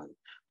happen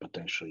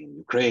potentially in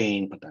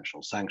Ukraine,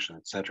 potential sanctions,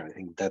 etc. I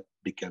think that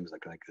becomes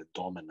like a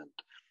dominant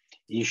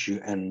issue,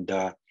 and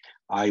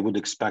I would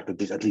expect that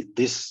this, at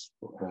least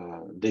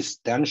these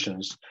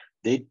tensions,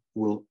 they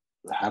will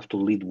have to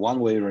lead one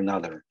way or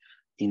another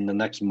in the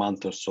next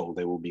month or so.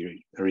 They will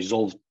be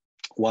resolved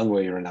one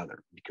way or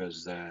another,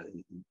 because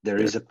there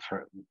is a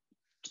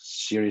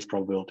serious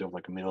probability of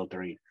like a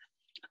military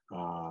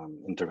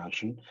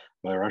intervention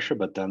by Russia.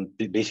 But then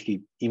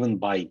basically, even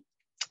by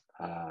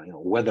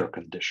weather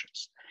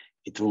conditions,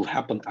 it will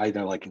happen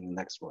either like in the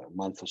next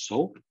month or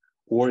so,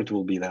 or it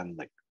will be then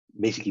like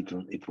basically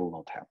it will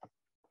not happen.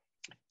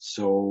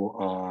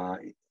 So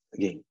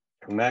again,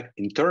 from that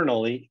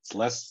internally, it's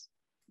less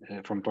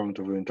from point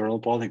of view internal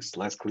politics,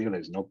 less clear.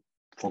 There's no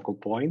focal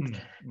point.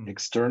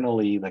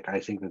 Externally, like I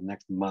think the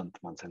next month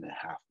and a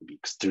half will be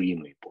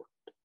extremely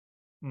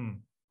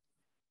important.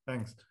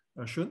 Thanks.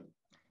 Shun?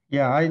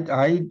 Yeah,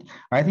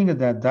 I think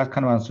that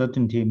kind of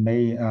uncertainty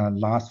may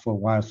last for a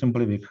while,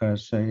 simply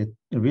because it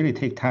really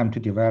takes time to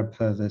develop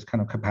this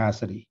kind of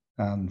capacity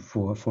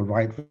for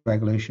right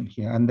regulation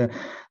here. And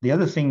the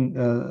other thing,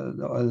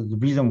 the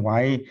reason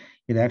why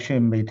it actually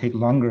may take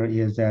longer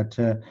is that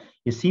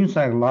it seems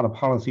like a lot of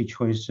policy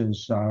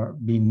choices are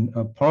being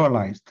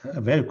polarized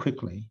very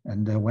quickly.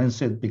 And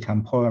once it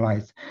becomes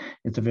polarized,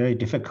 it's very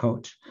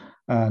difficult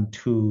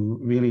to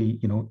really,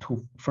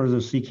 to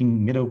further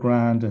seeking middle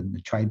ground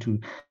and try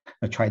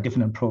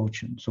different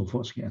approach and so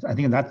forth. Yes, I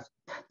think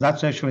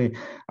that's actually,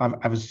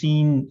 I've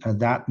seen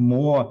that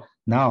more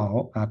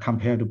now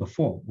compared to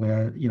before,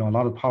 where a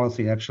lot of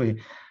policy actually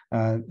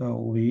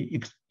we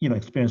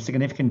experience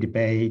significant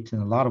debate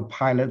and a lot of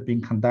pilots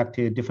being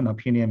conducted, different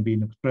opinion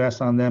being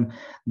expressed on them.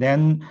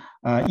 Then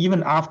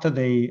even after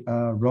they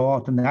roll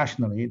out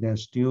nationally,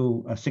 there's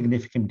still a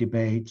significant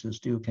debate,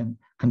 still can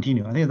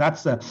continue. I think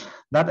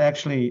that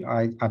actually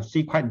I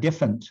see quite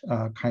different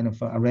kind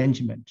of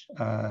arrangement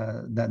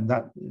than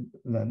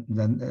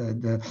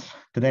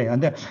today.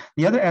 And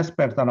the other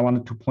aspect that I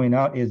wanted to point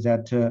out is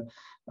that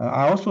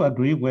I also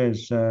agree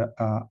with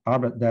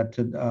Albert that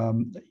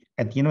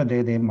at the end of the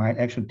day, they might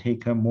actually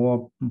take a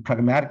more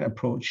pragmatic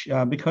approach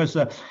because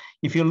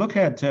if you look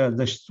at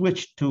the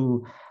switch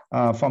to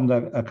from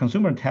the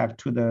consumer tech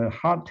to the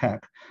hard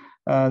tech,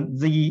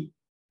 the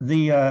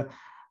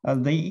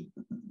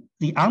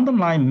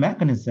underlying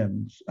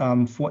mechanisms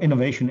for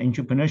innovation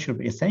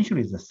entrepreneurship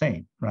essentially is the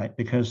same, right?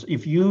 Because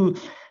if you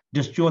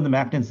destroy the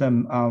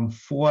mechanism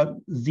for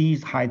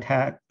these high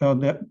tech,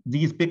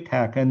 these big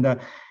tech and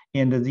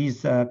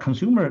these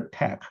consumer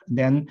tech,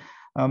 then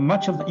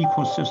much of the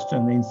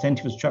ecosystem, the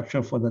incentive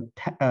structure for the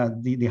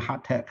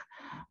hard tech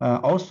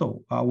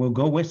also will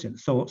go with it.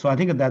 So I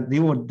think that they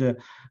would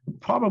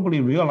probably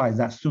realize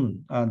that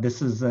soon.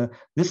 This is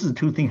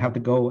two things have to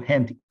go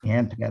hand in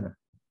hand together.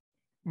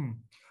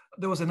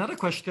 There was another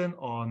question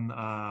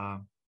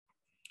on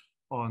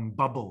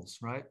bubbles,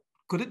 right?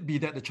 Could it be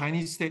that the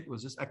Chinese state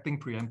was just acting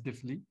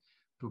preemptively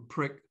to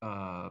prick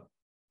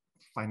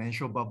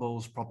financial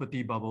bubbles,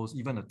 property bubbles,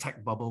 even a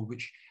tech bubble,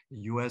 which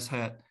the US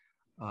had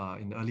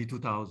in the early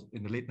 2000s,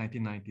 in the late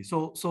 1990s.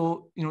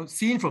 So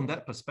seen from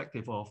that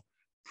perspective of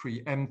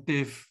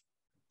preemptive,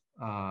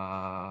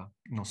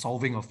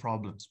 solving of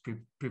problems,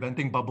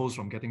 preventing bubbles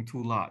from getting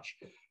too large,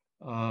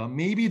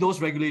 maybe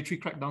those regulatory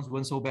crackdowns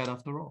weren't so bad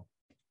after all,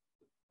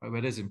 right?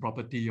 Whether it's in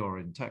property or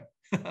in tech.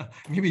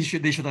 Maybe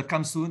they should have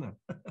come sooner.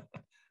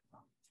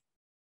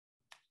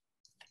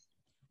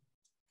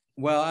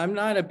 Well, I'm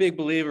not a big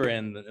believer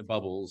in the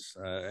bubbles.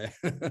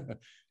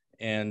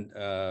 And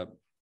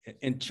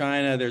in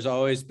China, there's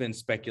always been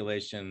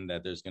speculation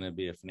that there's going to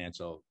be a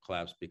financial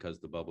collapse because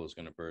the bubble is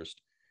going to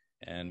burst.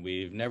 And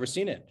we've never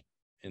seen it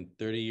in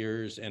 30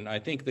 years. And I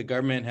think the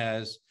government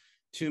has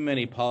too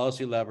many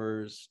policy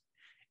levers.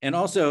 And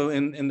also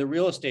in the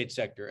real estate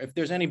sector, if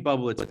there's any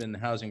bubble, it's been the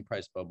housing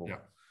price bubble.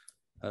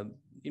 Yeah.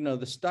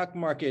 The stock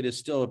market is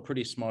still a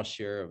pretty small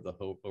share of the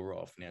whole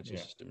overall financial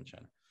system in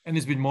China. And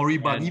it's been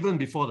moribund even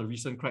before the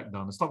recent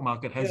crackdown. The stock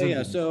market hasn't.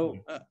 Yeah. So,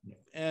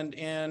 and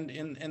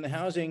in the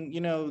housing,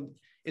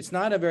 it's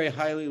not a very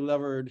highly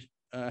levered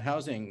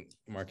housing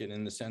market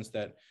in the sense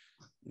that,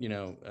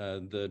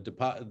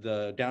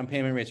 the down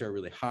payment rates are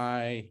really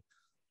high.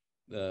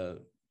 And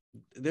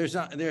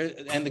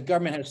the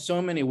government has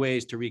so many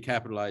ways to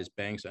recapitalize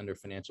banks under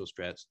financial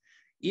stress.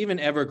 Even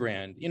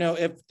Evergrande,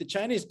 if the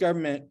Chinese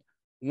government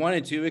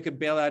wanted to, it could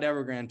bail out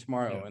Evergrande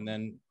tomorrow, and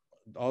then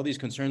all these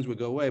concerns would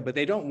go away, but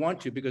they don't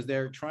want to because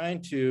they're trying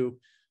to,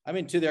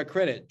 to their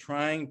credit,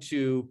 trying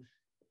to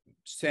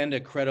send a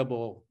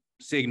credible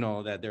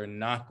signal that they're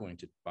not going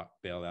to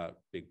bail out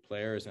big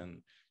players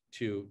and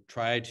to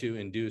try to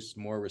induce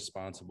more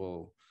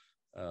responsible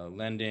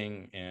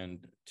lending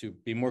and to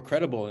be more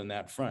credible in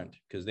that front,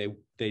 because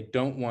they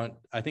don't want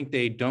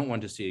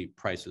to see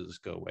prices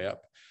go way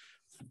up.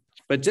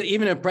 But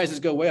even if prices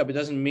go way up, it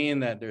doesn't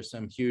mean that there's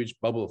some huge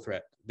bubble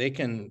threat. They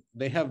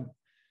have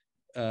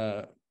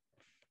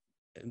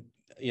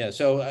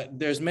So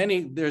there's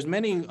many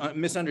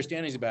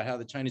misunderstandings about how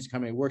the Chinese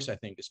economy works, I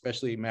think,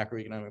 especially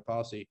macroeconomic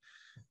policy.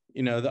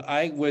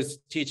 I was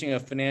teaching a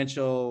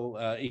financial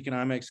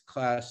economics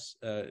class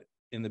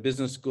in the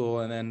business school,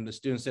 and then the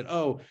students said,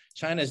 "Oh,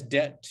 China's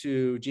debt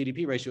to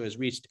GDP ratio has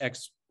reached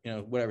X,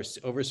 whatever,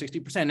 over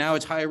 60%. Now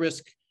it's high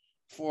risk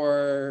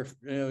for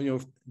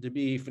to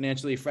be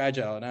financially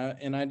fragile."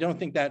 And I don't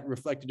think that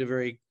reflected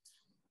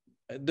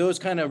those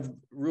kind of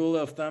rule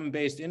of thumb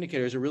based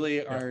indicators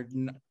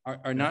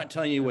are not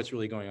telling you what's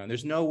really going on.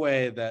 There's no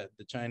way that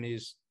the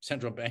Chinese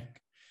central bank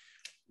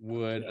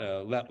would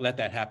let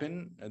that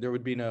happen. There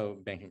would be no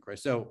banking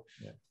crisis.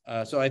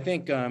 So I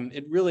think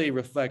it really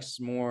reflects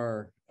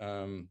more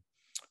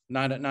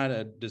not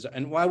a desire.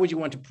 And why would you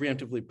want to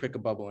preemptively prick a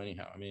bubble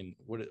anyhow? I mean,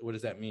 what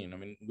does that mean? I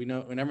mean, we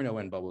never know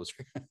when bubbles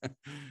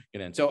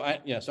get in. So I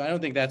don't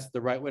think that's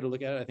the right way to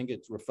look at it. I think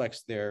it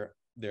reflects their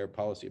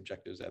policy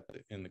objectives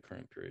in the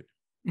current period.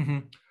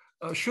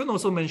 Mm-hmm. Shun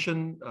also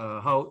mentioned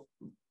how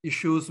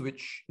issues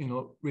which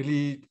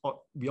really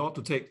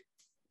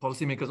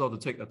policymakers ought to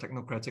take a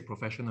technocratic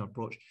professional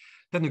approach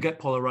tend to get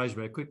polarized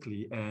very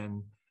quickly,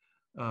 and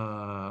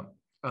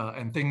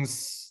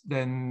things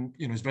then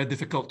it's very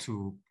difficult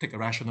to take a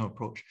rational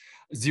approach.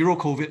 Zero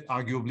COVID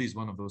arguably is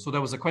one of those. So there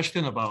was a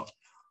question about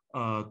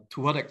to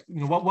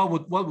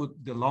what would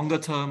the longer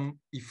term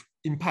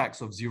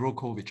impacts of zero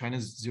COVID,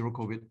 China's zero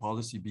COVID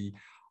policy be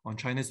on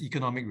China's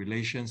economic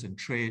relations and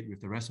trade with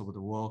the rest of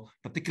the world,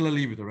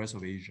 particularly with the rest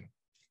of Asia?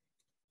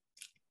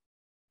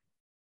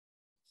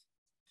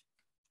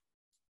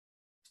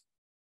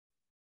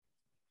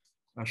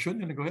 Shun,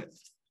 you want to go ahead?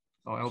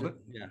 Or Albert?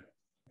 Yeah.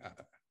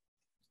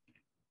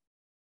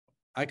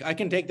 I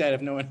can take that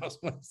if no one else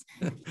wants.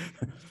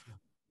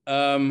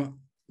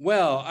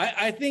 Well,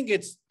 I think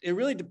it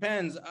really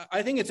depends.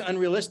 I think it's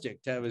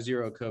unrealistic to have a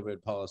zero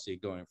COVID policy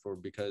going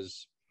forward,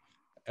 because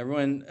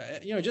everyone,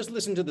 just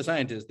listen to the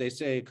scientists. They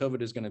say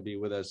COVID is going to be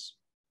with us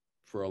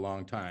for a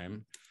long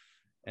time.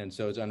 And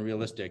so it's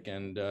unrealistic.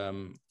 And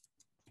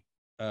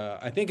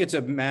I think it's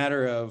a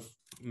matter of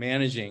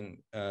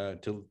managing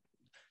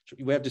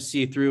we have to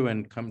see through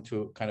and come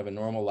to kind of a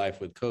normal life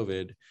with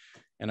COVID.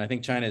 And I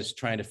think China is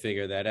trying to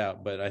figure that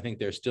out, but I think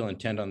they're still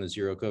intent on the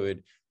zero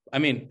COVID. I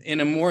mean,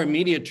 in a more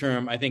immediate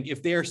term, I think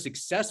if they are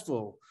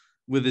successful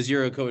with the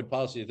zero COVID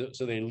policy,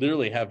 so they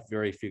literally have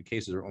very few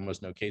cases or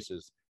almost no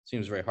cases,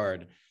 seems very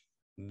hard,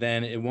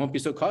 then it won't be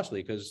so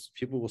costly because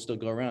people will still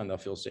go around, they'll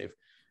feel safe.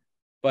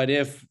 But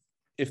if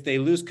they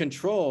lose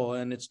control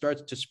and it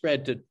starts to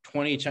spread to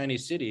 20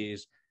 Chinese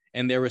cities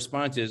and their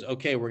response is,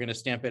 okay, we're going to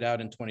stamp it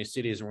out in 20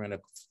 cities and we're going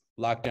to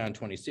lock down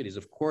 20 cities,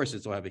 of course,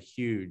 it will have a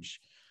huge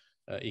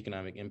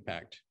economic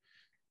impact.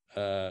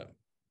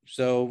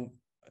 So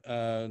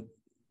I'm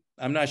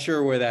not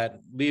sure where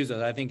that leaves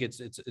us. I think it's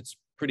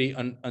pretty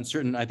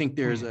uncertain. I think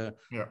there's a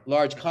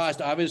large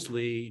cost,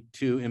 obviously,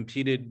 to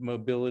impeded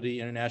mobility,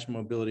 international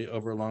mobility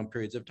over long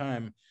periods of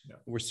time. Yeah.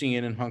 We're seeing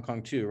it in Hong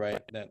Kong too,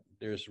 right? That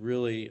there's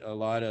really a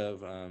lot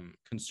of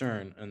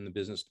concern in the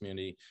business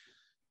community.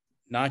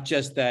 Not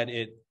just that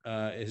it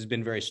has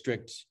been very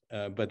strict,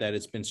 but that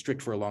it's been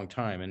strict for a long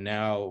time. And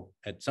now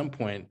at some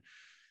point,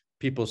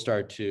 people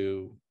start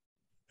to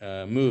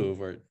move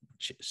or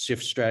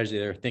shift strategy.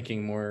 They're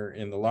thinking more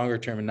in the longer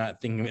term and not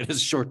thinking of it as a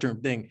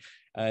short-term thing.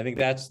 I think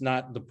that's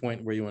not the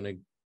point where you want to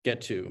get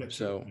to.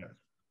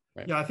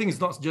 I think it's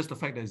not just the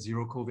fact that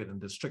zero COVID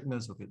and the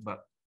strictness of it,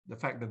 but the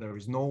fact that there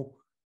is no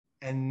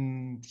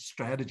end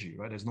strategy,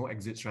 right? There's no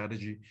exit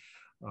strategy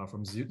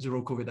from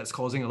zero COVID that's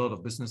causing a lot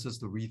of businesses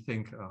to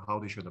rethink how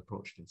they should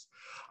approach this.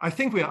 I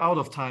think we are out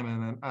of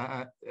time,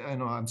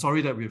 and I'm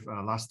sorry that we've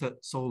lasted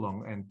so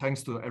long. And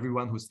thanks to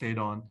everyone who stayed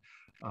on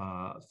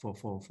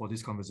for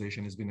this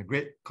conversation. It's been a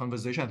great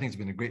conversation. I think it's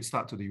been a great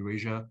start to the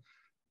Eurasia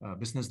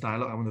Business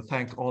Dialogue. I want to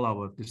thank all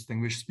our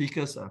distinguished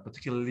speakers,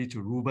 particularly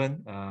to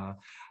Ruben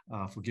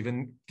for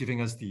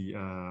giving us the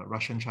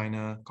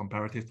Russian-China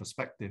comparative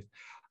perspective.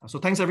 So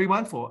thanks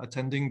everyone for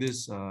attending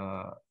this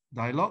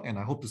dialogue, and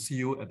I hope to see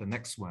you at the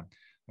next one.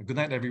 Good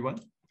night, everyone.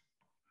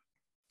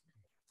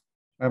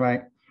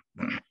 Bye-bye.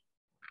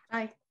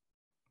 Bye.